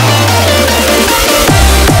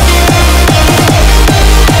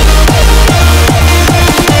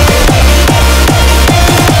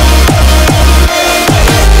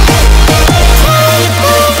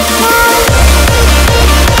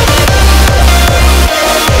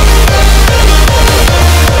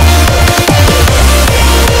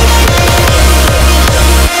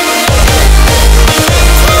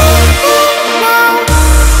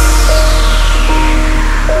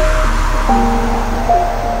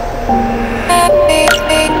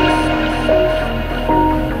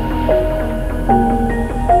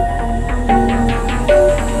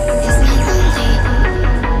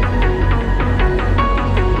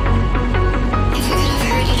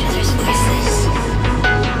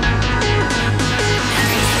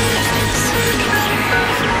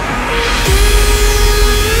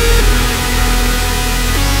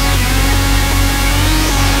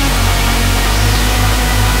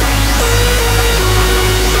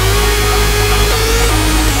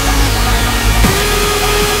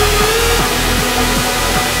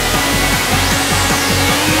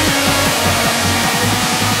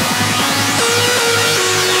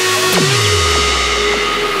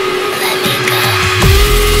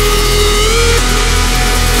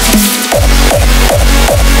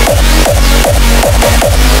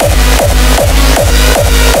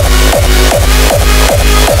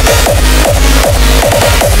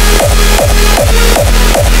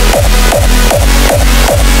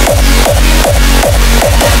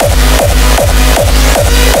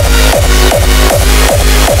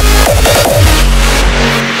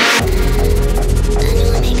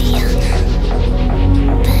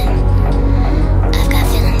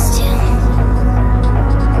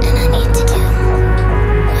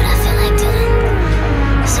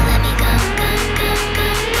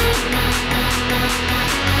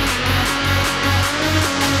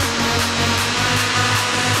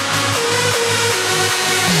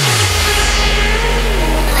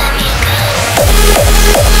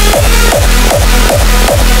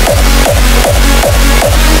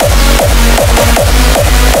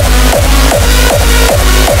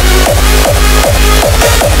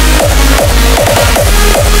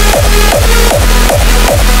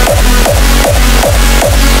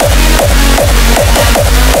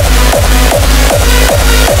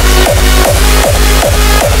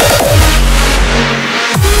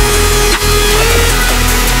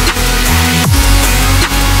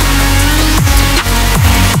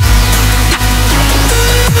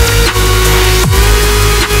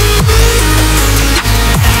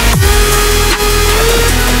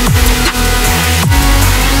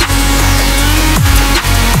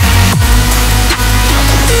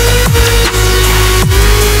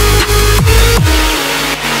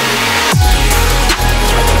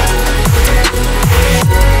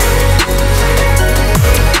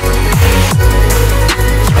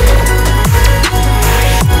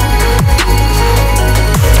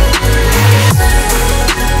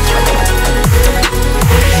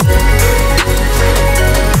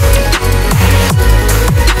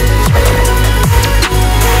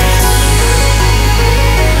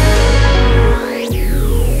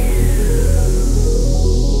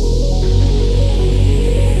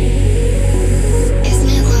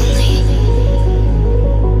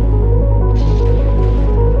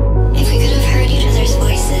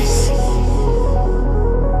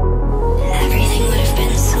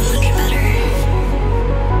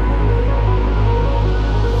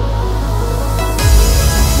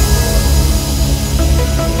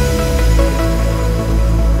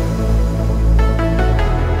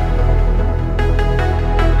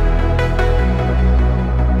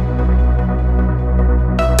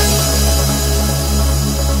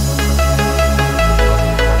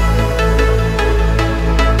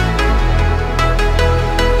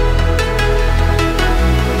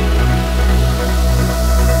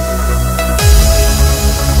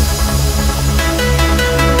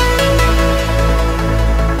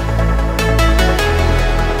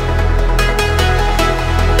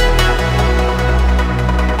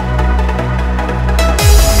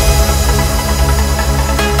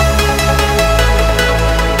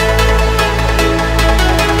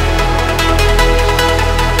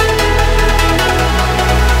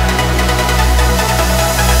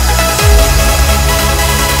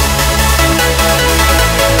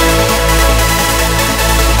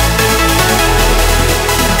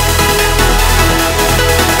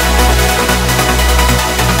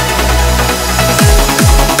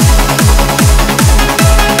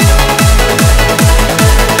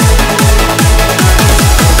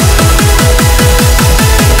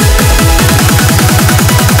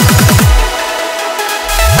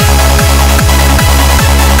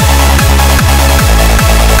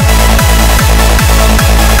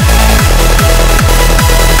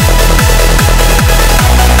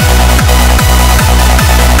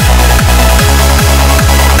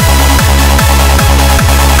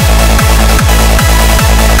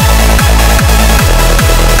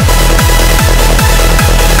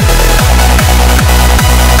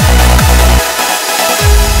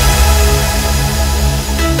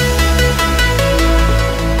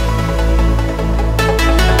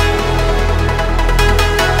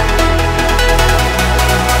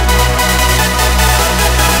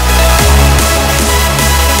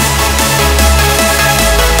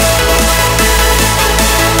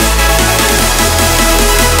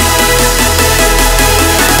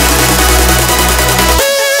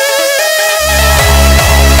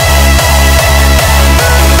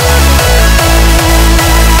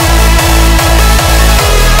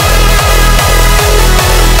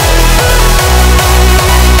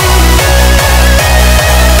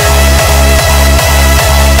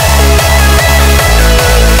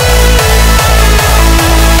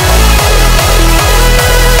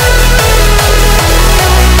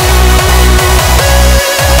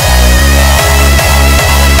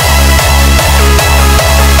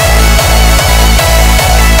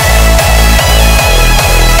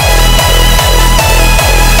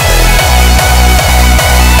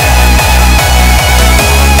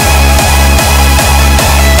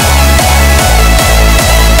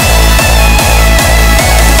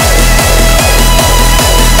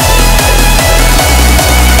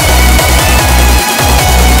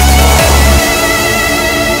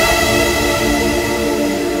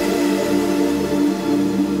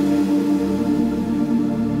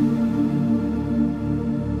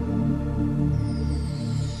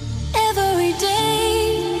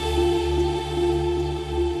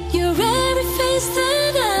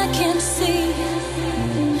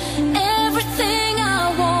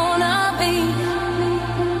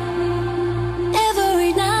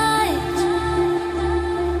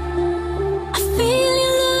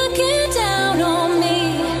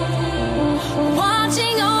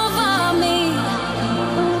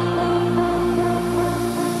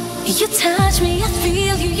 You touch me, I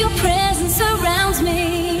feel you, your presence surrounds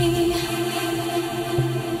me.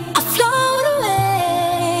 I float away.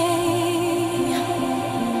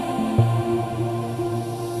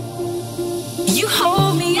 You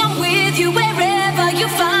hold me, I'm with you wherever you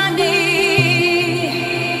find me.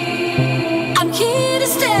 I'm here to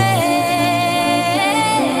stay.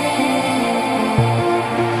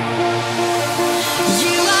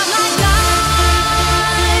 You are my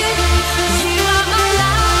guide, you are my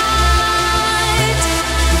light.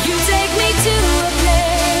 You take me to a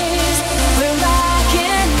place where I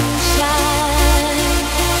can shine.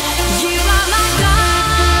 You are my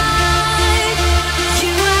guide,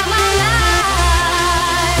 you are my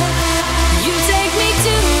light. You take me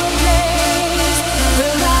to a place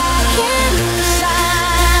where I can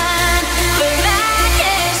shine, where I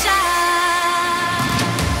can shine.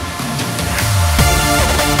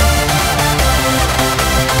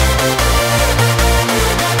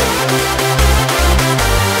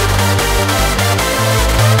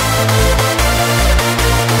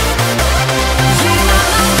 You are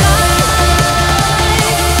my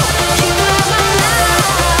guide, you are my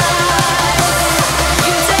light.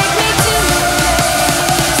 You take me to a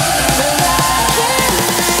place where I can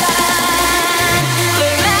shine,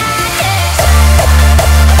 where I can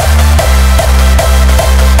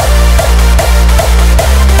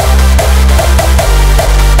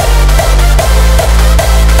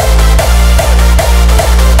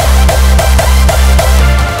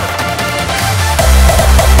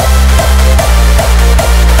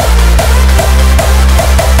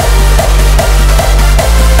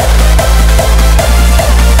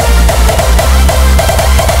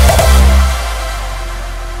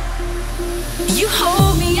You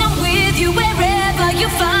hold me, I'm with you wherever you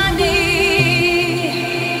find me.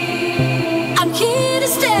 I'm here to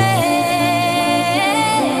stay.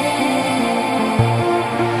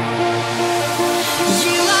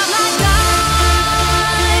 You are my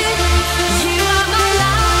guide, you are my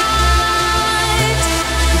light.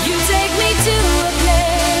 You take me to a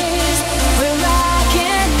place where I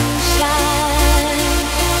can shine.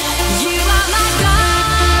 You are my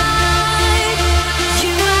guide,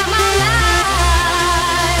 you are my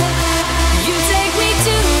light. You take me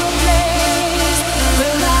to a place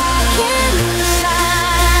where I can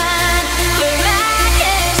shine, where I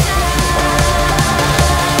can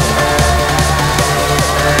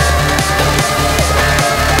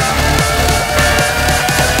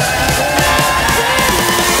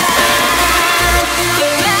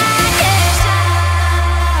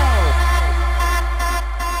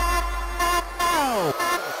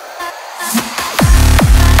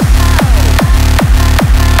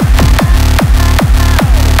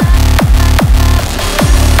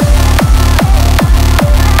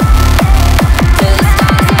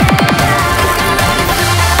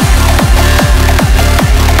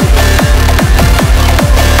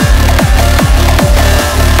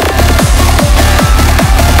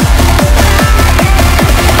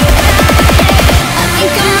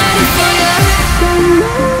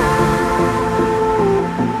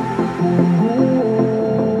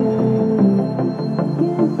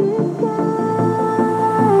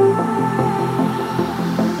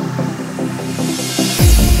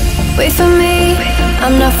wait for me,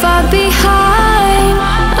 I'm not far behind.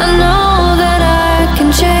 I know that I can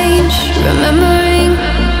change. Remembering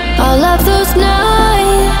all of those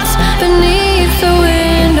nights beneath the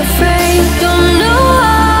window frame. Don't know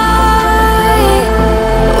why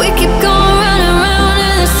we keep going round and round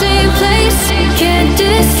in the same place. Can't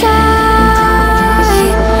decide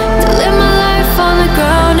to live my life on the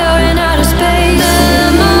ground or in outer space.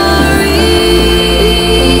 Memories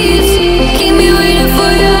keep me waiting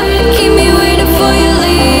for you, keep me waiting for you.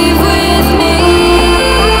 Leave with me.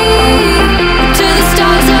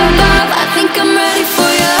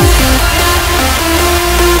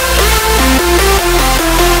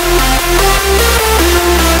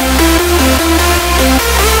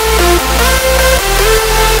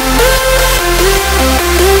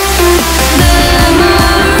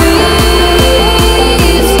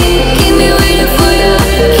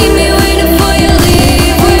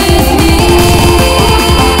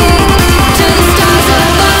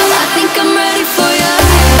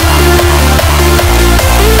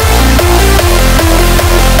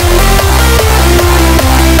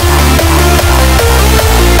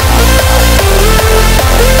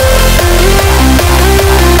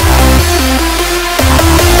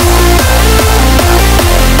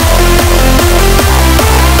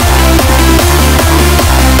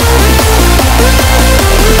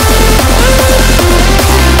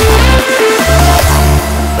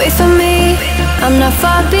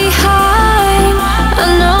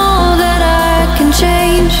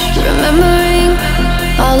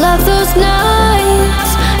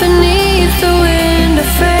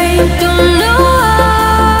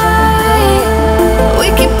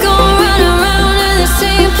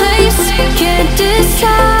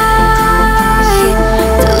 tight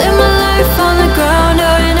to live my life on the ground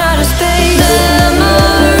or in outer space.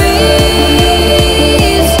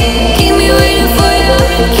 Memories keep me waiting for you,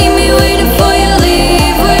 keep me waiting for you.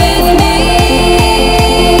 Leave with me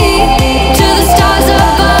to the stars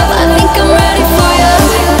above. I think I'm ready for you.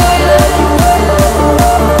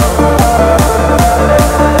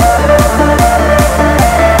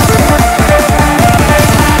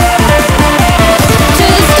 To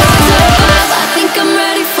the stars above. I think I'm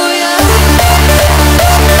ready for you.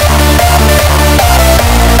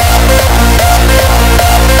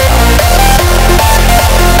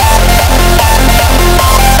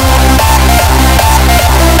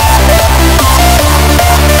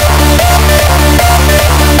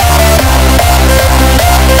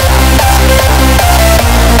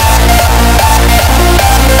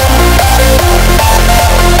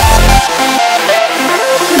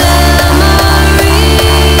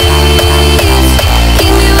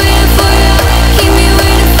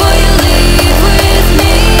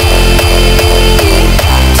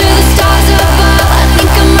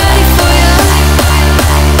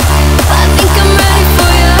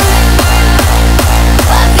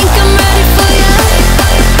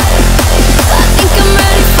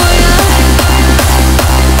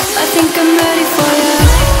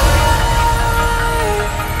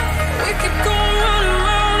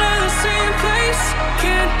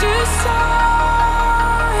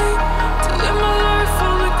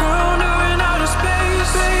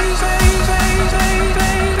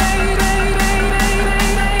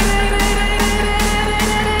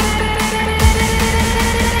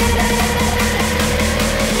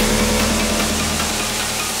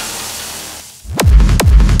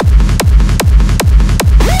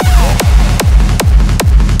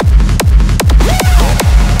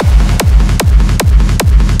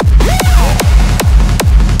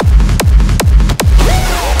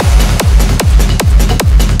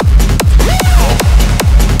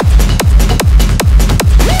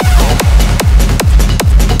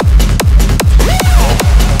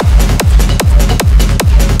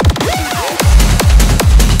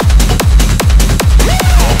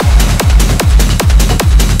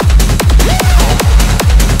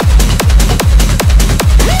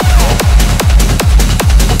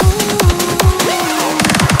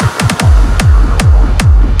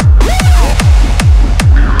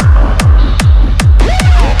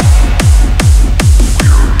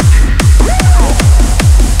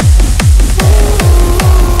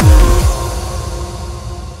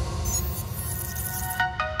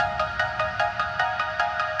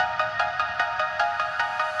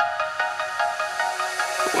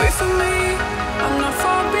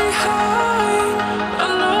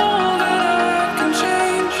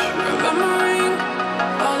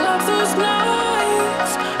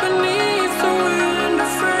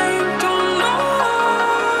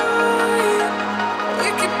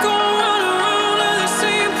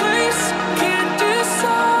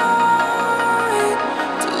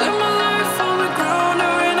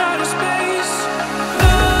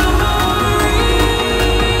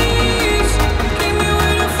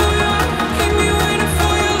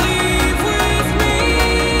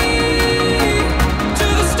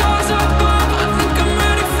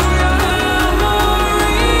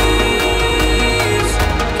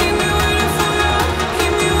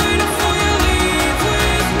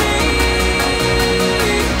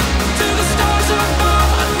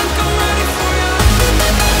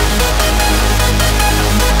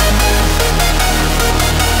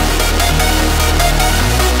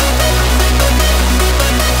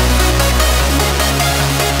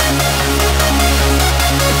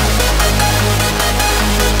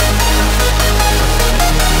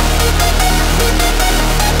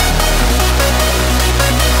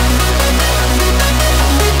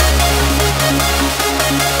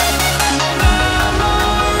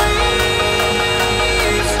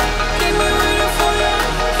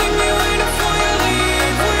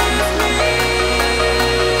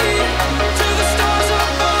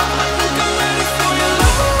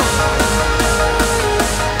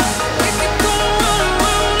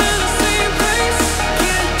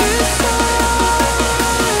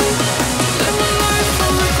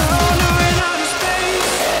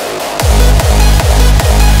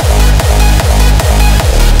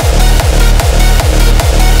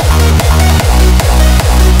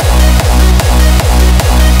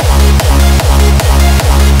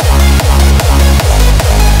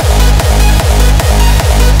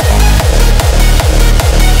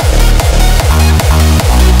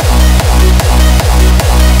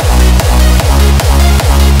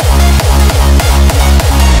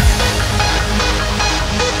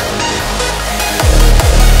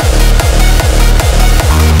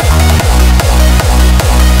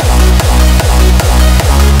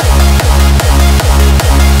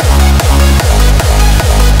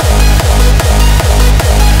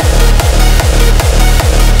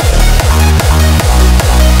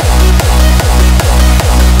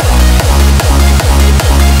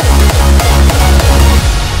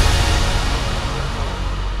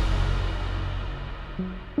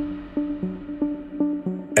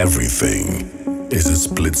 Everything is a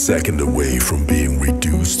split second away from being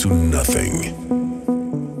reduced to nothing.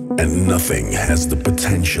 And nothing has the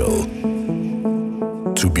potential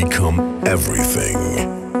to become everything.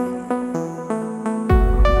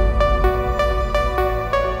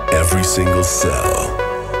 Every single cell,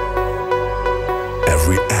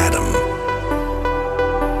 every atom,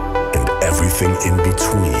 and everything in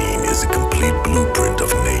between is a complete blueprint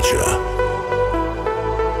of nature.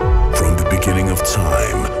 From the beginning of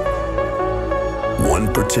time,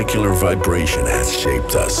 one particular vibration has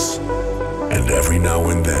shaped us, and every now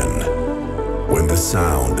and then, when the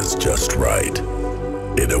sound is just right,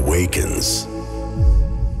 it awakens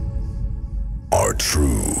our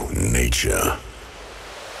true nature.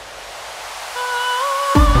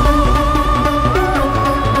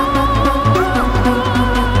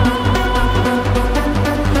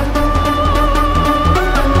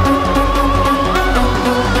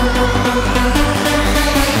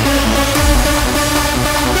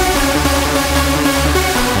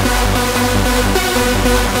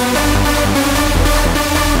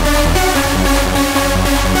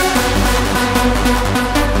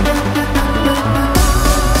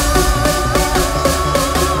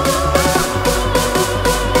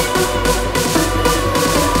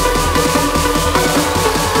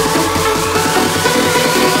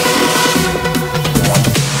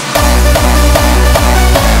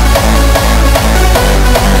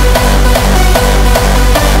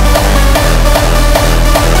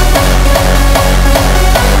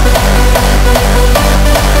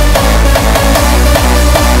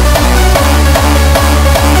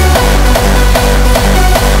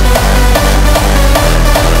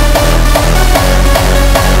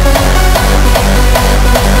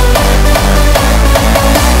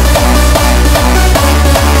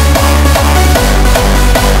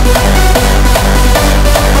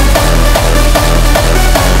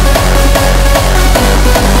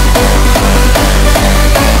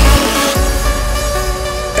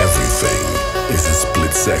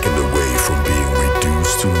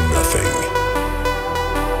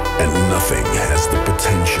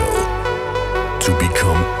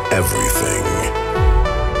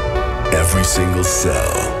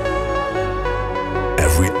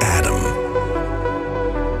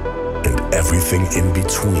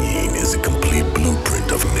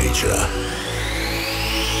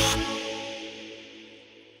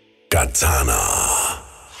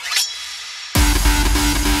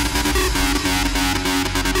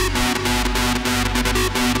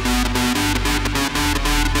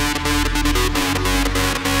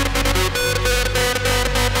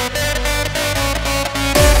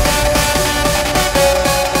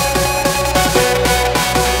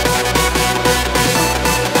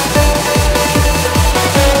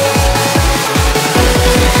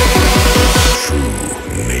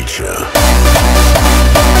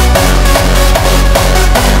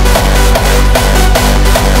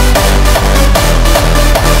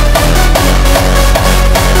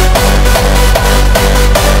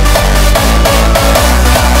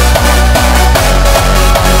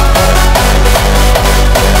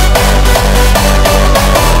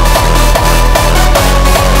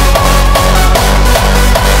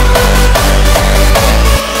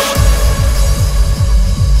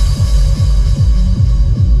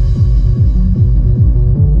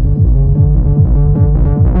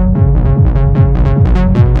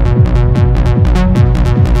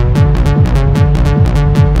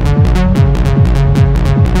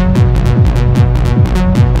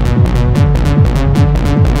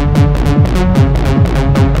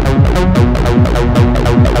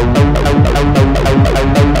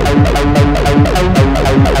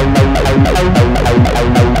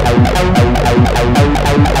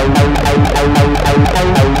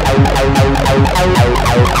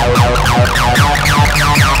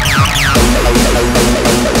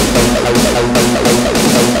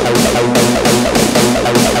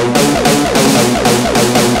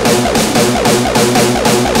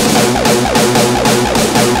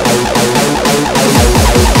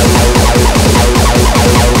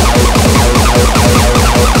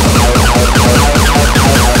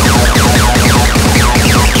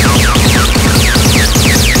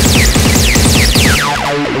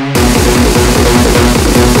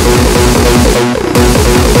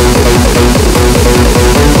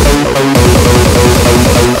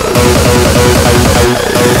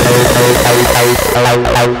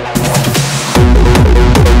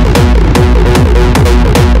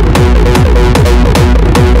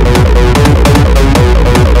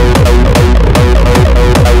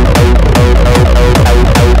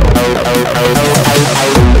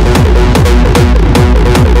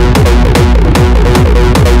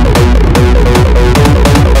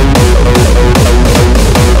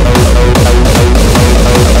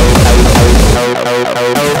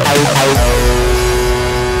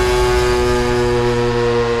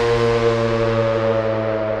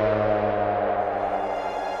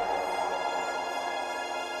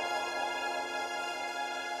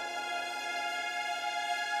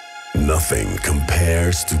 nothing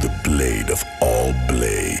compares to the blade of all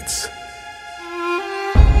blades.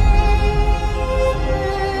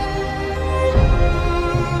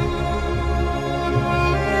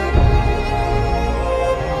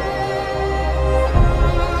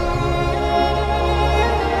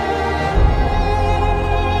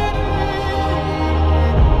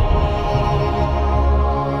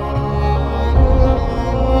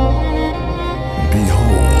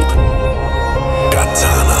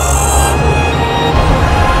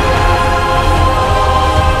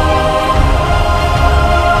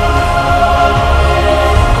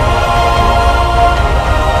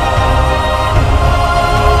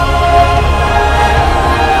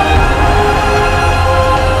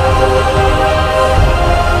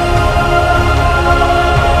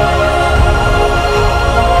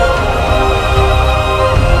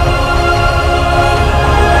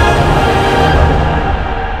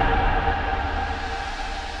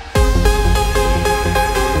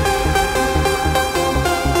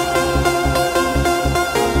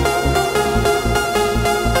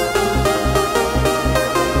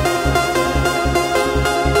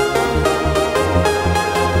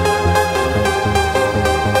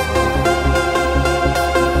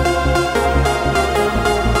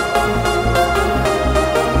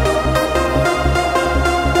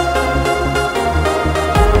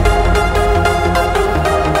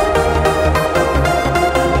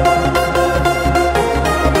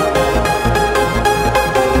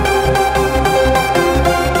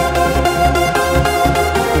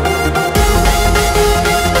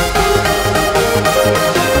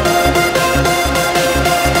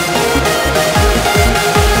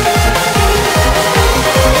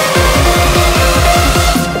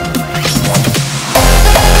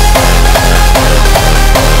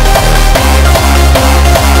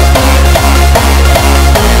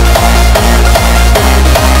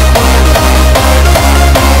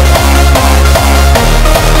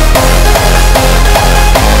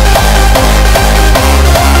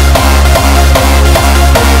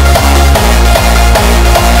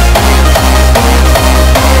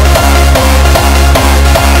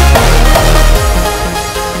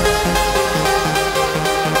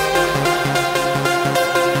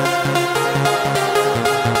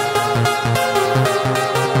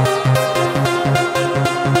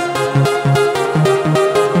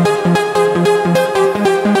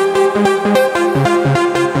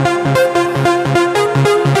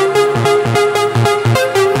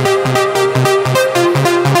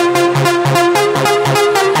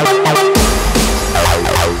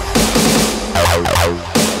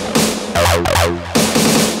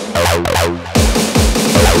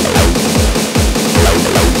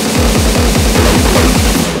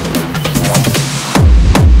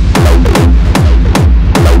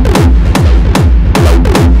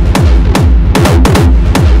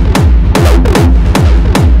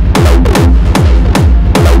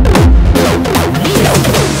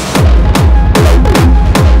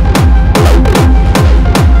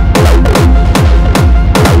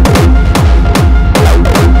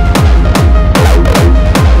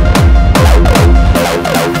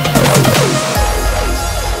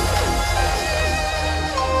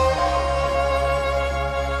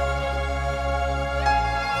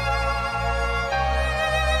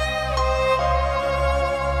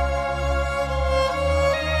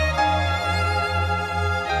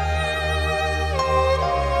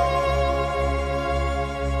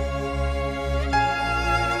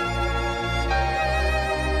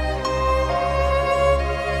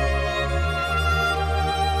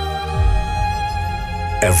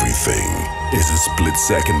 Everything is a split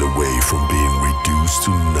second away from being reduced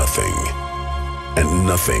to nothing. And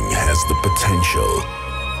nothing has the potential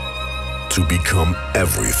to become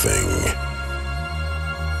everything.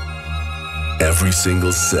 Every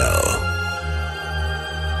single cell,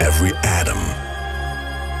 every atom,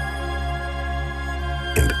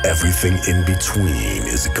 and everything in between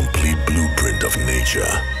is a complete blueprint of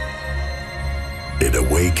nature. It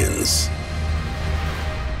awakens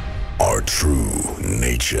our true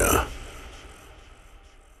nature.